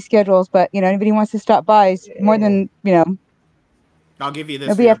have busy schedules, but, anybody wants to stop by is more than, I'll give you this.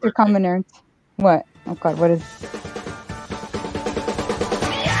 it'll be after common nerds. What? Oh, God, what is...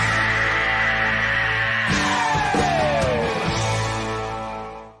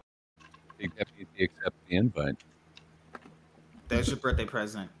 Accept the invite. There's your birthday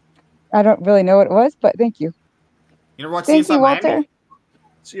present. I don't really know what it was, but thank you. You know what? Thank you, Walter.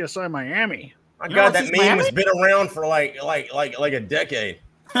 CSI Miami. My God, that meme has been around for like a decade.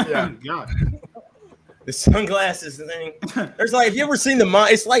 Yeah. God. The sunglasses thing. There's if you ever seen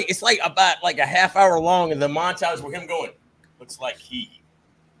it's like about a half hour long, and the montage with him going, looks like he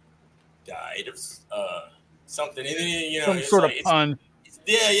died of something. And then, some sort of pun.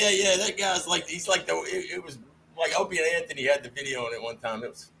 Yeah. That guy's he's like it was like Opie and Anthony had the video on it one time.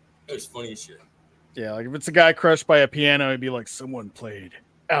 It was funny as shit. Yeah, if it's a guy crushed by a piano, it'd be like someone played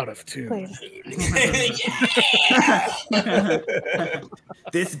out of tune.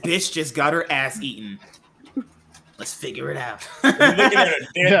 This bitch just got her ass eaten. Let's figure it out. You're looking at a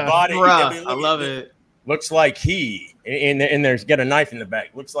dead body. Bruh, I love it. Looks like he, and there's got a knife in the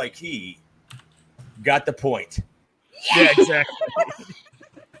back. Looks like he got the point. Yeah, exactly.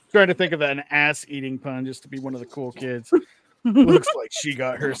 Trying to think of an ass-eating pun just to be one of the cool kids. Looks like she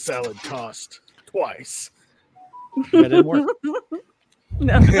got her salad tossed twice. That didn't work.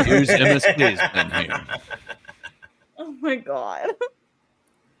 No. Here's MSK's been here. Oh my God.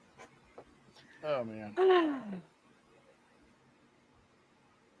 Oh man.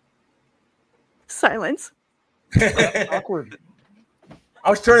 Silence. Awkward. I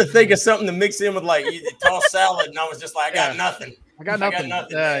was trying to think of something to mix in with tossed salad, and I was just like, I got nothing. I got nothing. Not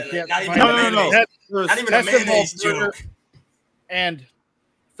even a mayonnaise joke. And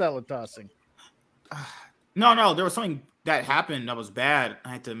salad tossing. No, there was something that happened that was bad. I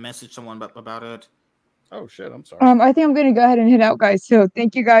had to message someone about it. Oh shit, I'm sorry. I think I'm gonna go ahead and head out, guys. So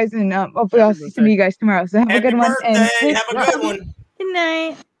thank you guys, and hopefully I'll see some of you guys tomorrow. So have a good one. And have a good one. Good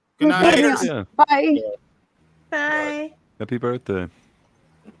night. Good night. Yeah. Bye. Bye. Happy birthday.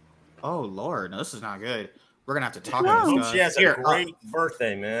 Oh Lord, no, this is not good. We're gonna have to talk No. about this guy. She has a great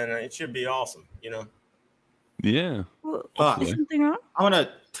birthday, man. It should be awesome, Yeah. Is something wrong? I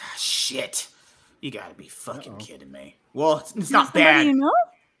wanna shit. You gotta be fucking kidding me. Well, it's not bad. You know?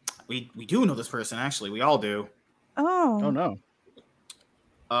 We do know this person, actually. We all do. Oh. Oh no.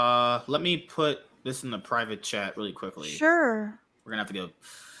 Let me put this in the private chat really quickly. Sure. We're gonna have to go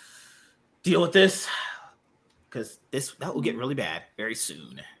deal with this because that will get really bad very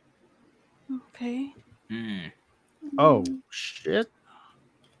soon. Okay. Oh shit.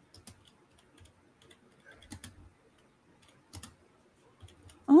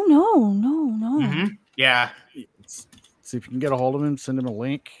 Oh no. Mm-hmm. Yeah. See if you can get a hold of him. Send him a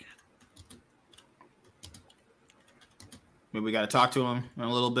link. Maybe we got to talk to him in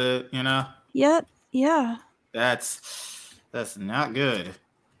a little bit. Yep. Yeah. That's not good.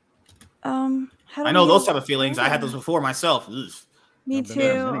 How do I know we those get- type of feelings. I had those before myself. Ugh. Me I've been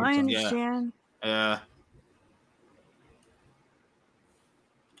there too. many I times. understand. Yeah.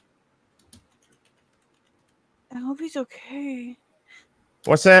 I hope he's okay.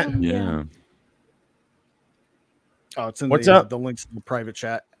 What's that? Yeah. Oh, it's in What's the, up? the links in the private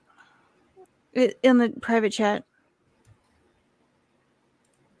chat. In the private chat.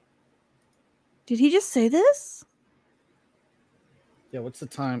 Did he just say this? Yeah, what's the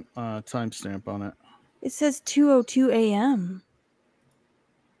timestamp on it? It says 2:02 a.m.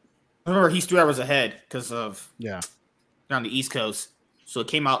 Remember, he's 2 hours ahead because of Yeah. they're on the East Coast, so it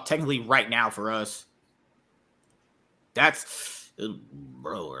came out technically right now for us. That's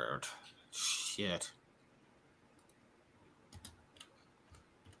bro, shit.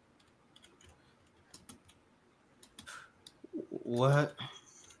 What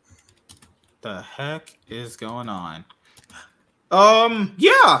the heck is going on?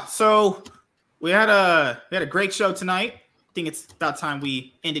 Yeah. So we had a great show tonight. I think it's about time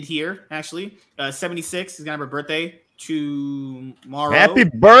we ended here. Actually, 76 is gonna have her birthday tomorrow. Happy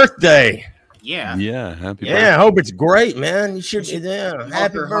birthday! Yeah. Yeah. Happy Yeah, birthday. I hope it's great, man. You should. Yeah,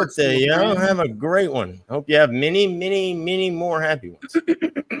 happy her birthday, heart's yo. full. Have a great one. Hope you have many, many, many more happy ones.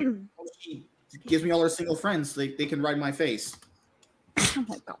 She gives me all her single friends. They can ride my face. Oh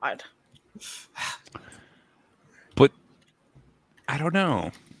my god. But I don't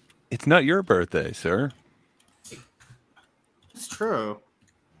know. It's not your birthday, sir. It's true.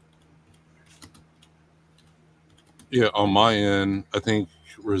 Yeah, on my end, I think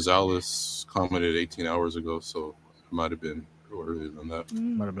Rosales commented 18 hours ago, so it might have been earlier than that.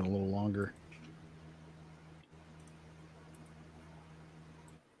 Might have been a little longer.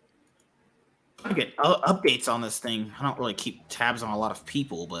 I get updates on this thing. I don't really keep tabs on a lot of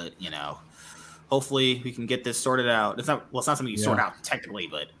people, but hopefully we can get this sorted out. It's not something you sort out technically,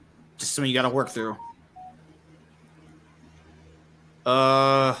 but just something you got to work through.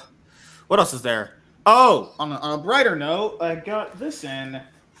 What else is there? Oh, on a brighter note, I got this in.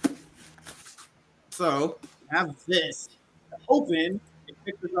 So I have this open.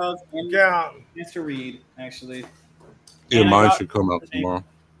 Pictures of and chance to read actually. Yeah, And I mine got should come out tomorrow.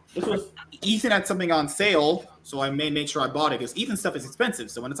 This was Ethan had something on sale, so I made sure I bought it because Ethan stuff is expensive.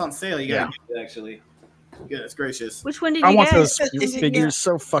 So when it's on sale, you gotta get it actually. Goodness gracious. Which one did I you want get? those figures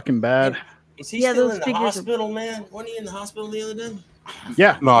so fucking bad. Is he Yeah, still those in the figures are- hospital, man? Wasn't he in the hospital the other day?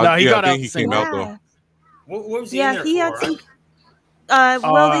 Yeah. No, he yeah, got I out. think he the same came way. out though. What was he Yeah, in there he for? had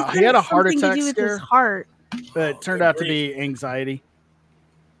some. Well, they said he had a it's heart something attack to do with his scare. heart. But it turned out to be anxiety,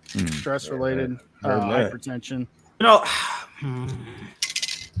 stress related, Heard that. hypertension. No.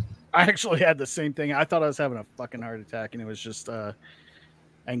 I actually had the same thing. I thought I was having a fucking heart attack, and it was just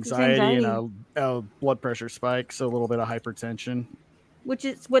anxiety and a blood pressure spike, so a little bit of hypertension. Which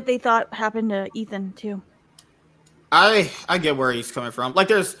is what they thought happened to Ethan too. I get where he's coming from. Like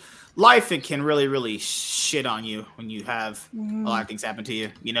there's life, it can really shit on you when you have a lot of things happen to you.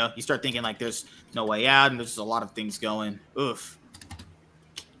 You start thinking like there's no way out, and there's just a lot of things going. Oof.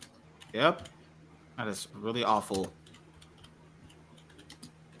 Yep. That is really awful.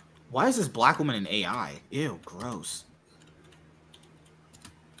 Why is this black woman an AI? Ew, gross.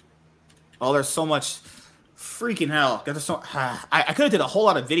 Oh, there's so much freaking hell. There's so I could have did a whole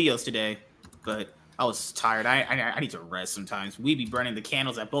lot of videos today, but I was tired. I need to rest sometimes. We be burning the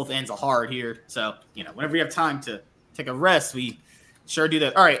candles at both ends of hard here. So, whenever we have time to take a rest, we sure do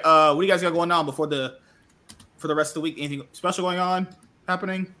that. All right, what do you guys got going on for the rest of the week? Anything special going on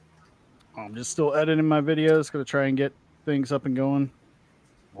happening? I'm just still editing my videos. Gonna try and get things up and going.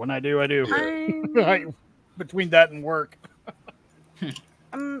 When I do, I do. Between that and work.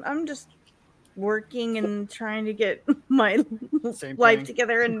 I'm just working and trying to get my Same life thing.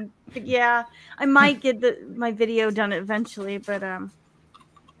 together, and yeah, I might get my video done eventually, but I'm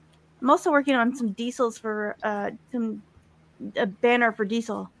also working on some diesels for a banner for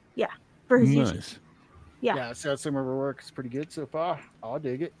diesel. Yeah, for his YouTube. Nice. Yeah. So some of our work is pretty good so far. I'll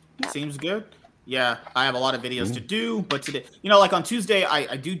dig it. Seems good. Yeah, I have a lot of videos to do, but today, like on Tuesday,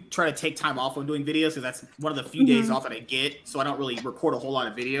 I do try to take time off when doing videos because that's one of the few days off that I get. So I don't really record a whole lot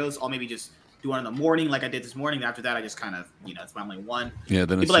of videos. I'll maybe just do one in the morning like I did this morning. After that, I just kind of, it's my only one. Yeah,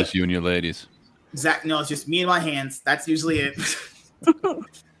 then it's People just you and your ladies. No, it's just me and my hands. That's usually it.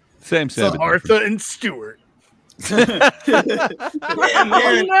 Same. So Martha and Stuart. Yeah,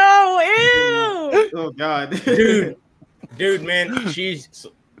 man. Oh no! Ew! Oh God, dude, man,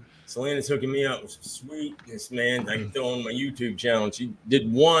 Selena's hooking me up with some sweetness, man. I can throw on my YouTube channel. She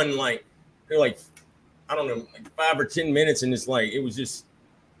did one I don't know, 5 or 10 minutes, and it was just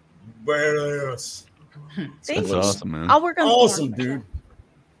badass. Thanks. That's awesome, man. I'll work on Awesome, dude.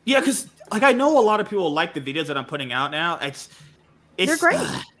 Yeah, because I know a lot of people like the videos that I'm putting out now. They're great.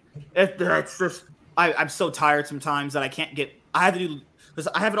 It's just I'm so tired sometimes that I can't get. I have to do because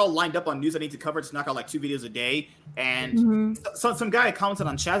I have it all lined up on news I need to cover to knock out like 2 videos a day. And some guy commented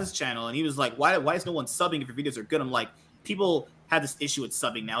on Chaz's channel, and he was like, "Why is no one subbing if your videos are good?" I'm like, people have this issue with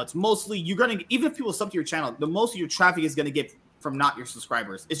subbing now. It's mostly even if people sub to your channel, the most of your traffic is gonna get from not your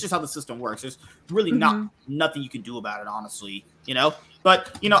subscribers. It's just how the system works. There's really nothing you can do about it, honestly.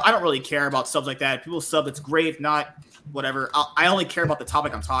 But I don't really care about subs like that. If people sub, it's great. If not, whatever. I only care about the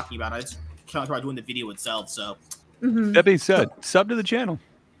topic I'm talking about. I just care about doing the video itself. So that being said, sub to the channel.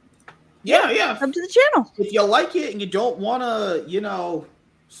 Yeah. Sub to the channel. If you like it and you don't want to,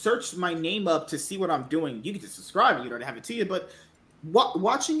 search my name up to see what I'm doing, you can just subscribe and you don't have it to you. But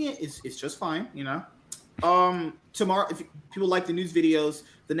watching it is just fine. Tomorrow, if people like the news videos,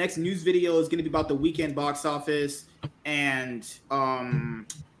 the next news video is going to be about the weekend box office and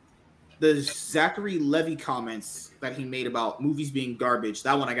the Zachary Levi comments that he made about movies being garbage.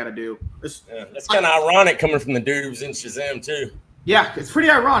 That one I got to do. That's kind of ironic coming from the dude who's in Shazam too. Yeah, it's pretty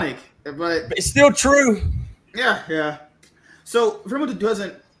ironic, but it's still true. Yeah. So for everyone that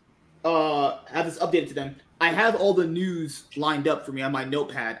doesn't have this updated to them, I have all the news lined up for me on my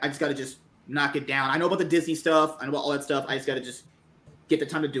notepad. I just got to just knock it down. I know about the Disney stuff. I know about all that stuff. I just got to just get the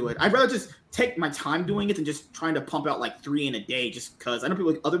time to do it. I'd rather just take my time doing it than just trying to pump out like 3 in a day just because I know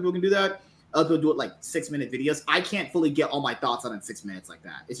other people can do that. Other people do it like 6-minute videos. I can't fully get all my thoughts out in 6 minutes like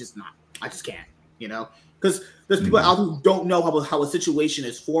that. It's just not. I just can't, because there's people out who don't know how a situation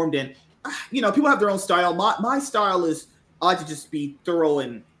is formed. And, people have their own style. My style is I like to just be thorough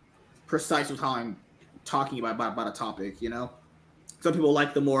and precise with how I'm talking about a topic, Some people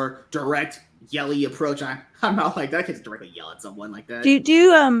like the more direct, yelly approach. I'm not like that. I can't just directly yell at someone like that.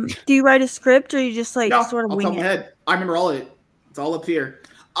 Do you write a script or you just sort of wing it? Head. I remember all of it. It's all up here.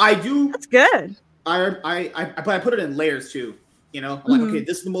 I do. That's good. But I put it in layers too. I'm like, okay,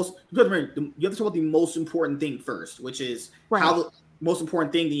 this is the most. You have to talk about the most important thing first, which is how the most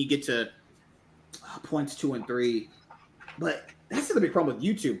important thing. Then you get to points 2 and 3. But that's the big problem with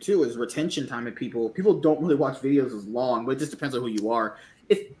YouTube too, is retention time of people. People don't really watch videos as long, but it just depends on who you are.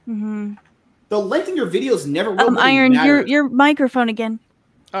 If the length of your videos never will really Iron, matter. your microphone again.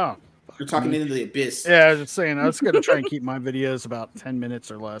 Oh. You're talking into the abyss. Yeah, I was just saying, I was going to try and keep my videos about 10 minutes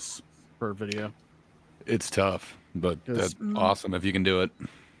or less per video. It's tough, but that's awesome if you can do it.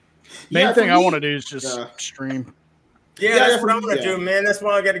 Main thing I want to do is just stream. Yeah, that's what I'm going to do, man. That's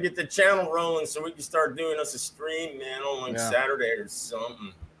why I got to get the channel rolling so we can start doing us a stream, man, on Saturday or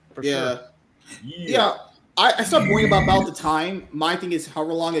something. For sure. Yeah. I stopped worrying about the time. My thing is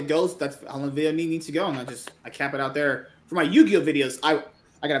however long it goes, that's how long the video needs to go. And I cap it out there. For my Yu-Gi-Oh videos, I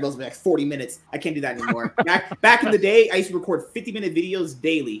got those like 40 minutes. I can't do that anymore. Back in the day, I used to record 50-minute videos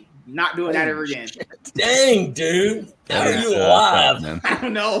daily. Not doing that ever again. Dang, dude. How are you alive? I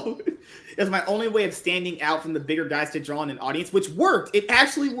don't know. It was my only way of standing out from the bigger guys to draw in an audience, which worked. It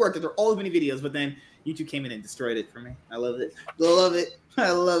actually worked. There were all many videos, but then YouTube came in and destroyed it for me. I love it.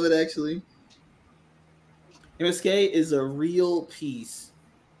 I love it, actually. MSK is a real piece.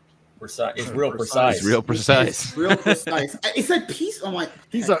 It's real precise. It's real precise. It's real precise. It's like piece. I'm like,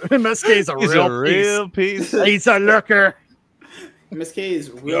 MSK is a real piece. He's a looker. MSK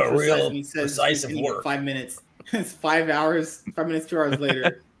is real precise. And he says precise of work. 5 minutes. It's 5 hours. 5 minutes. 2 hours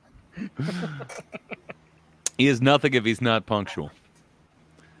later. He is nothing if he's not punctual.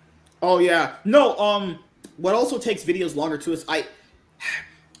 Oh yeah. No. What also takes videos longer too is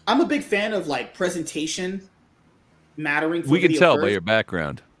I'm a big fan of like presentation mattering. We can tell by your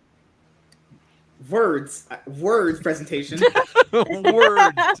background. Words presentation.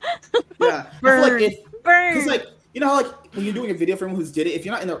 Words. Yeah. Burn. Because like how like when you're doing a video for someone who's did it, if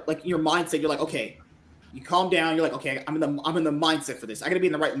you're not in the like your mindset, you're like, okay, you calm down. You're like, okay, I'm in the mindset for this. I gotta be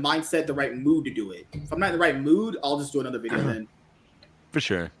in the right mindset, the right mood to do it. If I'm not in the right mood, I'll just do another video then. For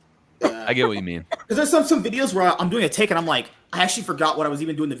sure. I get what you mean. Because there's some videos where I'm doing a take and I'm like, I actually forgot what I was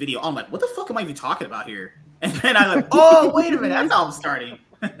even doing the video. I'm like, what the fuck am I even talking about here? And then I'm like, oh, wait a minute, that's how I'm starting.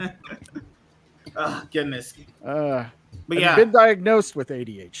 Oh, goodness. But yeah, I've been diagnosed with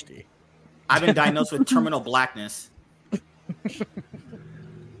ADHD. I've been diagnosed with terminal blackness. Is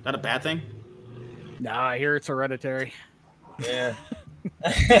that a bad thing? Nah, I hear it's hereditary. Yeah.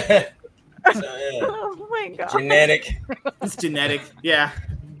 Oh my god. Genetic. It's genetic. Yeah.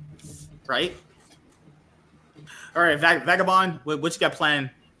 Right? All right, Vagabond, what you got planned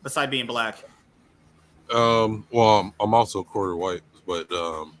besides being black? Well, I'm also quarter white, but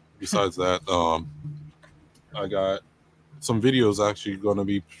besides that, I got some videos actually going to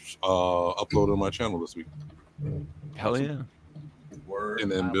be uploaded on my channel this week. Hell yeah.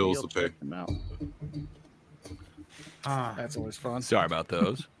 And then bills to pay. That's always fun. Sorry about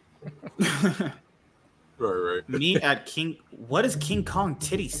those. Right. Me at King. What is King Kong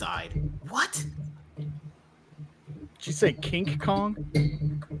titty side? What? Did you say Kink Kong?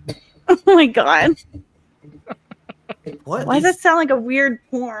 Oh my god. What? Why does that sound like a weird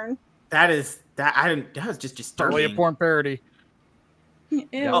porn? That was just disturbing. Probably a porn parody.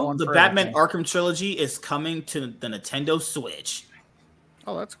 Oh, the Batman Arkham trilogy is coming to the Nintendo Switch.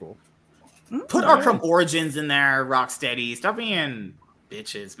 Oh, that's cool. Put Arkham Origins in there, Rocksteady. Stop being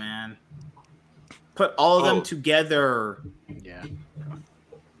bitches, man. Put all of them together. Yeah.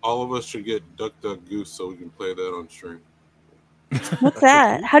 All of us should get Duck Duck Goose so we can play that on stream. What's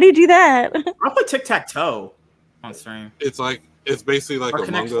that? How do you do that? I'll play Tic Tac Toe on stream. It's like It's basically like Or Among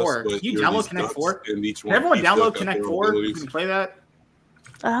Connect Us, 4. but You you're download these Connect ducks, 4? and each Can one. everyone each duck download has Connect their own 4? We abilities. can play that.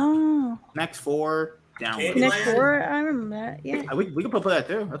 Oh. Connect 4 download. Connect 4, I remember that. Yeah. We can play that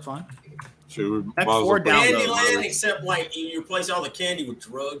too. That's fine. Sure, Connect might as 4 well play download. Candyland, except like you replace all the candy with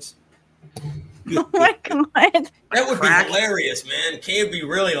drugs. Oh my god. That would Crack. be hilarious, man. Can't be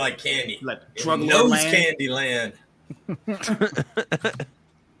really like candy. Like Drug Lord Nose Land. Candy Land.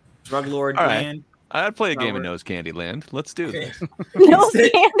 Drug Lord All right. Land. I'd play a game of Robert. Nose Candy Land. Let's do this.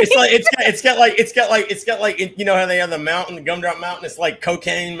 It's got like you know how they have the mountain, the Gumdrop Mountain. It's like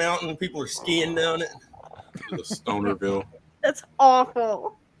Cocaine Mountain. People are skiing down it. The Stonerville. That's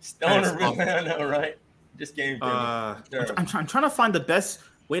awful. Stonerville, I know, right? Just game. I'm trying to find the best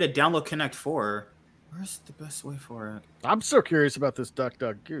way to download Connect 4. Where's the best way for it? I'm so curious about this Duck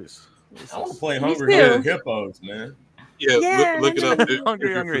Duck Goose. I want to play Me Hungry too. Hungry Hippos, man. Yeah, look it up. If Hungry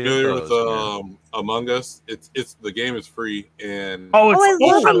you're Hungry familiar Hippos, with Among Us, it's the game is free and Oh, I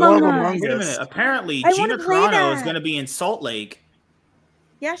love Among Us. Wait a minute. Apparently, I Gina wanna play Carano is that. going to be in Salt Lake.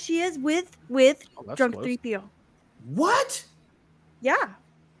 Yeah, she is with that's Drunk close. 3PO. What? Yeah.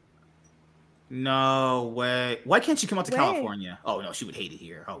 No way. Why can't she come out to Way. California? Oh no, she would hate it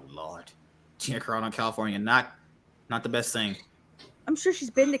here. Oh Lord, Gina Carano in California, not the best thing. I'm sure she's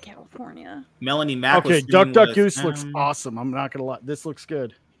been to California. Melanie Mack. Okay, was Duck streaming Duck with, Goose looks awesome. I'm not gonna lie. This looks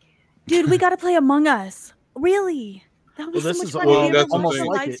good. Dude, we got to play Among Us. Really? That would be Well, so this much is fun. well, Have you that's ever the watched a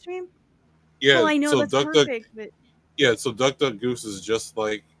thing. live it. stream? yeah. Well, I know so that's Duck perfect, but so Duck Duck Goose is just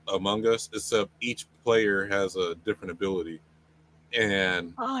like Among Us, except each player has a different ability,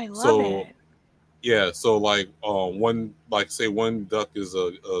 and oh, I love so it. yeah, so like one say one duck is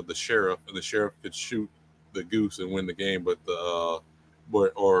the sheriff, and the sheriff could shoot the goose and win the game, but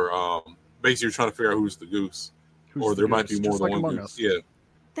basically you're trying to figure out who's the goose, Who's or the there might be goose? more Just than like one Among goose. Us. Yeah,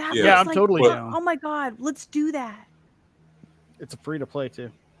 That yeah, looks I'm like totally fun. down. Oh my god, let's do that. It's a free to play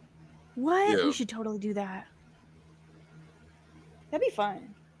too. What? Yeah. We should totally do that. That'd be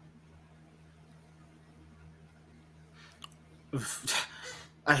fun.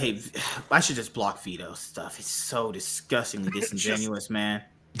 I should just block Vito stuff. It's so disgustingly disingenuous, man.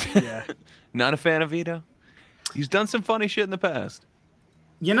 Yeah. Not a fan of Vito. He's done some funny shit in the past.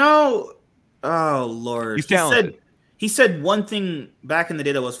 You know, oh Lord, He's talented. He said one thing back in the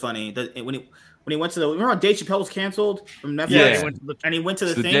day that was funny. That when he went to the remember when Dave Chappelle was canceled from Netflix, Yeah. and he went to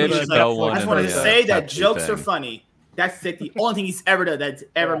the The thing. Dave And he's like, Chappelle one I just and wanted to the, say that Pepsi jokes are thing. funny. That's like the only thing he's ever done that's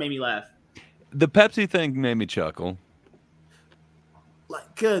ever made me laugh. The Pepsi thing made me chuckle.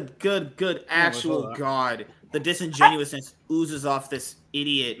 Like good actual God. The disingenuousness oozes off this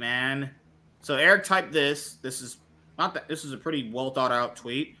idiot, man. So Eric typed this. This is not that this is a pretty well thought out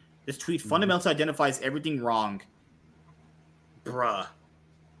tweet. This tweet fundamentally identifies everything wrong. Bruh.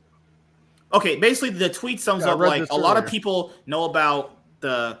 Okay, basically the tweet sums Yeah, I up read like this a lot of earlier. people know about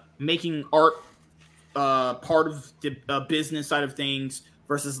the making art part of the business side of things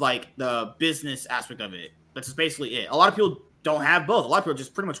versus like the business aspect of it. That's just basically it. A lot of people don't have both. A lot of people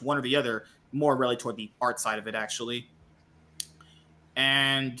just pretty much one or the other, more really toward the art side of it actually.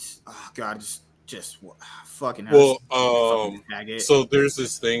 And oh God, just fucking hell. well, faggot. so there's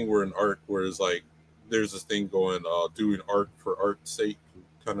this thing where in art, where it's like there's this thing going, doing art for art's sake,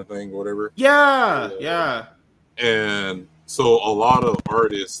 kind of thing, whatever. Yeah. And so a lot of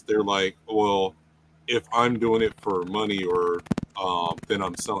artists, they're like, well, if I'm doing it for money or then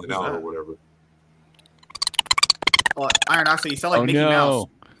I'm selling out or whatever. Oh, Iron Oxide, you sound like Oh Mickey Mouse. no.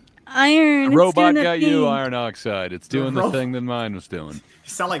 Iron. The it's robot doing the got you, thing. Iron Oxide. It's doing the thing that mine was doing. You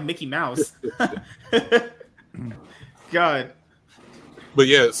sound like Mickey Mouse. God. But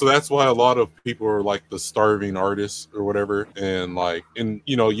yeah, so that's why a lot of people are like the starving artists or whatever, and like, and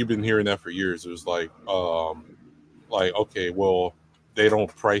you know, you've been hearing that for years. It was like okay, well, they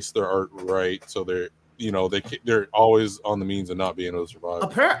don't price their art right, so they're always on the means of not being able to survive.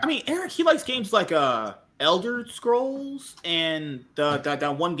 I mean, Eric, he likes games like Elder Scrolls and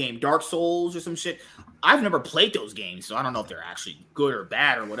that one game, Dark Souls or some shit. I've never played those games, so I don't know if they're actually good or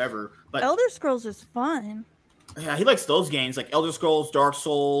bad or whatever. But Elder Scrolls is fun. yeah, he likes those games like Elder Scrolls, Dark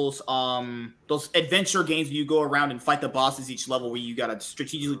Souls, those adventure games where you go around and fight the bosses each level where you gotta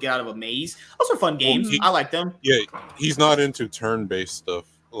strategically get out of a maze. Those are fun games. I like them. Yeah, he's not into turn-based stuff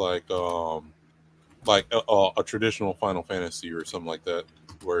like a traditional Final Fantasy or something like that,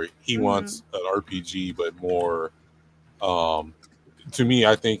 where he wants an RPG, but more. To me,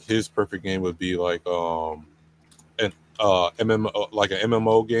 I think his perfect game would be like an MMO, like an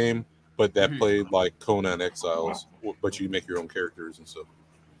MMO game, but that played like Conan Exiles, but you make your own characters and stuff.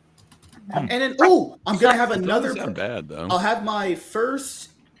 And then I'm gonna have another. Not bad though. I'll have my first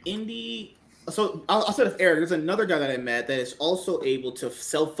indie So I'll say this, Eric. There's another guy that I met that is also able to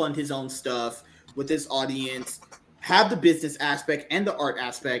self-fund his own stuff with his audience, have the business aspect and the art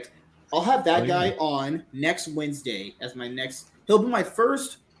aspect. I'll have that guy on next Wednesday as my next. He'll be my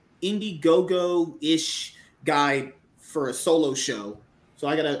first Indiegogo-ish guy for a solo show. So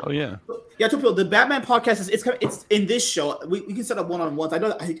I gotta. Oh yeah. Yeah, I told people the Batman podcast is it's in this show. We can set up one-on-ones. I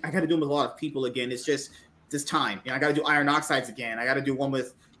know I gotta do them with a lot of people again. It's just this time. You know, I gotta do Iron Oxides again. I gotta do one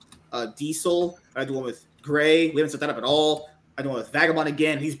with Diesel. I do one with Gray. We haven't set that up at all. I do one with Vagabond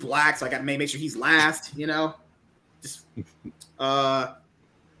again. He's black, so I gotta make sure he's last. You know, just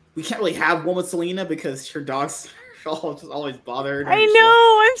we can't really have one with Selena because her dog's just always bothered. I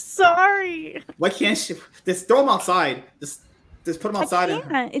know. I'm sorry. Why can't she? Just throw him outside. Just put him outside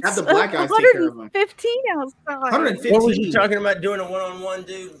and It's have the black guys take care of him. 115 outside. 115. What was you talking about doing a one-on-one,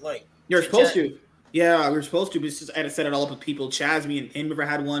 dude? Like You're supposed to. Yeah, we were supposed to, but it's just, I had to set it all up with people. Chaz, me, and him never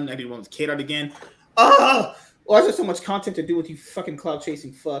had one. I did one with K-Dot again. Why is there so much content to do with you fucking cloud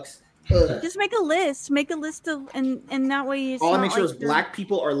chasing fucks? Just make a list. Make a list of, and that way all I make sure is black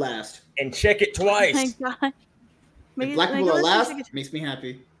people are last. And check it twice. Oh my God. If black people are last, makes me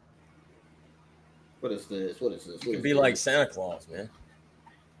happy. What is this? It'd be like Santa Claus, man.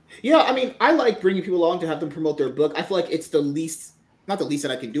 Yeah, I mean, I like bringing people along to have them promote their book. I feel like it's the least, not the least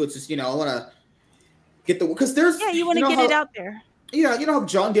that I can do. It's just, I want to get the, because there's, you want to get it out there. Yeah, you know how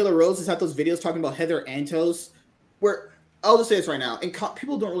John De La Rose has had those videos talking about Heather Antos, where I'll just say this right now, and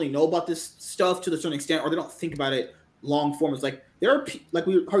people don't really know about this stuff to a certain extent, or they don't think about it long form. It's like there are, like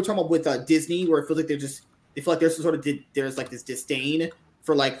we were talking about with Disney, where it feels like they feel like there's some sort of there's like this disdain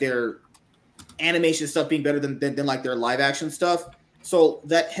for like their animation stuff being better than like their live action stuff. So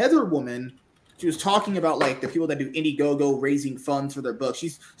that Heather woman, she was talking about like the people that do Indiegogo raising funds for their books.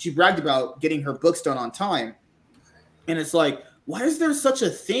 She bragged about getting her books done on time, and it's like, why is there such a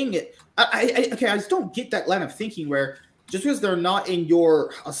thing? I just don't get that line of thinking where just because they're not in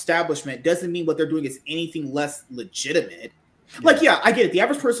your establishment doesn't mean what they're doing is anything less legitimate. Yeah. Like, yeah, I get it. The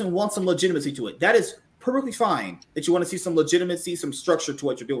average person wants some legitimacy to it. That is perfectly fine that you want to see some legitimacy, some structure to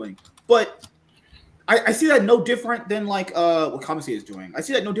what you're doing. But I see that no different than like what Comicsy is doing. I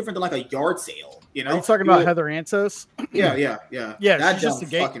see that no different than like a yard sale. You know, are you talking about Heather Antos? Yeah. That she's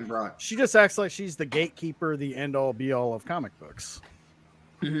just she just acts like she's the gatekeeper, the end all be all of comic books.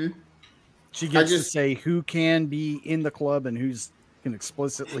 Mm-hmm. She gets to say who can be in the club and who's can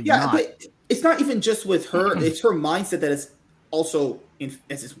explicitly not. But it's not even just with her. It's her mindset that is also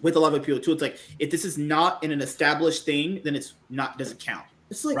with a lot of people too. It's like if this is not in an established thing, then it's not doesn't count.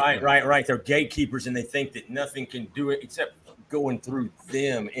 It's like right. They're gatekeepers and they think that nothing can do it except going through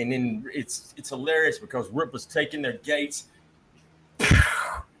them. And then it's hilarious because Rip was taking their gates, laid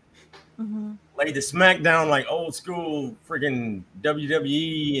the smackdown like old school freaking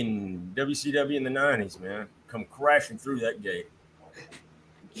WWE and WCW in the 90s, man. Come crashing through that gate.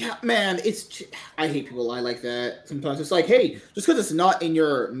 Yeah, man, I hate people lie like that. Sometimes it's like, hey, just because it's not in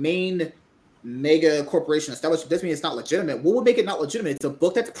your main mega corporation establishment doesn't mean it's not legitimate. What would make it not legitimate? It's a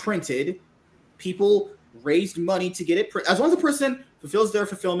book that's printed. People raised money to get it. As long as the person fulfills their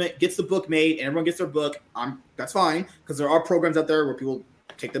fulfillment, gets the book made, and everyone gets their book, that's fine. Because there are programs out there where people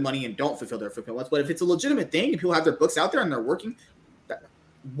take the money and don't fulfill their fulfillments. But if it's a legitimate thing and people have their books out there and they're working,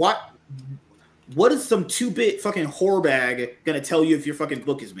 what is some 2-bit fucking whore bag gonna tell you if your fucking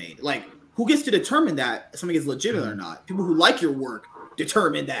book is made? Like, who gets to determine that something is legitimate or not? People who like your work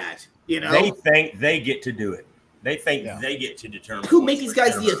determine that. You know, they think they get to do it. They think they get to determine. Who make these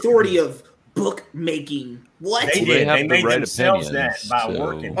guys the authority of book making? What? They did. They made themselves that by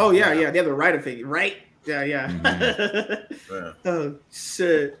working. Oh yeah. They have the right opinion, right? Yeah. Mm-hmm. Oh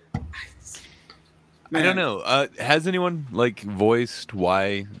shit. Man. I don't know. Has anyone like voiced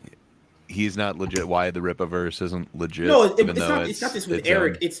why he's not legit? Why the Rippaverse isn't legit? No, it's not just with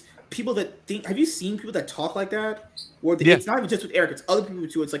Eric. It's people that think. Have you seen people that talk like that? Or it's not even just with Eric. It's other people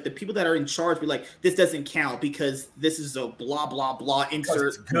too. It's like the people that are in charge be like, this doesn't count because this is a blah blah blah insert.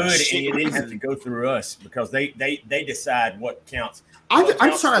 It's good, and it didn't have to go through us because they decide what counts. I'm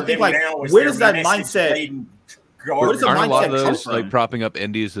just trying to think like, where does that mindset? Aren't a lot of those like propping up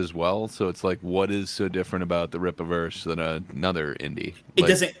indies as well? So it's like, what is so different about the Rippaverse than another indie? It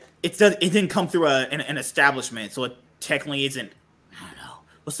doesn't. It didn't come through an establishment, so it technically isn't. I don't know.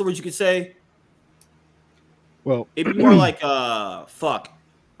 What's the word you could say? Well, it'd be more like a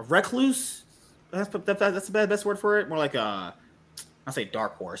recluse. That's the best word for it. More like I say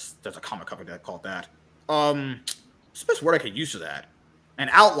dark horse. There's a comic company that called that. What's the best word I could use for that? An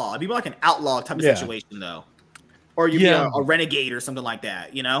outlaw. It'd be more like an outlaw type of situation, though. Or you'd be a renegade or something like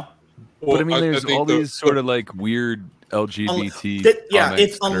that. You know. But I mean, there's all these sort of like weird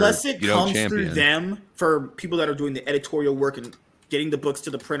LGBT. Unless it comes through them, for people that are doing the editorial work and getting the books to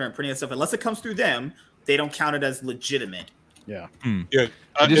the printer and printing that stuff, unless it comes through them, they don't count it as legitimate. Yeah. Yeah.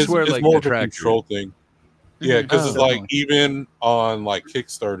 I just swear, it's like more the of a track control thing. Yeah, because it's like even on like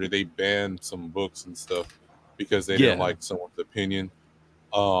Kickstarter, they banned some books and stuff because they didn't like someone's opinion.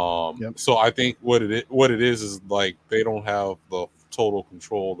 So I think what it is like they don't have the total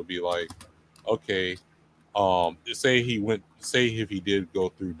control to be like, okay, say if he did go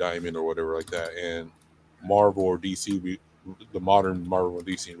through Diamond or whatever like that, and Marvel or DC, the modern Marvel and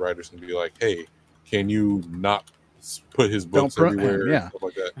DC writers can be like, hey, can you not put his books everywhere? Yeah, stuff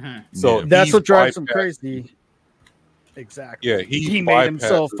like that. Mm-hmm. So that's what drives him crazy. Exactly. Yeah, he made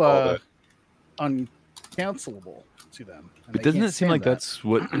himself uncancelable to them. But doesn't it seem like that's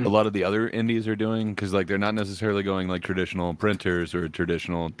what a lot of the other indies are doing? Because like they're not necessarily going like traditional printers or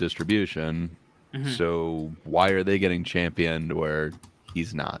traditional distribution. Mm-hmm. So why are they getting championed where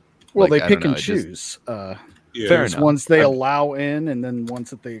he's not? Well, like, they pick and choose. There's ones they allow in, and then ones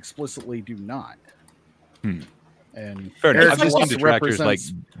that they explicitly do not. And fair enough. I've just seen detractors like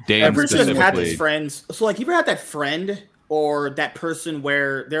Dan specifically. Had these friends. So like, you ever had that friend or that person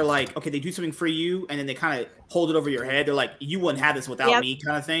where they're like, okay, they do something for you, and then they kind of hold it over your head. They're like, you wouldn't have this without me,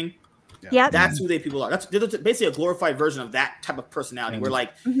 kind of thing. Yeah, that's who people are. That's basically a glorified version of that type of personality. Where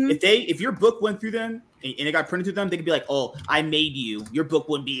like, if your book went through them and it got printed through them, they could be like, oh, I made you. Your book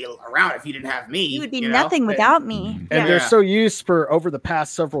wouldn't be around if you didn't have me. You would be nothing without me. And they're so used for over the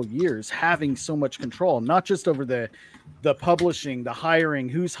past several years having so much control, not just over the publishing, the hiring,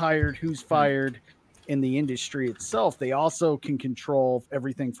 who's hired, who's fired in the industry itself. They also can control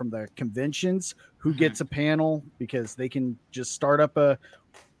everything from the conventions, who gets a panel, because they can just start up a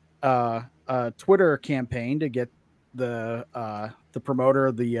Twitter campaign to get the promoter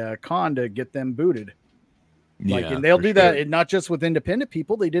of the con to get them booted. Like, and they'll do that, and not just with independent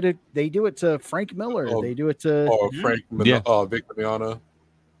people. They do it to Frank Miller. They do it to Vic Mignogna.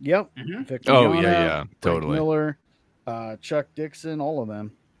 Yep. Vic Mignogna, totally. Frank Miller, Chuck Dixon, all of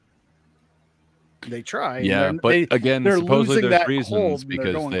them. They try. Yeah, but again, supposedly there's reasons hold,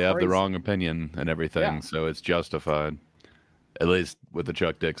 because they have the wrong opinion and everything, so it's justified. At least with the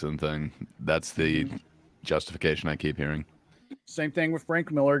Chuck Dixon thing, that's the justification I keep hearing. Same thing with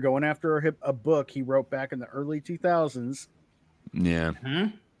Frank Miller going after a book he wrote back in the early 2000s. Yeah.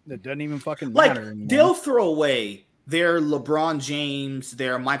 That doesn't even fucking like, matter anymore. They'll throw away their LeBron James,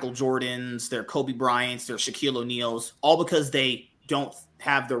 their Michael Jordans, their Kobe Bryants, their Shaquille O'Neals, all because they don't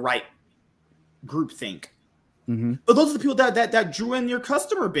have the right groupthink. But those are the people that drew in your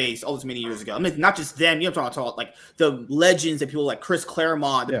customer base all those many years ago. I mean, not just them. You're talking about like the legends and people like Chris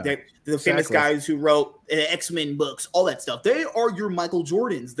Claremont, the famous guys who wrote X-Men books, all that stuff. They are your Michael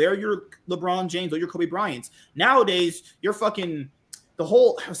Jordans. They're your LeBron James or your Kobe Bryants. Nowadays, you're fucking the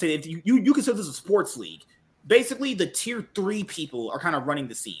whole. I would say if you consider this a sports league. Basically, the tier 3 people are kind of running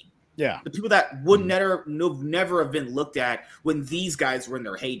the scene. Yeah, the people that would never have been looked at when these guys were in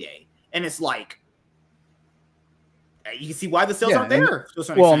their heyday, and it's like. You can see why the sales aren't there.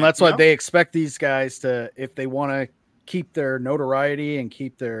 And that's why they expect these guys to, if they want to keep their notoriety and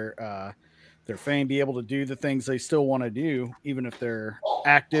keep their fame, be able to do the things they still want to do, even if they're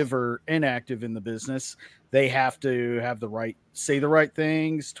active or inactive in the business. They have to have the right, say the right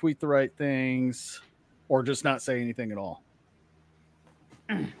things, tweet the right things, or just not say anything at all.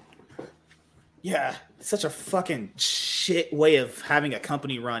 Yeah, such a fucking shit way of having a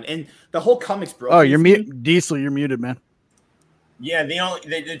company run, and the whole comics bro. Oh, you're Diesel. You're muted, man. Yeah, they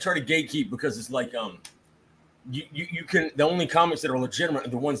try to gatekeep because it's like you can, the only comics that are legitimate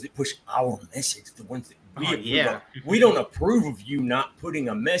are the ones that push our message, the ones that we approve of. We don't approve of you not putting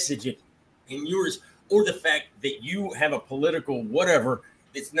a message in yours, or the fact that you have a political whatever.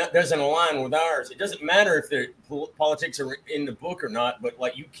 Doesn't align with ours. It doesn't matter if the politics are in the book or not, but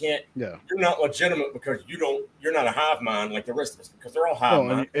like you can't. Yeah. You're not legitimate because you're not a hive mind like the rest of us, because they're all hive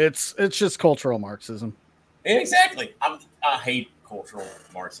mind. It's just cultural Marxism. Exactly. I hate cultural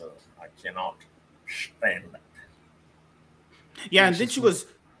Marxism. I cannot stand that. Yeah, and then she was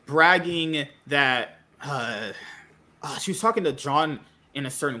bragging that she was talking to John in a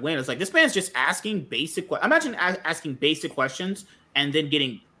certain way. And it's like, this man's just asking basic. Imagine asking basic questions and then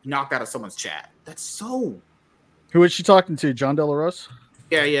getting knocked out of someone's chat. That's so. Who is she talking to? John De La Rose?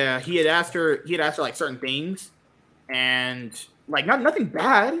 Yeah. He had asked her like certain things, and like nothing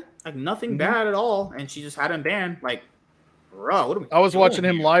bad, like nothing bad at all, and she just had him banned. Like, bro, what are we? I was watching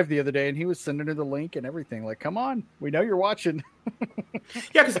him live the other day, and he was sending her the link and everything. Like, come on, we know you're watching.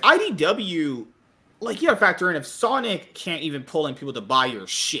 Yeah, because IDW, like, you got to factor in if Sonic can't even pull in people to buy your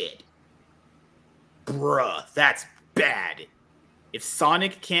shit. bruh, that's bad. If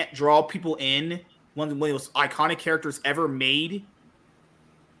Sonic can't draw people in, one of the most iconic characters ever made,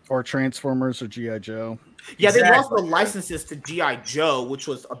 or Transformers or G.I. Joe. Yeah, exactly. They lost the licenses to G.I. Joe, which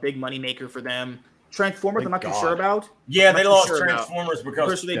was a big moneymaker for them. Transformers, I'm not too sure about. Yeah, they lost Transformers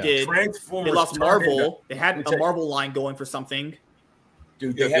because they did. Transformers. They lost Marvel. They had a Marvel line going for something.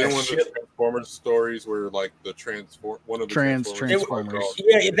 Dude, yeah, they had one of the Transformers stories where like the one of the Transformers.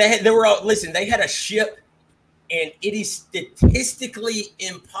 They were all listen. They had a ship, and it is statistically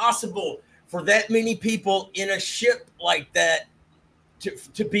impossible for that many people in a ship like that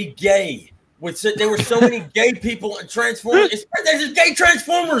to be gay. There were so many gay people in Transformers. There's gay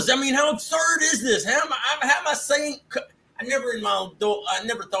Transformers. I mean, how absurd is this? How am I saying? I never thought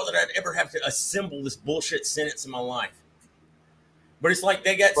that I'd ever have to assemble this bullshit sentence in my life. But it's like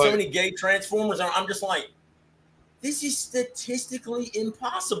they got so many gay Transformers. I'm just like, this is statistically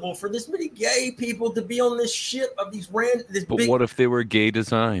impossible for this many gay people to be on this ship of these random. But what if they were gay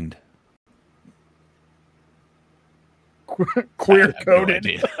designed? Queer coded.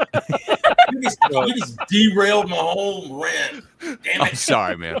 You just derailed my whole rant. Damn it! I'm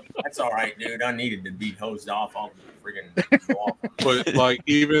sorry, man. That's all right, dude. I needed to be hosed off all the friggin'. But like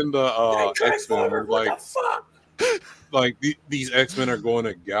even the X-Men are like these X-Men are going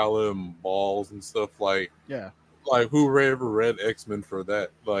to gala and balls and stuff like who ever read X-Men for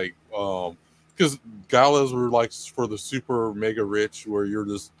that? Like because galas were like for the super mega rich where you're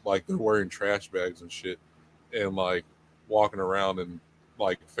just like they're wearing trash bags and shit and like walking around and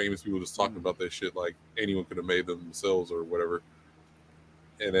like famous people just talking about that shit like anyone could have made them themselves or whatever.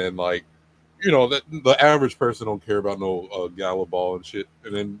 And then like that the average person don't care about no gala ball and shit.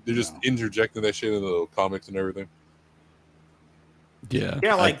 And then they're just interjecting that shit into the comics and everything. Yeah,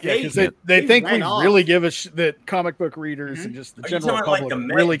 like they think we really give a that comic book readers and just the general public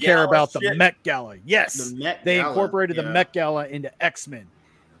really care about the Met Gala. Yes, they incorporated the Met Gala into X-Men.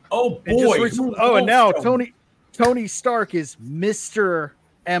 Oh boy! And now Tony Stark is Mr.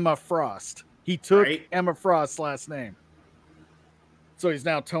 Emma Frost. He took Emma Frost's last name, so he's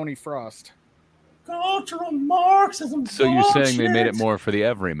now Tony Frost. Cultural Marxism. So you're saying they made it more for the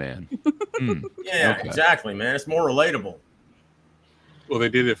everyman? Yeah, exactly, man. It's more relatable. Well, they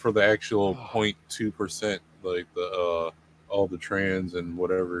did it for the actual 0.2%, like the all the trans and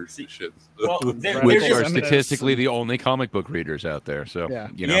whatever shit. Well, which are statistically the only comic book readers out there. So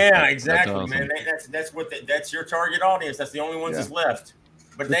exactly, awesome. Man. That's your target audience. That's the only ones that's left.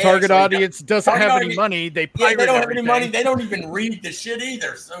 But the target audience doesn't have any money. They pirate they don't have everything. any money. They don't even read the shit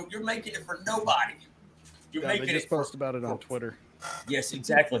either. So you're making it for nobody. You're making they just post about it on Twitter. Yes,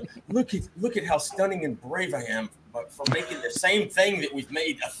 exactly. Look at how stunning and brave I am, but for making the same thing that we've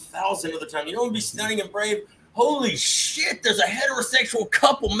made 1,000 other times. You know what would be stunning and brave? Holy shit! There's a heterosexual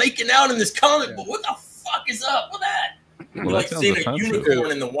couple making out in this comic book. What the fuck is up with that? Well, like seeing a unicorn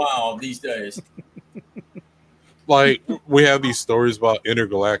in the wild these days. Like we have these stories about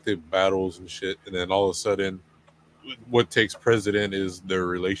intergalactic battles and shit, and then all of a sudden, what takes precedent is their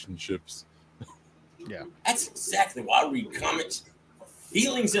relationships. Yeah, that's exactly why I read comics for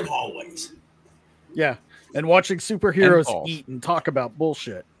feelings in hallways. Yeah, and watching superheroes eat and talk about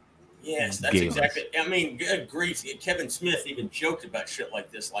bullshit. Yes, that's exactly. I mean, good grief. Kevin Smith even joked about shit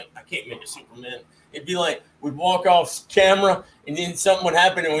like this. Like, I can't make a Superman. It'd be like we'd walk off camera and then something would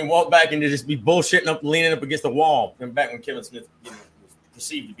happen and we walk back and it'd just be bullshitting up, leaning up against the wall. And back when Kevin Smith was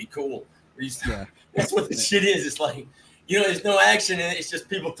perceived to be cool. That's what the shit is. It's like, there's no action in it. It's just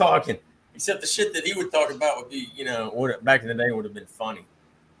people talking. Except the shit that he would talk about would be, back in the day would have been funny.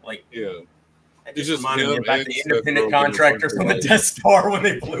 Like, it just reminded me about the independent contractors on the Death Star when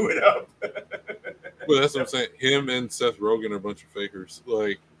they blew it up. Well, that's what I'm saying. Him and Seth Rogen are a bunch of fakers.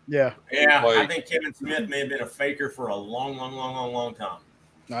 Like, I think Kevin Smith may have been a faker for a long time.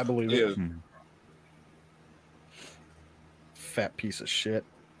 I believe it. Fat piece of shit.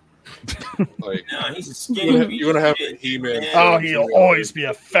 Like, no, he's a skinny. You're gonna have He-Man. Oh, he'll always be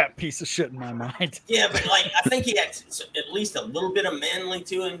a fat piece of shit in my mind. Yeah, but like I think he had at least a little bit of manly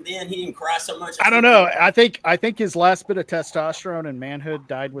to him. Then he didn't cry so much. I don't know. I think his last bit of testosterone and manhood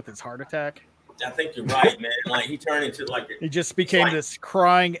died with his heart attack. I think you're right, man. Like he turned into he just became this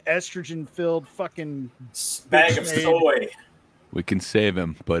crying estrogen-filled fucking bag of soy. We can save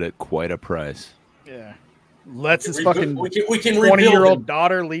him, but at quite a price. Yeah. Lets his fucking we can 20-year-old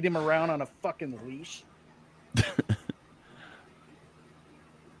daughter lead him around on a fucking leash.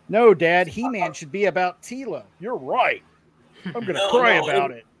 No, Dad, He-Man should be about Tilo. You're right. I'm gonna cry about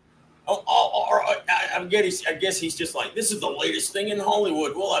it. I guess he's just like, this is the latest thing in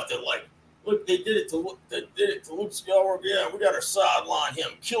Hollywood. We'll have to like Look, they did it to Luke Skywalker. Yeah, we got to sideline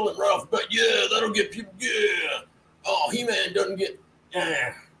him, killing Ralph. But yeah, that'll get people. Yeah. Oh, He-Man doesn't get.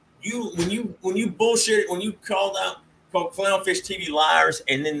 When you bullshit, when you called Clownfish TV liars,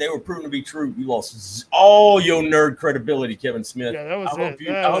 and then they were proven to be true, you lost all your nerd credibility, Kevin Smith. Yeah, that was I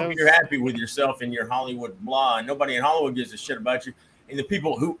hope you're happy with yourself and your Hollywood blah. Nobody in Hollywood gives a shit about you. And the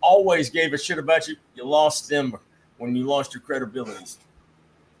people who always gave a shit about you, you lost them when you lost your credibilities.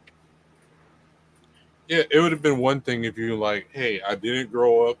 Yeah, it would have been one thing if you like, hey, I didn't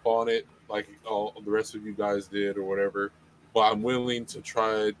grow up on it like all the rest of you guys did or whatever, but I'm willing to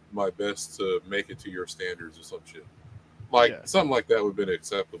try my best to make it to your standards or some shit. Like something like that would have been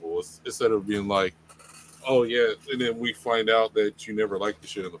acceptable instead of being like, oh yeah, and then we find out that you never liked the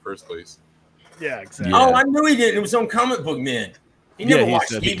shit in the first place. Yeah, exactly. Oh, I knew he didn't. It was on Comic Book Man. He never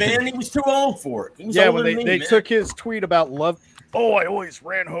watched He-Man. He was too old for it. He was older when than they me, took his tweet about love. Oh, I always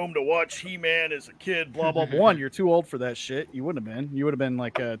ran home to watch He-Man as a kid, blah, blah, blah. One, you're too old for that shit. You wouldn't have been. You would have been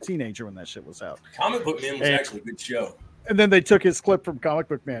like a teenager when that shit was out. Comic Book Man was actually a good show. And then they took his clip from Comic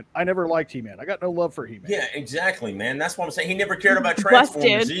Book Man. I never liked He-Man. I got no love for He-Man. Yeah, exactly, man. That's what I'm saying. He never cared about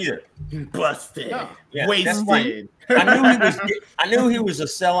Transformers either. Busted. Yeah, wasted. that's fine. I knew he was a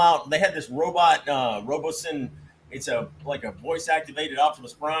sellout. They had this robot, Robosin. It's like a voice activated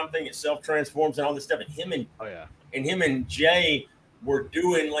Optimus Prime thing. It self transforms and all this stuff. And him and Jay were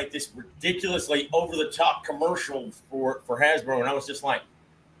doing like this ridiculously over the top commercial for Hasbro, and I was just like,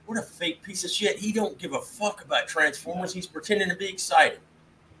 what a fake piece of shit. He don't give a fuck about Transformers. He's pretending to be excited.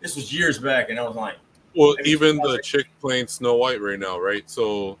 This was years back, and I was like, well, even the chick playing Snow White right now, right?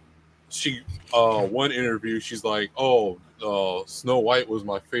 So she, one interview, she's like, oh, Snow White was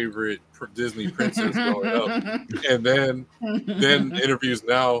my favorite Disney princess growing up. And then interviews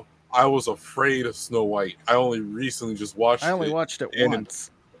now, I was afraid of Snow White. I only recently just watched it. I only watched it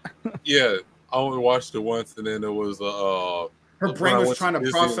once. Yeah, I only watched it once, and then it was her brain was trying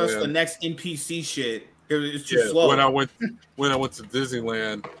to process the next NPC shit. It was too slow. When I went to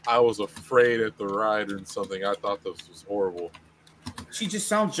Disneyland, I was afraid at the ride and something. I thought this was horrible. She just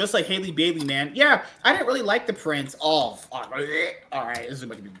sounds just like Haley Bailey, man. Yeah, I didn't really like the prince. All right, this is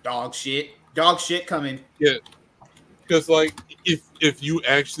going to be dog shit coming. Yeah, because like if you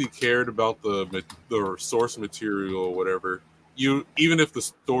actually cared about the source material or whatever, even if the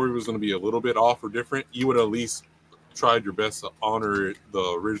story was going to be a little bit off or different, you would at least tried your best to honor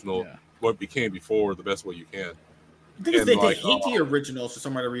the original, what became before, the best way you can. I think they hate the originals for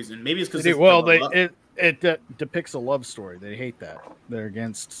some other reason. Maybe it's because it depicts a love story. They hate that. They're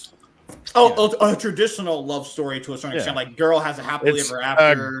against a traditional love story to a certain extent. Like girl has a happily ever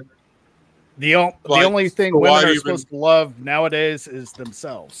after. The only thing women are supposed to love nowadays is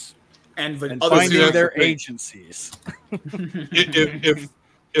themselves and finding their agencies.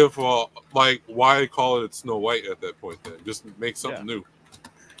 If like, why call it Snow White at that point? Then just make something new.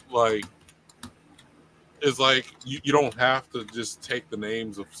 Like, it's like you don't have to just take the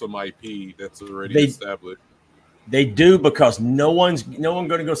names of some IP that's already established. They do, because no one's going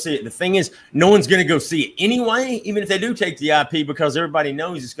to go see it. The thing is, no one's going to go see it anyway, even if they do take the IP, because everybody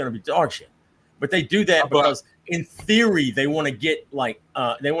knows it's going to be dog shit. But they do that because, in theory, they want to get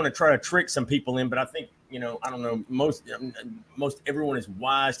they want to try to trick some people in. But I think, I don't know, most everyone is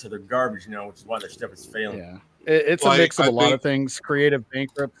wise to their garbage now, which is why their stuff is failing. Yeah, it's a mix of a lot of things: creative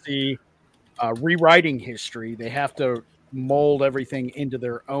bankruptcy, rewriting history. They have to mold everything into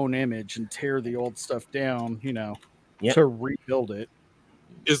their own image and tear the old stuff down, to rebuild it.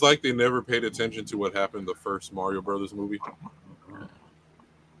 It's like they never paid attention to what happened in the first Mario Brothers movie.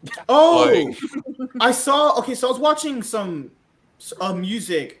 Oh, I saw. Okay, so I was watching some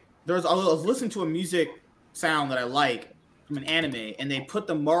music. I was listening to a music sound that I like from an anime, and they put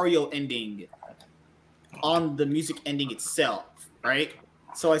the Mario ending on the music ending itself, right?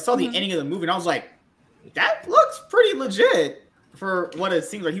 So I saw the ending of the movie, and I was like, that looks pretty legit for what it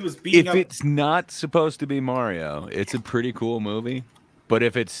seems like. He was beating up. If it's not supposed to be Mario, it's a pretty cool movie. But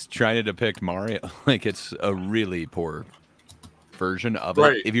if it's trying to depict Mario, like, it's a really poor version of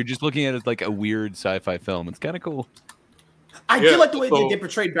it. If you're just looking at it like a weird sci-fi film, it's kind of cool. I did like the way they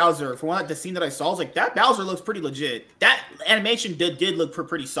portrayed Bowser. From the scene that I saw, I was like, that Bowser looks pretty legit. That animation did look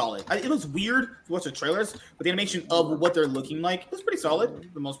pretty solid. It looks weird if you watch the trailers, but the animation of what they're looking like was pretty solid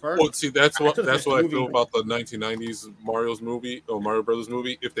for the most part. Well, see, that's what I feel about the 1990s Mario Brothers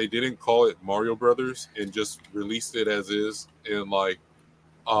movie. If they didn't call it Mario Brothers and just released it as is, and like,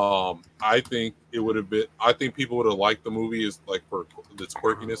 I think it would have been. I think people would have liked the movie is like for its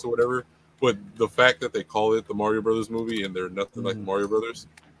quirkiness or whatever. But the fact that they call it the Mario Brothers movie and they're nothing like Mario Brothers,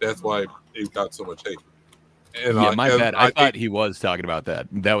 that's why it got so much hate. And yeah, my bad. I thought think, he was talking about that.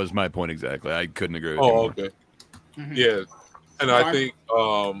 That was my point exactly. I couldn't agree with you oh, more. okay. Yeah, and I think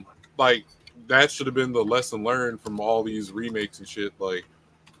like that should have been the lesson learned from all these remakes and shit, like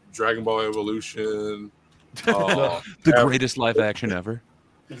Dragon Ball Evolution, the greatest live action ever.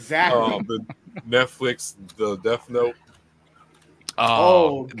 Exactly. The Netflix, the Death Note.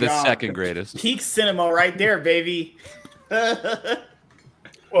 Oh, the God. second greatest. Peak cinema right there, baby.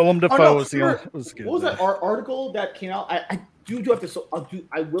 Willem Dafoe was good. What was that article that came out? I do have to.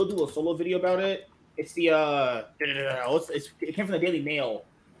 I will do a solo video about it. It's the it came from the Daily Mail.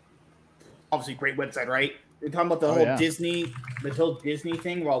 Obviously, great website, right? They're talking about the whole Disney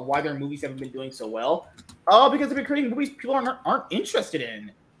thing. Well, why their movies haven't been doing so well? Oh, because they've been creating movies people aren't interested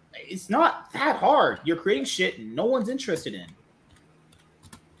in. It's not that hard. You're creating shit no one's interested in.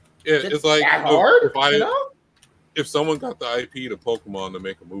 Yeah, it's like that hard. If someone got the IP to Pokemon to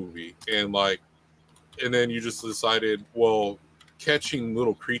make a movie, and then you just decided, well, catching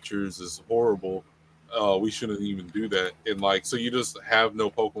little creatures is horrible. We shouldn't even do that. And so you just have no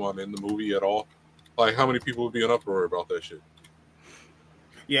Pokemon in the movie at all. Like, how many people would be in uproar about that shit?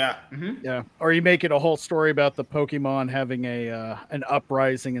 Yeah. Yeah. Or you make it a whole story about the Pokemon having an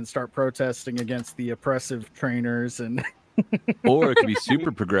uprising and start protesting against the oppressive trainers and Or it could be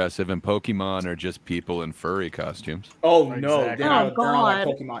super progressive and Pokemon are just people in furry costumes. Oh no! Exactly. Then I would burn all my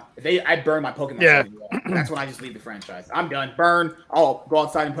Pokemon. I burn my Pokemon. Yeah. That's when I just leave the franchise. I'm done. Burn. I'll go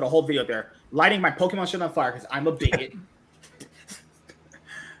outside and put a whole video there, lighting my Pokemon shit on fire because I'm a bigot.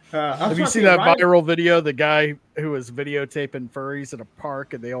 Have you seen that viral video? The guy who was videotaping furries at a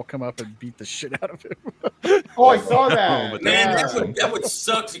park, and they all come up and beat the shit out of him. Oh, I saw that. Man, that would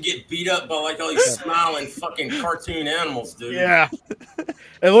suck to get beat up by all these smiling fucking cartoon animals, dude. Yeah,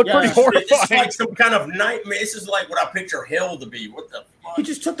 it looked pretty horrifying. It's like some kind of nightmare. This is like what I picture hell to be. What the fuck? He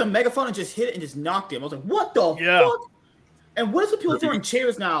just took the megaphone and just hit it and just knocked him. I was like, what the fuck? And what is with people throwing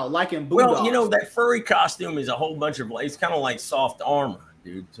chairs now, like in Boondocks? Well, that furry costume is a whole bunch of. It's kind of like soft armor.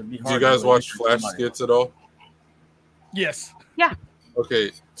 Dude, to be hard. Do you guys watch Flash skits at all? Yes. Yeah.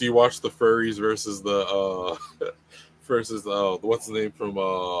 Okay. Do you watch the furries versus the what's the name from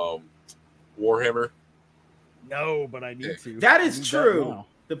Warhammer? No, but I need to. That is true.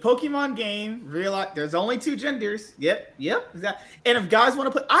 The Pokemon game realize there's only two genders. Yep. And if guys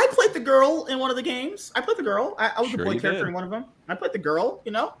want to play, I played the girl in one of the games. I played the girl. I was the boy character in one of them. I played the girl.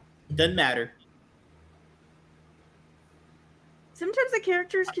 Doesn't matter. Sometimes the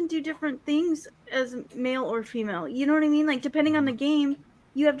characters can do different things as male or female. You know what I mean? Like, depending on the game,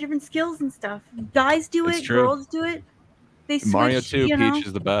 you have different skills and stuff. Guys do it, girls do it. They switch, Mario 2, Peach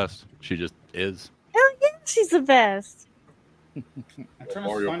is the best. She just is. Hell yeah, she's the best. I'm trying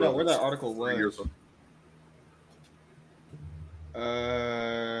to find out where that article was.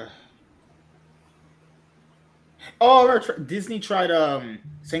 Disney tried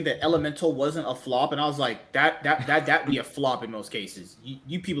saying that Elemental wasn't a flop, and I was like, that'd be a flop in most cases.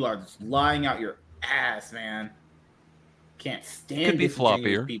 You people are just lying out your ass, man. Can't stand could be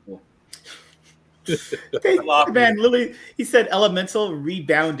floppier people. Man, Lily, he said Elemental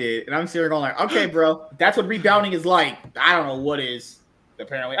rebounded, and I'm sitting there going like, okay, bro, that's what rebounding is like. I don't know what is.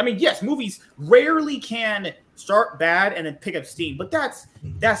 Apparently, I mean, yes, movies rarely can start bad and then pick up steam, but that's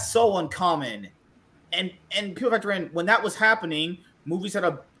so uncommon. And people factor in when that was happening, movies had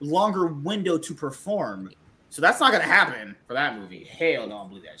a longer window to perform. So that's not going to happen for that movie. Hell no, I don't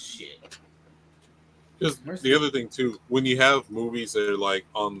believe that shit. Because the other thing too, when you have movies that are like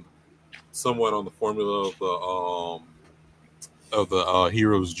somewhat on the formula of the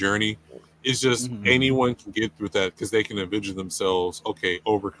hero's journey, it's just anyone can get through that because they can envision themselves,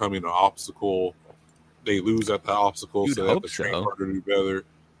 overcoming an obstacle. They lose at the obstacle, so they have to train harder to do better.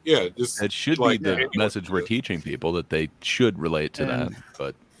 Yeah, it should be the message we're teaching people that they should relate to that,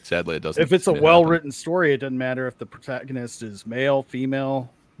 but sadly it doesn't. If it's a well-written story, it doesn't matter if the protagonist is male, female,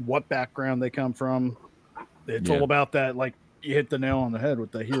 what background they come from. It's all about that. Like you hit the nail on the head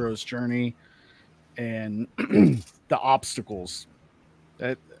with the hero's journey and the obstacles.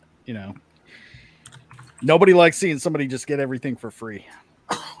 That nobody likes seeing somebody just get everything for free.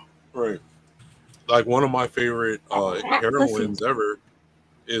 Right. Like one of my favorite heroines ever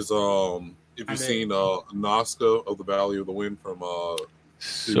is if you've seen Nazca of the Valley of the Wind from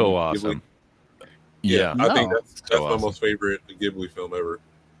so awesome. Ghibli. Yeah, I think that's my most favorite Ghibli film ever.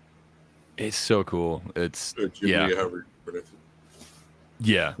 It's so cool. It's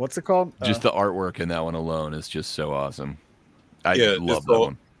yeah. What's it called? Just the artwork in that one alone is just so awesome. I love that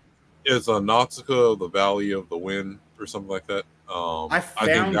one. It's a Nausicaa of the Valley of the Wind or something like that. I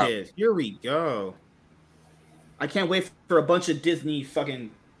found it. Here we go. I can't wait for a bunch of Disney fucking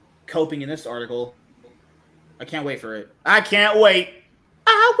coping in this article. I can't wait for it. I can't wait.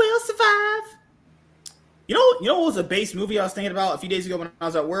 I will survive. You know what was a base movie I was thinking about a few days ago when I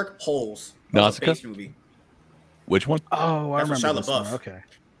was at work? Holes. That was a base movie. Which one? Oh, I That's remember with this Shia one. LaBeouf. Okay.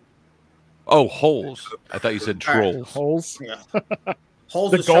 Oh, Holes. I thought you said Trolls. Holes. Yeah.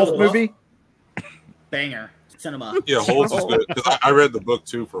 Holes The with golf Shia LaBeouf. movie. Banger. Cinema. Yeah, Holes is good because I read the book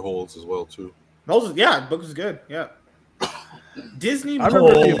too for Holes as well too. Holes, yeah, the book was good. Yeah. Disney. I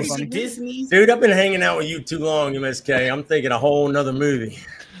remember it being movies. funny. Disney. Dude, I've been hanging out with you too long, MSK. I'm thinking a whole nother movie.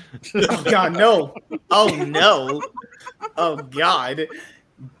 Oh God, no! Oh no! Oh God!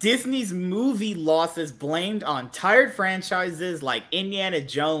 Disney's movie losses blamed on tired franchises like Indiana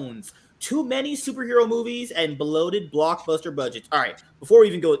Jones, too many superhero movies, and bloated blockbuster budgets. All right, before we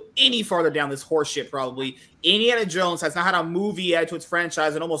even go any farther down this horseshit, probably Indiana Jones has not had a movie added to its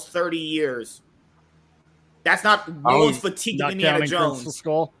franchise in almost 30 years. That's not no one's fatigued of Indiana Jones.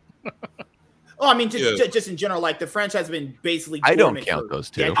 Skull. Oh, I mean, just in general, like the franchise has been basically. I don't dormant count for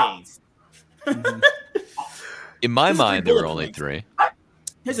those two. decades. In my This is mind, three there were bullet only points. 3.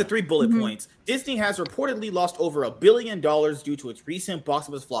 Here's the 3 bullet points. Disney has reportedly lost over $1 billion due to its recent box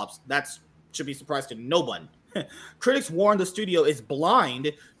office flops. That should be a surprise to no one. Critics warn the studio is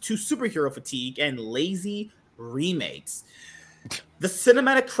blind to superhero fatigue and lazy remakes. The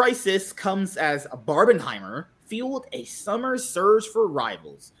cinematic crisis comes as Barbenheimer fueled a summer surge for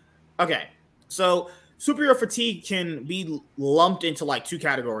rivals. Okay, so superhero fatigue can be lumped into like 2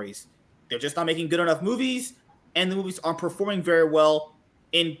 categories. They're just not making good enough movies, and the movies aren't performing very well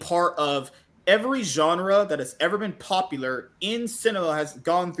in part of every genre that has ever been popular in cinema has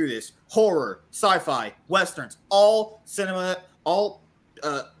gone through this. Horror, sci-fi, westerns, all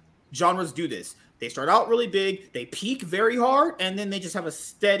genres do this. They start out really big, they peak very hard, and then they just have a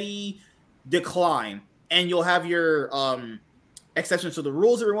steady decline. And you'll have your exceptions to the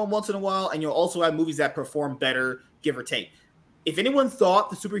rules every once in a while, and you'll also have movies that perform better, give or take. If anyone thought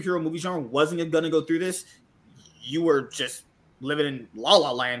the superhero movie genre wasn't going to go through this, you were just living in La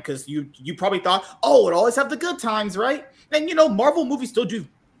La Land, because you probably thought, oh, it always have the good times, right? And, you know, Marvel movies still do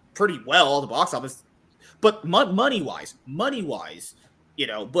pretty well at the box office, but money-wise, you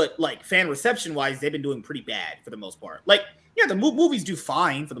know, but, like, fan reception-wise, they've been doing pretty bad for the most part. Like, yeah, the movies do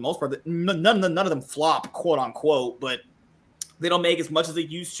fine for the most part. None of them flop, quote-unquote, but they don't make as much as they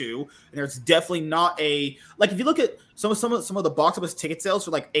used to. And there's definitely not a... Like, if you look at some of the box office ticket sales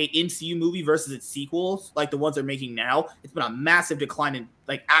for, like, a MCU movie versus its sequels, like the ones they're making now, it's been a massive decline in,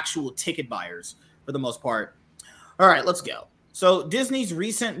 like, actual ticket buyers for the most part. All right, let's go. So Disney's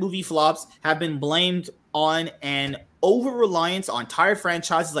recent movie flops have been blamed on an over-reliance on tired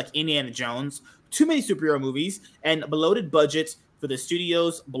franchises like Indiana Jones, too many superhero movies, and bloated budgets for the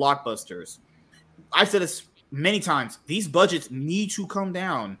studio's blockbusters. I've said this many times. These budgets need to come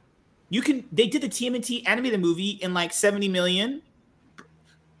down. They did the TMNT animated movie in like 70 million.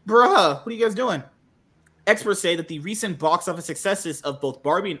 Bruh, what are you guys doing? Experts say that the recent box office successes of both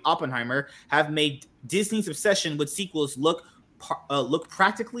Barbie and Oppenheimer have made Disney's obsession with sequels look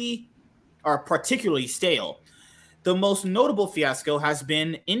particularly stale. The most notable fiasco has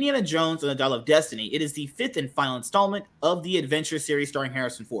been Indiana Jones and the Dial of Destiny. It is the 5th and final installment of the adventure series starring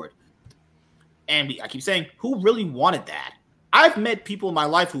Harrison Ford. And I keep saying, who really wanted that? I've met people in my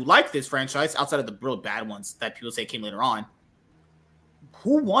life who like this franchise outside of the real bad ones that people say came later on.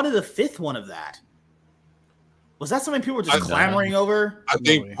 Who wanted a 5th one of that? Was that something people were just clamoring over? I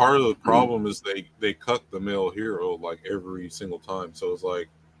think part of the problem is they cut the male hero like every single time. So it's like,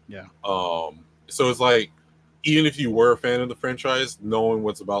 so it's like, even if you were a fan of the franchise, knowing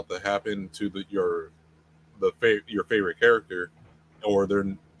what's about to happen to your favorite character, or they're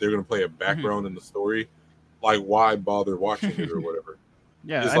going to play a background in the story, like why bother watching it or whatever?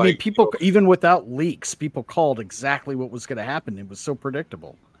 Yeah, it's I mean, people even without leaks, people called exactly what was going to happen. It was so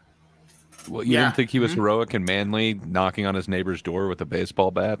predictable. Well, you didn't think he was heroic and manly, knocking on his neighbor's door with a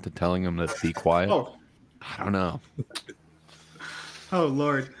baseball bat to telling him to be quiet? Oh. I don't know. Oh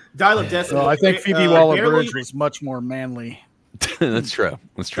Lord, Dial of Destiny. Well, I think Phoebe Waller-Bridge was much more manly. That's true.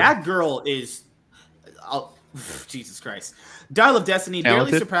 That's true. That girl is, Jesus Christ. Dial of Destiny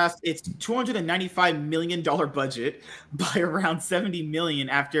barely surpassed its $295 million budget by around $70 million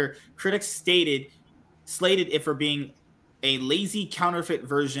after critics slated it for being a lazy counterfeit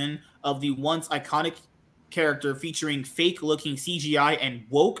version of the once iconic character featuring fake-looking CGI and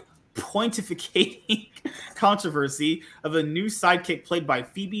woke pontificating controversy of a new sidekick played by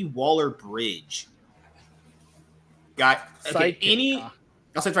Phoebe Waller-Bridge. Any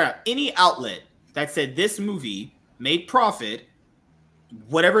outlet that said this movie made profit,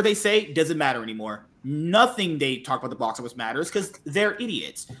 whatever they say doesn't matter anymore. Nothing they talk about the box office matters because they're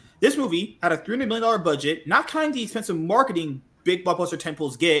idiots. This movie had a $300 million budget, not counting the expensive marketing big blockbuster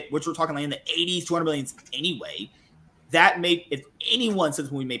tentpoles get, which we're talking like in the 80s, 200 millions anyway. That made, if anyone says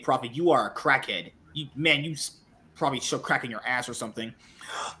this movie made profit, you are a crackhead. You probably show crack in your ass or something.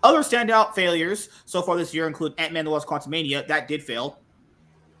 Other standout failures so far this year include Ant-Man the Wasp: Quantumania. That did fail.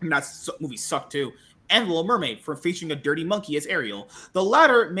 And that movie sucked too. And Little Mermaid for featuring a dirty monkey as Ariel. The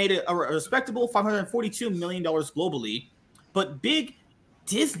latter made it a respectable $542 million globally, but big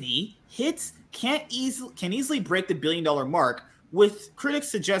Disney hits can easily break the $1 billion mark, with critics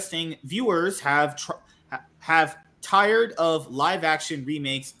suggesting viewers have tired of live-action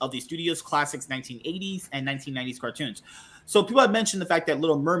remakes of the studio's classics 1980s and 1990s cartoons. So people have mentioned the fact that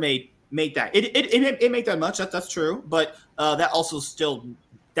Little Mermaid made that. It made that much. That's true, but that also still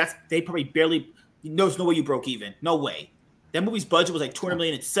they probably barely. There's no way you broke even. No way. That movie's budget was like $200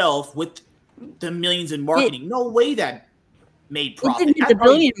 million itself with the millions in marketing. No way that made profit. It didn't hit the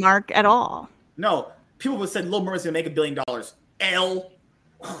billion mark at all. No. People would have said Little Mermaid's going to make $1 billion.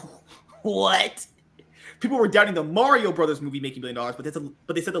 What? People were doubting the Mario Brothers movie making $1 billion,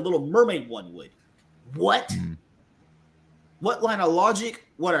 but they said the Little Mermaid one would. What? What line of logic?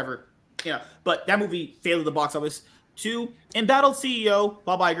 Whatever. Yeah, but that movie failed at the box office. Two, embattled CEO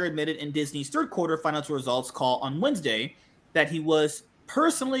Bob Iger admitted in Disney's third quarter financial results call on Wednesday that he was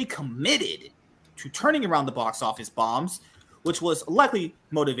personally committed to turning around the box office bombs, which was likely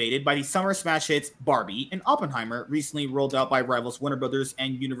motivated by the summer smash hits Barbie and Oppenheimer, recently rolled out by rivals Warner Brothers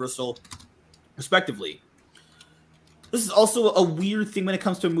and Universal, respectively. This is also a weird thing when it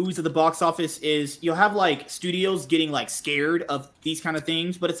comes to movies at the box office is you'll have like studios getting like scared of these kind of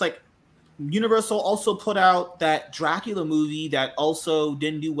things, but it's like Universal also put out that Dracula movie that also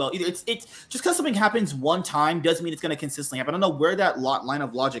didn't do well either. It's just because something happens one time doesn't mean it's going to consistently happen. I don't know where that line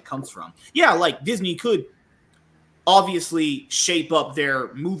of logic comes from. Yeah, like Disney could obviously shape up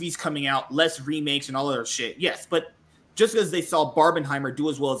their movies coming out, less remakes and all other shit. Yes, but just because they saw Barbenheimer do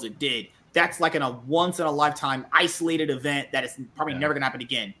as well as it did, that's like in a once-in-a-lifetime isolated event that is probably never going to happen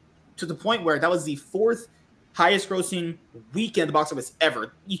again. To the point where that was the fourth highest grossing weekend at the box office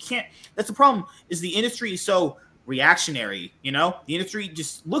ever. You can't. That's the problem. Is the industry is so reactionary? You know, the industry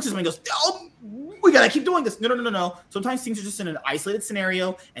just looks at something and goes, "Oh, we gotta keep doing this." No. Sometimes things are just in an isolated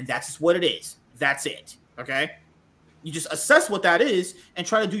scenario, and that's just what it is. That's it. Okay. You just assess what that is and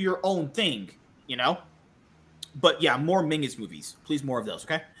try to do your own thing. You know. But yeah, more Mingus movies, please. More of those.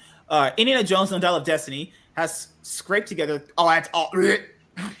 Okay. Indiana Jones and the Dial of Destiny has scraped together. Oh, that's all.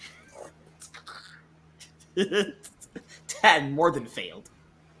 Dad more than failed.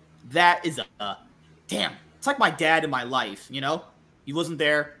 That is a damn. It's like my dad in my life, you know? He wasn't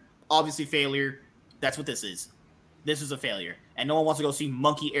there. Obviously failure. That's what this is. This is a failure. And no one wants to go see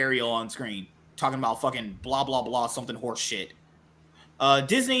Monkey Ariel on screen talking about fucking blah, blah, blah, something horse shit.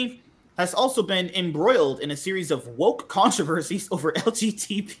 Disney has also been embroiled in a series of woke controversies over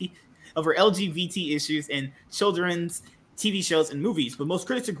LGBT issues in children's TV shows and movies, but most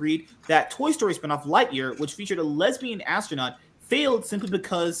critics agreed that Toy Story spinoff Lightyear, which featured a lesbian astronaut, failed simply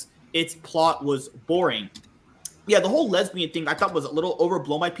because its plot was boring. Yeah, the whole lesbian thing I thought was a little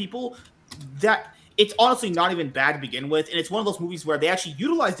overblown by people. That it's honestly not even bad to begin with, and it's one of those movies where they actually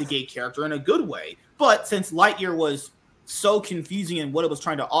utilized the gay character in a good way. But since Lightyear was so confusing in what it was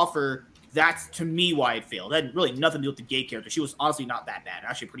trying to offer, that's to me why it failed. It had really nothing to do with the gay character. She was honestly not that bad.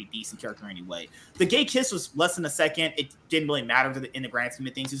 Actually, a pretty decent character anyway. The gay kiss was less than a second. It didn't really matter in the grand scheme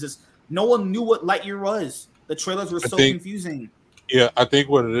of things. It's just no one knew what Lightyear was. The trailers were confusing. Yeah, I think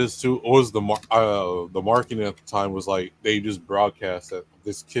what it is too was the marketing at the time was like they just broadcast that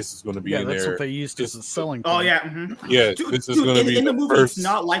this kiss is going to be in there. Yeah, that's what they used as a selling point. Oh yeah, yeah. This is going to be in the movie. First, it's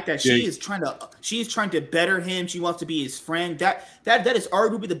not like that. She is trying to better him. She wants to be his friend. That is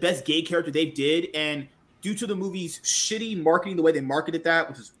arguably the best gay character they did. And due to the movie's shitty marketing, the way they marketed that,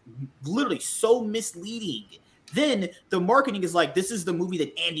 which is literally so misleading, then the marketing is like, this is the movie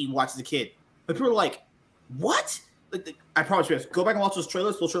that Andy watched as a kid. But people are like, what? I promise you, go back and watch those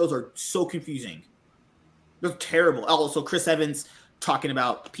trailers. Those trailers are so confusing. They're terrible. Also, Chris Evans talking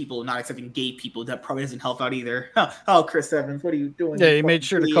about people not accepting gay people. That probably doesn't help out either. Oh, Chris Evans, what are you doing? Yeah, he made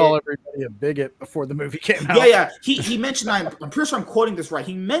sure to call everybody a bigot before the movie came out. Yeah. He mentioned, I'm pretty sure I'm quoting this right.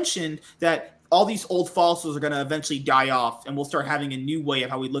 He mentioned that all these old fossils are going to eventually die off, and we'll start having a new way of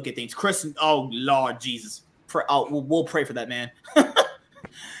how we look at things. Chris, oh, Lord Jesus. We'll pray for that, man.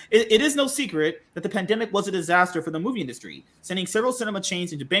 It is no secret that the pandemic was a disaster for the movie industry, sending several cinema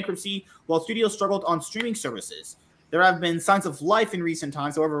chains into bankruptcy while studios struggled on streaming services. There have been signs of life in recent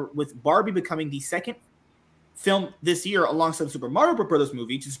times, however, with Barbie becoming the second film this year alongside the Super Mario Bros.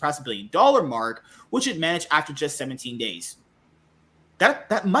 Movie to surpass the $1 billion mark, which it managed after just 17 days.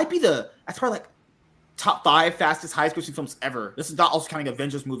 that might be that's probably like top 5 fastest highest grossing films ever. This is not also counting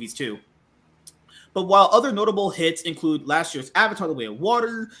Avengers movies too. But while other notable hits include last year's Avatar: The Way of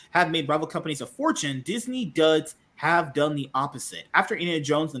Water have made rival companies a fortune, Disney duds have done the opposite. After Indiana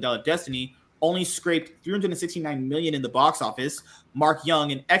Jones and the Dial of Destiny only scraped $369 million in the box office, Mark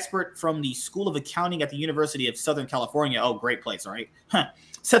Young, an expert from the School of Accounting at the University of Southern California, oh, great place, all right,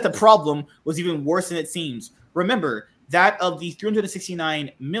 said the problem was even worse than it seems. Remember that of the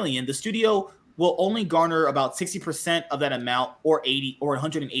 $369 million, the studio will only garner about 60% of that amount, or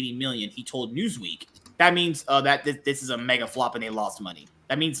 180 million, he told Newsweek. That means that this is a mega flop and they lost money.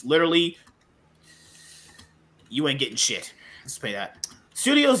 That means literally you ain't getting shit. Let's pay that.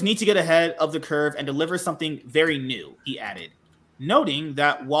 Studios need to get ahead of the curve and deliver something very new, he added, noting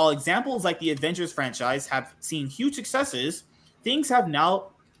that while examples like the Avengers franchise have seen huge successes, things have now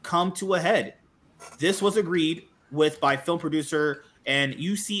come to a head. This was agreed with by film producer and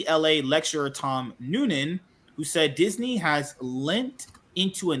UCLA lecturer Tom Noonan, who said Disney has lent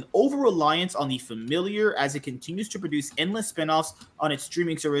into an over-reliance on the familiar as it continues to produce endless spinoffs on its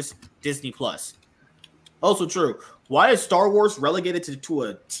streaming service, Disney+. Also true. Why is Star Wars relegated to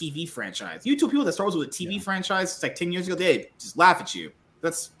a TV franchise? You two people that Star Wars was a TV franchise, it's like 10 years ago, they just laugh at you.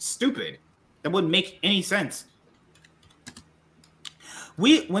 That's stupid. That wouldn't make any sense.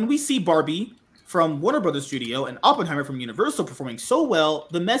 When we see Barbie from Warner Brothers Studio and Oppenheimer from Universal performing so well,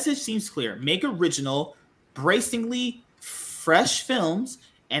 the message seems clear. Make original, bracingly fresh films,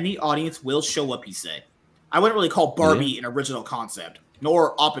 and the audience will show up, he said. I wouldn't really call Barbie an original concept,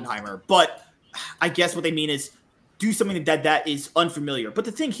 nor Oppenheimer, but I guess what they mean is do something that is unfamiliar. But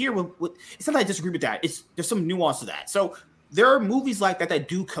the thing here, it's not that I disagree with that. There's some nuance to that. So there are movies like that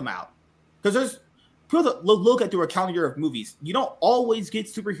do come out. Because there's people that look at through a calendar of movies. You don't always get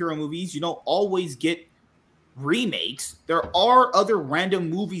superhero movies. You don't always get remakes. There are other random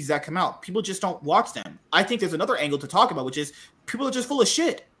movies that come out. People just don't watch them. I think there's another angle to talk about, which is people are just full of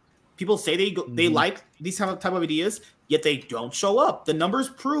shit. People say they like these type of ideas, yet they don't show up. The numbers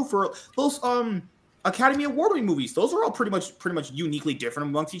prove for those Academy Award-winning movies. Those are all pretty much uniquely different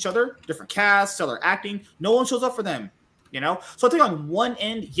amongst each other. Different casts, stellar acting. No one shows up for them. You know, so I think on one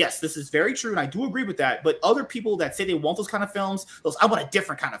end, yes, this is very true, and I do agree with that. But other people that say they want those kind of films, I want a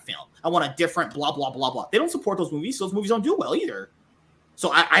different kind of film. I want a different blah blah blah blah. They don't support those movies. So those movies don't do well either. So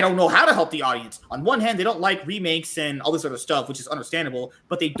I don't know how to help the audience. On one hand, they don't like remakes and all this other stuff, which is understandable.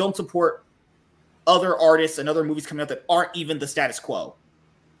 But they don't support other artists and other movies coming out that aren't even the status quo.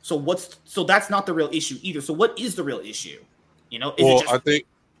 So that's not the real issue either. So what is the real issue? You know, I think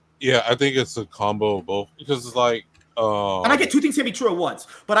it's a combo of both, because it's like. And I get two things can be true at once,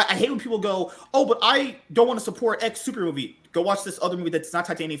 but I hate when people go, "Oh, but I don't want to support X super movie. Go watch this other movie that's not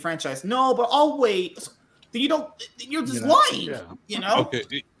tied to any franchise." No, but I'll wait. You're just lying. Yeah. You know?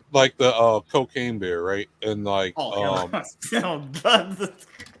 Okay, like the Cocaine Bear, right? And like, no,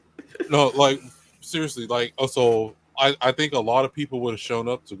 like seriously, like also, I think a lot of people would have shown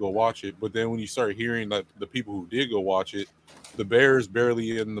up to go watch it, but then when you start hearing that the people who did go watch it, the bear is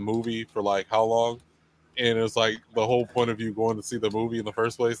barely in the movie for like how long? And it's like the whole point of you going to see the movie in the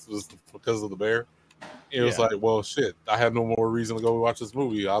first place was because of the bear. It was like, well, shit, I have no more reason to go watch this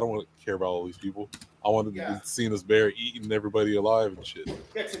movie. I don't want to care about all these people. I want to be seeing this bear eating everybody alive and shit.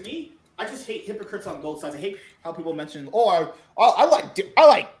 Yeah, to me, I just hate hypocrites on both sides. I hate how people mention, "Oh, I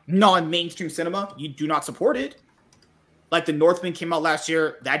like non-mainstream cinema." You do not support it. Like The Northman came out last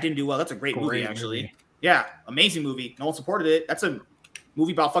year. That didn't do well. That's a great movie, actually. Yeah, amazing movie. No one supported it. That's a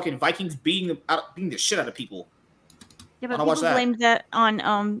movie about fucking Vikings beating the shit out of people. Yeah, but people blame that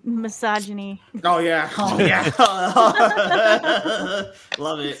on misogyny. Oh yeah,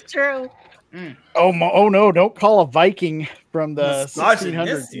 love it. It's true. Oh no! Don't call a Viking from the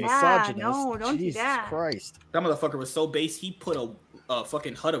 1600s misogynist. No, don't do that. Christ, that motherfucker was so base. He put a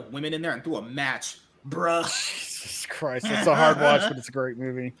fucking hut of women in there and threw a match, bruh. Jesus Christ, that's a hard watch, but it's a great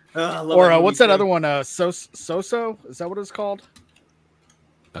movie. Or what's that other one? So-so? Is that what it's called?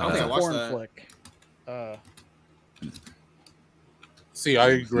 I don't think I watched that. Flick. See, I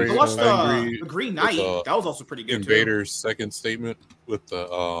agree. I watched The Green Knight. That was also pretty good. Invader's second statement with the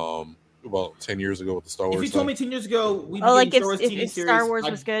about 10 years ago with the Star Wars. If you told me 10 years ago we'd be like Star Wars TV series, Star Wars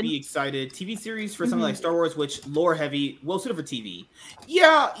was good, I'd be excited. TV series for something like Star Wars, which lore heavy, well suited for TV.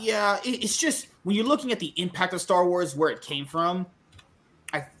 Yeah. It's just when you're looking at the impact of Star Wars, where it came from,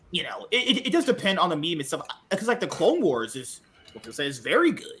 it does depend on the medium itself. Because like the Clone Wars is. People say is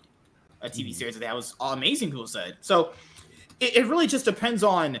very good. A TV series that was amazing, people said. So it really just depends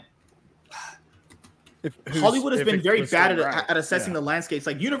on. Hollywood has been very bad at assessing the landscapes.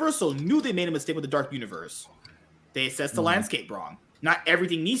 Like Universal knew they made a mistake with the Dark Universe. They assessed the landscape wrong. Not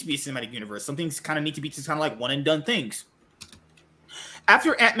everything needs to be a cinematic universe. Some things kind of need to be just kind of like one and done things.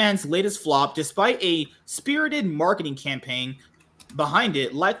 After Ant-Man's latest flop, despite a spirited marketing campaign behind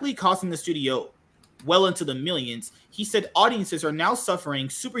it, likely costing the studio well into the millions, he said audiences are now suffering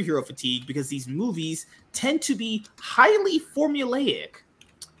superhero fatigue because these movies tend to be highly formulaic.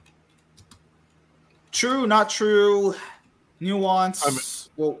 True, not true, nuance.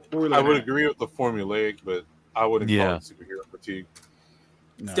 I would agree with the formulaic, but I wouldn't call it superhero fatigue.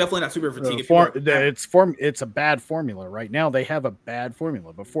 It's definitely not super fatigue. It's a bad formula. Right now, they have a bad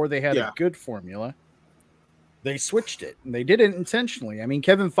formula. Before they had a good formula, they switched it, and they did it intentionally. I mean,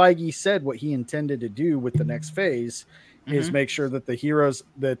 Kevin Feige said what he intended to do with the next phase is make sure that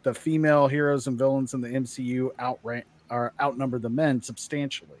the female heroes and villains in the MCU outnumber the men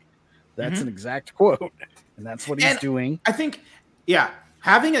substantially. That's an exact quote, and that's what he's doing. I think,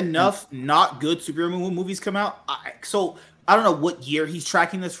 having enough not good superhero movies come out. I don't know what year he's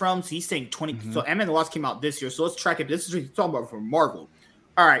tracking this from. So he's saying 20. So Ant-Man and the Wasp came out this year. So let's track it. This is what he's talking about from Marvel.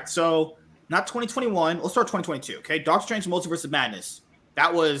 All right. So not 2021. Let's start 2022. Okay. Doctor Strange Multiverse of Madness.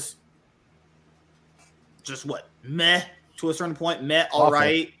 That was just what? Meh to a certain point. Meh. All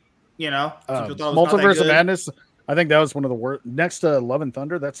right. You know, Multiverse of Madness. I think that was one of the worst. Next to Love and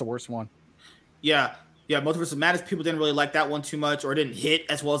Thunder, that's the worst one. Yeah. Multiverse of Madness. People didn't really like that one too much, or didn't hit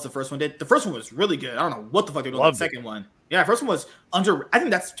as well as the first one did. The first one was really good. I don't know what the fuck they're doing with the second one. Yeah, first one was under. I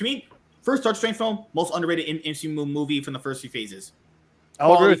think that's, to me, first Doctor Strange film, most underrated MCU movie from the first few phases.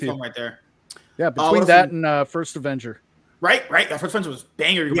 I'll agree with you. Right there. Yeah, between that and First Avenger. Right. That first Avenger was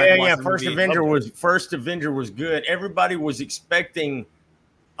banger. Yeah. First Avenger was good. Everybody was expecting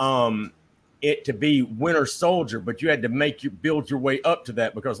it to be Winter Soldier, but you had to build your way up to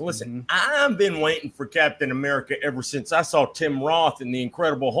that, because listen, I've been waiting for Captain America ever since I saw Tim Roth in The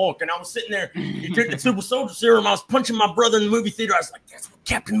Incredible Hulk, and I was sitting there, he took the Super Soldier Serum, I was punching my brother in the movie theater. I was like, that's what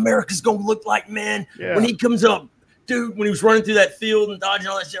Captain America's gonna look like, man. When he comes up, dude, when he was running through that field and dodging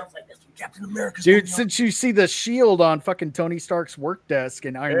all that shit, I was like, that's what Captain America's dude, since you see the shield on fucking Tony Stark's work desk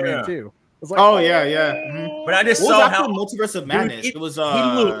in Iron Man 2. Like, But I just saw how Multiverse of Madness. Dude, it was he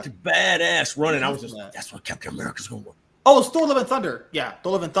looked badass running. I was just like, that's what Captain America's going to look. Oh, it's Thor: Love and Thunder. Yeah,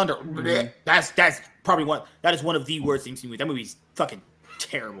 Thor: Love and Thunder. That's probably that is one of the worst things in that movie's fucking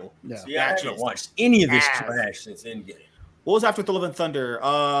terrible. Yeah, I haven't watched any of this trash since Endgame. What was after Thor: Love and Thunder?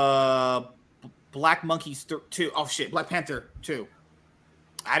 Black Monkeys 2. Oh shit, Black Panther 2.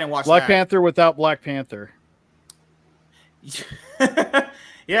 I didn't watch Black Panther without Black Panther.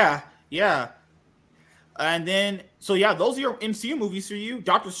 Yeah. And then, so yeah, those are your MCU movies for you.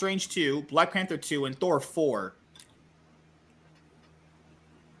 Doctor Strange 2, Black Panther 2, and Thor 4.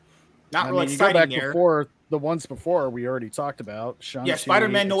 Not really exciting there. Before, the ones before we already talked about. Shang-Chi,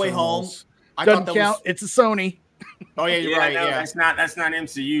 Spider-Man No Way Home. Doesn't count. It's a Sony. Oh, yeah, you're right. No, yeah. That's not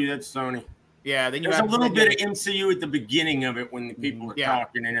MCU. That's Sony. Yeah, then there's a little bit of MCU at the beginning of it when the people are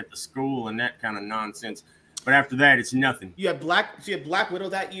talking and at the school and that kind of nonsense. But after that, it's nothing. You had Black Widow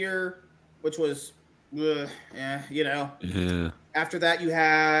that year, which was, you know. Yeah. After that, you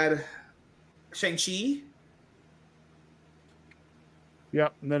had Shang-Chi.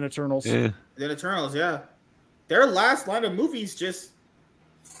 Yep, and then Eternals. Yeah. Their last line of movies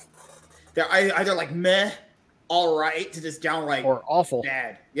they're either like meh, all right, to just downright or awful,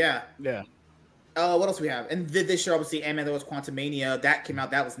 bad. Yeah. What else we have? And this year, obviously, Ant-Man, there was Quantumania. That came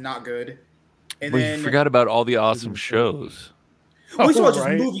out. That was not good. And then you forgot about all the awesome shows. We saw just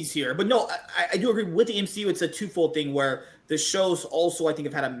movies here, but no, I do agree with the MCU. It's a twofold thing where the shows also, I think,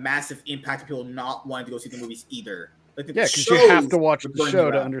 have had a massive impact on people not wanting to go see the movies either. Like because you have to watch the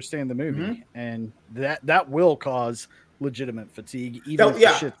show to understand the movie, and that will cause legitimate fatigue, even if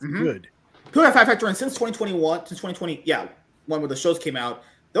the shit's good. People have factor in since 2020, when the shows came out.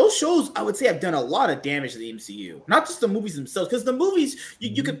 Those shows, I would say, have done a lot of damage to the MCU. Not just the movies themselves, because the movies,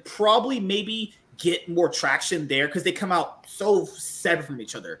 you could probably maybe get more traction there because they come out so separate from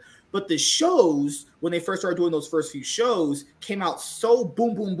each other. But the shows, when they first started doing those first few shows, came out so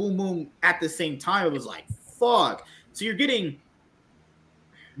boom, boom, boom, boom at the same time. It was like, fuck. So you're getting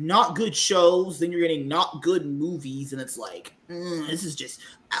not good shows, then you're getting not good movies, and it's like, this is just...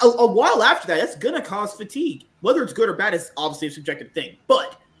 A while after that, that's going to cause fatigue. Whether it's good or bad is obviously a subjective thing,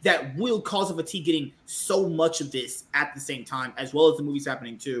 but that will cause a fatigue getting so much of this at the same time, as well as the movies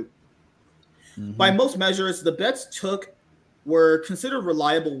happening too. By most measures, the bets took were considered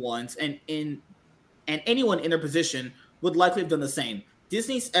reliable ones, and anyone in their position would likely have done the same.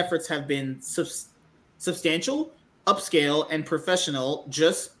 Disney's efforts have been substantial, upscale, and professional,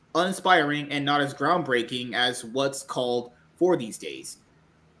 just uninspiring and not as groundbreaking as what's called for these days.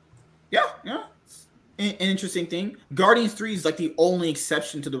 Yeah. an interesting thing. Guardians 3 is like the only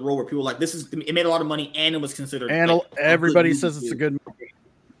exception to the rule where people are like, this is, it made a lot of money and it was considered. And like, everybody says it's a good movie.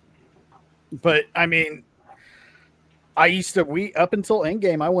 But I mean, up until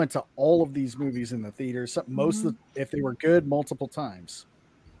Endgame, I went to all of these movies in the theaters. Most of if they were good, multiple times.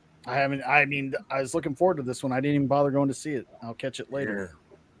 I was looking forward to this one. I didn't even bother going to see it. I'll catch it later.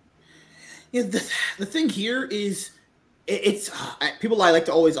 Yeah, the thing here is, it's people like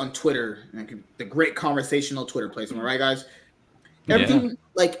to always on Twitter, like, the great conversational Twitter place. Am I right, guys? Everything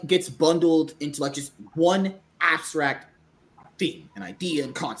like gets bundled into like just one abstract theme, an idea,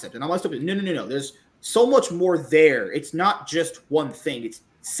 and concept, and all that stuff. No. There's so much more there. It's not just one thing. It's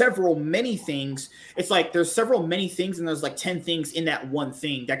many things. It's like there's many things, and there's like 10 things in that one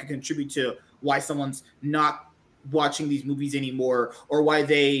thing that could contribute to why someone's not watching these movies anymore, or why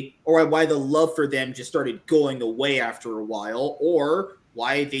the love for them just started going away after a while, or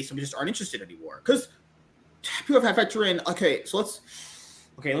why they simply just aren't interested anymore. Because people have to factor in, let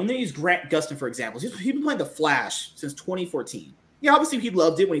me use Grant Gustin for example. He's been playing The Flash since 2014. Yeah, obviously he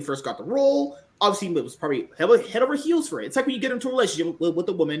loved it when he first got the role. Obviously it was probably head over heels for it. It's like when you get into a relationship with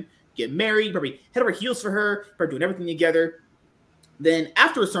a woman, get married, probably head over heels for her, probably doing everything together. Then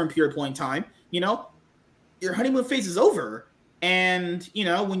after a certain period point in time, your honeymoon phase is over. And,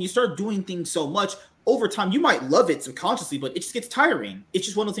 when you start doing things so much, over time, you might love it subconsciously, but it just gets tiring. It's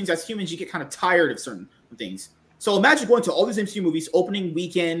just one of those things as humans, you get kind of tired of certain things. So imagine going to all these MCU movies, opening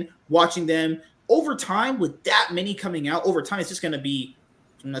weekend, watching them. Over time, with that many coming out, over time, it's just going to be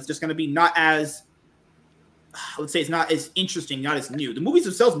not as, I would say it's not as interesting, not as new. The movies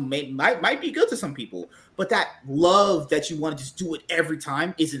themselves might be good to some people, but that love that you want to just do it every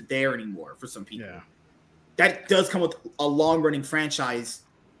time isn't there anymore for some people. Yeah. That does come with a long-running franchise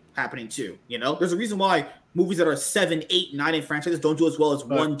happening too. There's a reason why movies that are 7, 8, 9 in franchises don't do as well as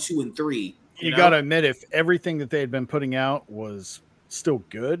 1, 2, and 3. You got to admit, if everything that they had been putting out was still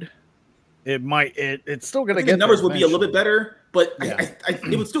good, it's still going to get the numbers would be a little bit better, but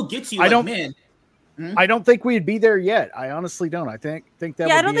it would still get to you. I don't think we'd be there yet. I honestly don't. I think that.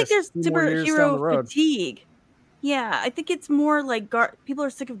 Yeah, I don't think there's superhero fatigue. Yeah, I think it's more like people are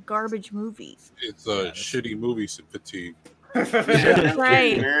sick of garbage movies. It's shitty movie fatigue.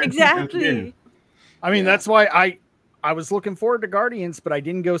 Right, exactly. I mean, that's why I was looking forward to Guardians, but I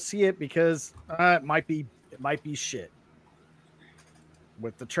didn't go see it because it might be shit.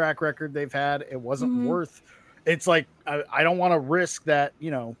 With the track record they've had, it wasn't worth. It's like I don't want to risk that,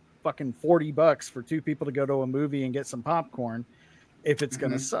 fucking $40 for two people to go to a movie and get some popcorn if it's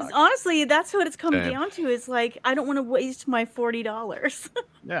gonna suck. Honestly, that's what it's come down to. Is like I don't want to waste my $40.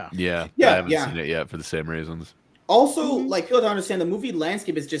 Yeah. I haven't seen it yet for the same reasons. Also, like people don't understand, the movie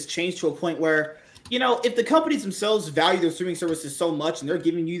landscape has just changed to a point where, if the companies themselves value their streaming services so much and they're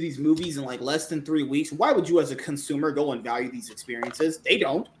giving you these movies in like less than 3 weeks, why would you as a consumer go and value these experiences? They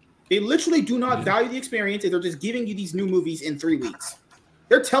don't. They literally do not value the experience. They're just giving you these new movies in 3 weeks.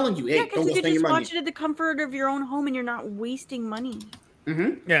 They're telling you, hey, don't go spend your money. You can just watch it at the comfort of your own home and you're not wasting money.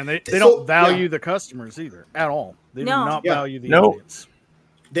 Yeah, and they don't value the customers either at all. They do not value the audience.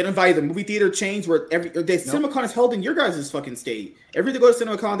 They don't value the movie theater chains where CinemaCon is held in your guys' fucking state. Every time they go to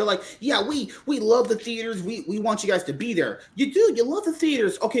CinemaCon, they're like, yeah, we love the theaters. We want you guys to be there. You do. You love the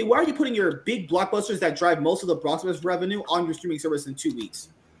theaters. Okay, why are you putting your big blockbusters that drive most of the box office revenue on your streaming service in 2 weeks?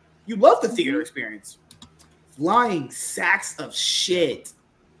 You love the theater experience. Flying sacks of shit.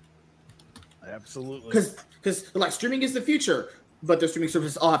 Absolutely. Because like streaming is the future, but their streaming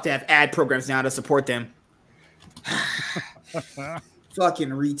services all have to have ad programs now to support them. Fucking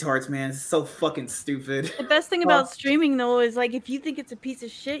retards, man. It's so fucking stupid. The best thing about streaming though is like if you think it's a piece of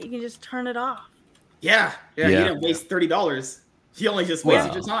shit, you can just turn it off. Yeah. You didn't waste $30. You only just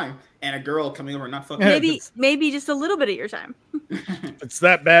wasted your time. And a girl coming over and not fucking maybe just a little bit of your time. It's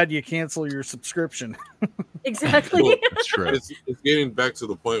that bad you cancel your subscription. Exactly. Well, that's true. It's getting back to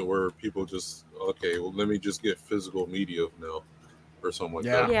the point where people just let me just get physical media now or something like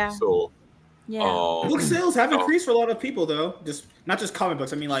that. Yeah. So book sales have increased for a lot of people though. Just not just comic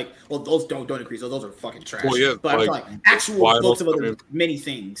books. I mean, like, well, those don't increase. Those are fucking trash. Well, yeah, but like actual books of other many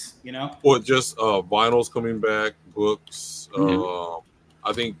things, Well, just vinyls coming back, books.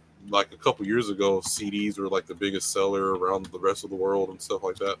 I think like a couple years ago, CDs were like the biggest seller around the rest of the world and stuff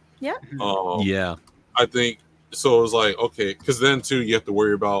like that. Yeah. I think so. It was like, okay, because then too, you have to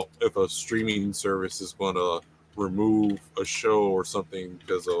worry about if a streaming service is going to remove a show or something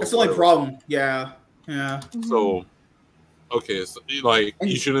because of that's the only problem. Yeah. So, okay, so like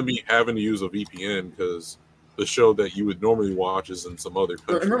you shouldn't be having to use a VPN because the show that you would normally watch is in some other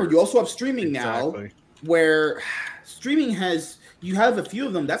country. Remember, you also have streaming now, where streaming has you have a few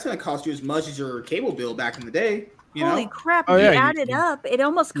of them, that's going to cost you as much as your cable bill back in the day. You Holy know? crap! Oh, If yeah, you you- add it up, it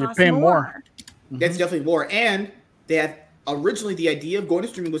almost you're costs paying more. That's definitely more. And they have originally the idea of going to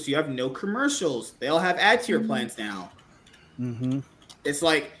streaming was you have no commercials. They all have ad tier plans now. Mm-hmm. It's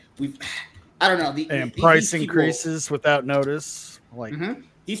like I don't know. And these price people- increases without notice. Like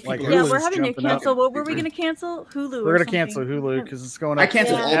These like people Yeah, are we're Hulu's having to jumping up. cancel. What were we going to cancel? Hulu. We're or gonna cancel something. Hulu because it's going up. I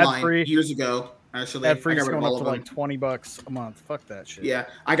canceled to all ad mine free. years ago. Actually, Ad free I got is rid of going all up of to them. like $20 a month. Fuck that shit. Yeah,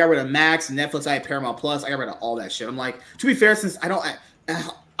 I got rid of Max, Netflix. I had Paramount Plus. I got rid of all that shit. I'm like, to be fair, since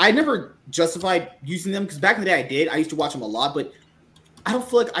I never justified using them because back in the day I did. I used to watch them a lot, but I don't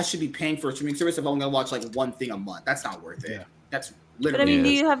feel like I should be paying for a streaming service if I'm going to watch like one thing a month. That's not worth it. Yeah. That's But literally. I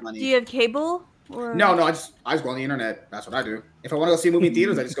mean, money. do you have cable? Or... No, I just go on the internet. That's what I do. If I want to go see a movie in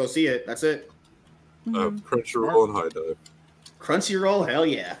theaters, I just go see it. That's it. Crunchyroll and High Dive. Crunchyroll, hell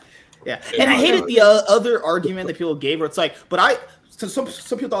yeah, yeah. Yeah, And I High hated Dive. the other argument that people gave, where it's like, some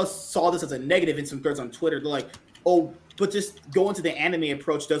people saw this as a negative in some threads on Twitter. They're like, oh, but just going to the anime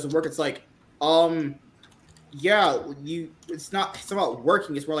approach doesn't work. It's like, yeah, it's not about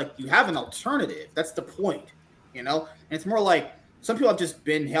working. It's more like you have an alternative. That's the point, you know. And it's more like some people have just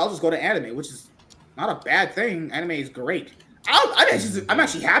been, hey, I'll just go to anime, which is not a bad thing. Anime is great. I'm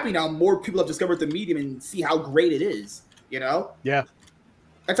actually happy now. More people have discovered the medium and see how great it is. You know. Yeah.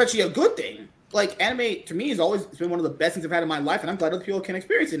 That's actually a good thing. Like anime to me has always been one of the best things I've had in my life, and I'm glad other people can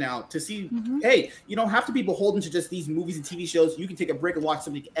experience it now. To see, hey, you don't have to be beholden to just these movies and TV shows. You can take a break and watch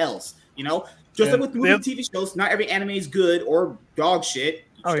something else. You know, just like with movies and TV shows, not every anime is good or dog shit.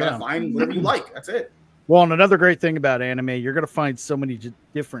 You just gotta find whatever you like. That's it. Well, and another great thing about anime, you're going to find so many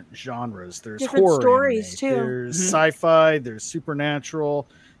different genres. There's Different horror stories, anime, too. There's sci-fi. There's supernatural.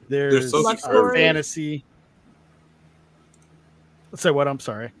 There's something for everybody. fantasy. Let's say what? I'm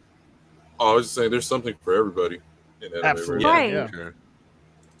sorry. Oh, I was just saying, there's something for everybody in anime. Absolutely. Right. Yeah. Sure.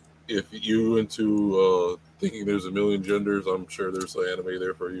 If you into thinking there's a million genders, I'm sure there's an anime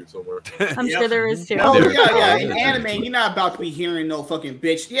there for you somewhere. I'm sure there is too. Oh yeah. In anime, you're not about to be hearing no fucking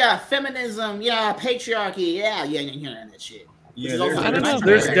bitch. Yeah, feminism. Yeah, patriarchy. Yeah, you're hearing that shit. Yeah, I don't know.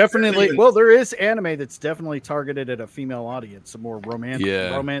 There's definitely there is anime that's definitely targeted at a female audience, some more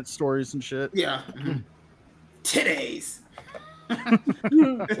romance stories and shit. Yeah. Titties.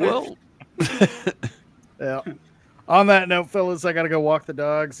 Well. Yeah. On that note, fellas, I gotta go walk the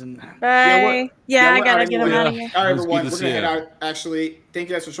dogs and. Bye. I gotta get them out of here. All right, everyone, we're gonna head out. Actually, thank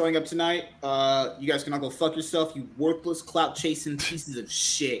you guys for showing up tonight. You guys can all go fuck yourself, you worthless, clout chasing pieces of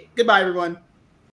shit. Goodbye, everyone.